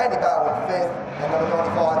 898 Andy Battle in fifth, and number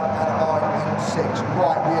 95 Anna Mine in sixth.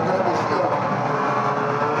 Right, we are going to push you.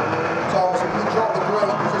 Thomas, if you drop the green,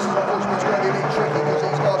 because this is unfortunately it's going to be a bit tricky because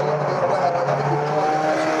these guys are not going to be aware, but I think we've tried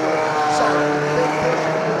it as so big push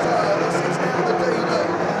in the turn. This is now the DD.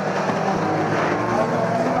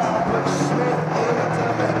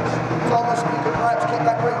 Thomas, you could perhaps keep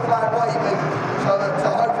that green flag waving so that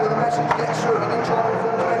hopefully the message gets through. We did try to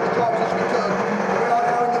inform as many of the drivers as we could. We are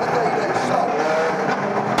now into the DD, so.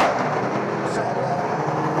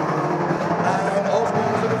 And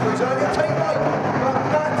Osborne's looking for his early teammate.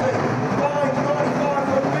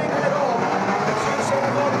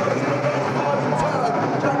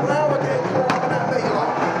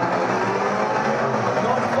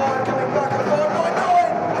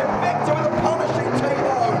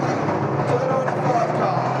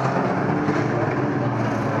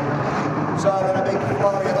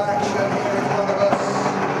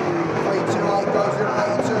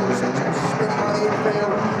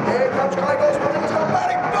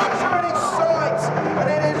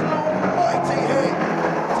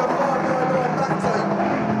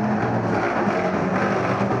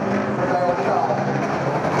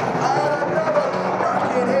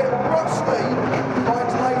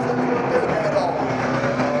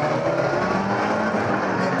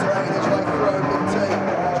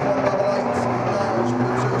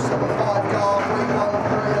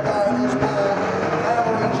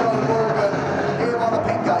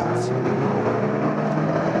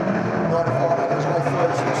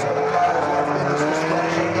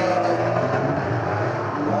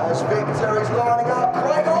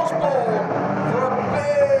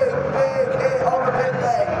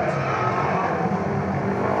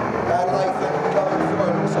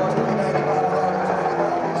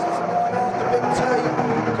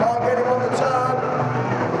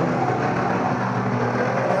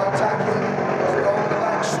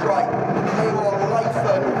 Meanwhile,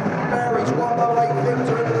 Lathan buries 188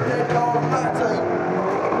 Victor into the dead car of Matty.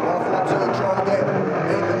 142 trying to get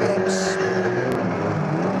in the mix.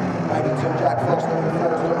 82 Jack Foster with the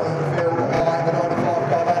first on the infield. Behind the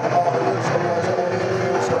 95 car back. The marker also was on the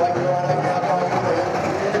infield. So 898 now going in there.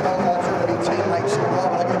 Mildenhall trying to be teammates in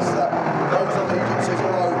rather against that. Those allegiances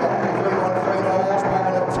are over. 313 now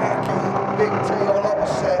Osborne attacking Big T on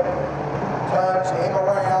opposite. Turns him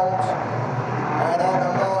around. And on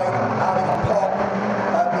the 9 having a pop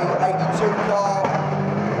at the 82 car.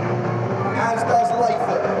 As does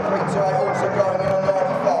Lathan. 328 also going in on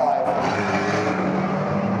 95.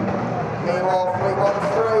 Meanwhile,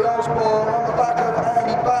 313 Osborne on the back of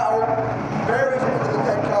Andy Battle. Buries into the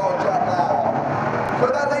dead car of Jack Lauer.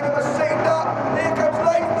 Could that leave him a seamed up? Here comes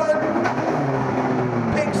Lathan.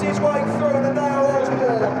 Picks his way through the nail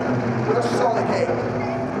Osborne with a solid hit.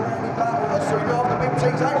 Andy Battle, sorry, not after Big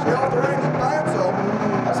T's, actually after Andy Battle.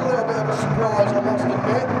 That's a little bit of a surprise, I must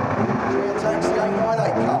admit. He attacks the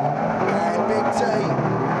 898 car. And Big T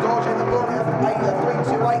dodging the bullet of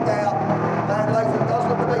 328 now. And Lathan does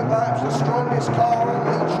look to be perhaps the strongest car on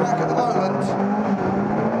the track at the moment.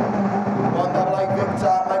 188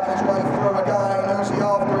 Victor making his way through again. Who's he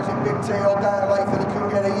after? Is it Big T or Dan Lathan? He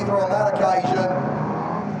couldn't get either on that occasion.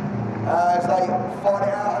 As they find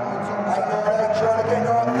it out, 898 trying to get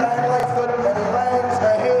on Dan Lathan, and he lands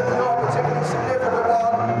a hit, not a particularly significant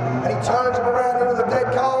one, and he turns him around into the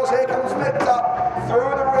dead cars. Here comes Victor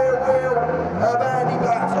through the rear wheel of Andy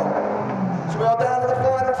Battle. So we are down to the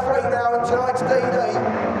final three now in tonight's DD.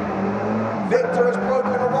 Victor has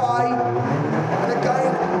broken away, and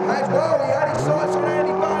again, as well, he had his sights on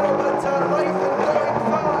Andy Battle, but Lathan got him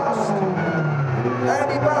fast.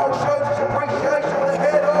 Andy Battle shows his appreciation with a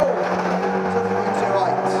head on to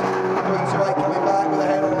 328. 328 coming back with a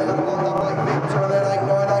head on the 188 Victor, and then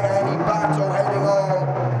 898 Andy Battle heading on.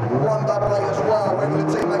 188 as well, regular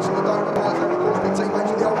teammates of the Dover Boys, and of course be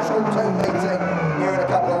teammates of the old school team meeting here in a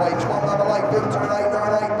couple of weeks. 188 Victor and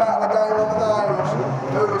 898 Battle again on the nose.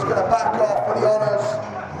 Who is going to back off for the honours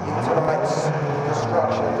in tonight's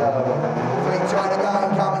destruction derby. 328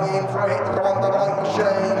 again coming in for a hit to the 188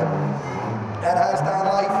 machine. And has Dan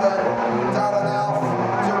Lathan done enough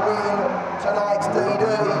to win tonight's DD.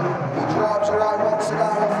 He drives away once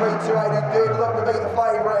again. 328 who did look to be the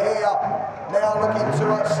favourite here. Now looking to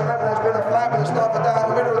cement what's been a fabulous night for Dan,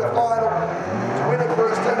 the winner of the final. To win it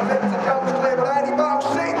for his team. Victor comes clear, but Andy Battle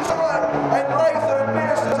sits tight, and Lathan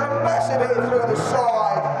administers a massive hit through the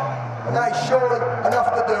side. And that is surely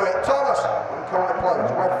enough to do it. Thomas, call it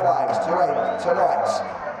please. Red flags to end tonight's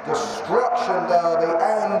destruction derby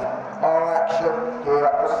and our action here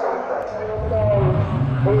at the Saloon.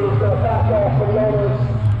 He's going to back off for the honours.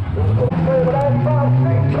 He's got through, but Andy Battle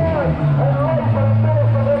sits tight, and Lathan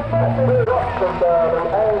administers a massive destruction derby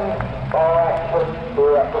and our action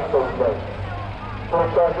here at the Saloon. So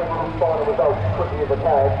we're trying to get the final results as quickly as I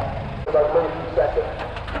can. About losing second.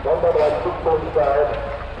 188 good points third.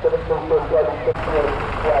 17 points, 6 points, 6 points,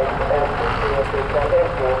 and 6 points,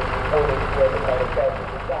 and 6 points, and 6 points,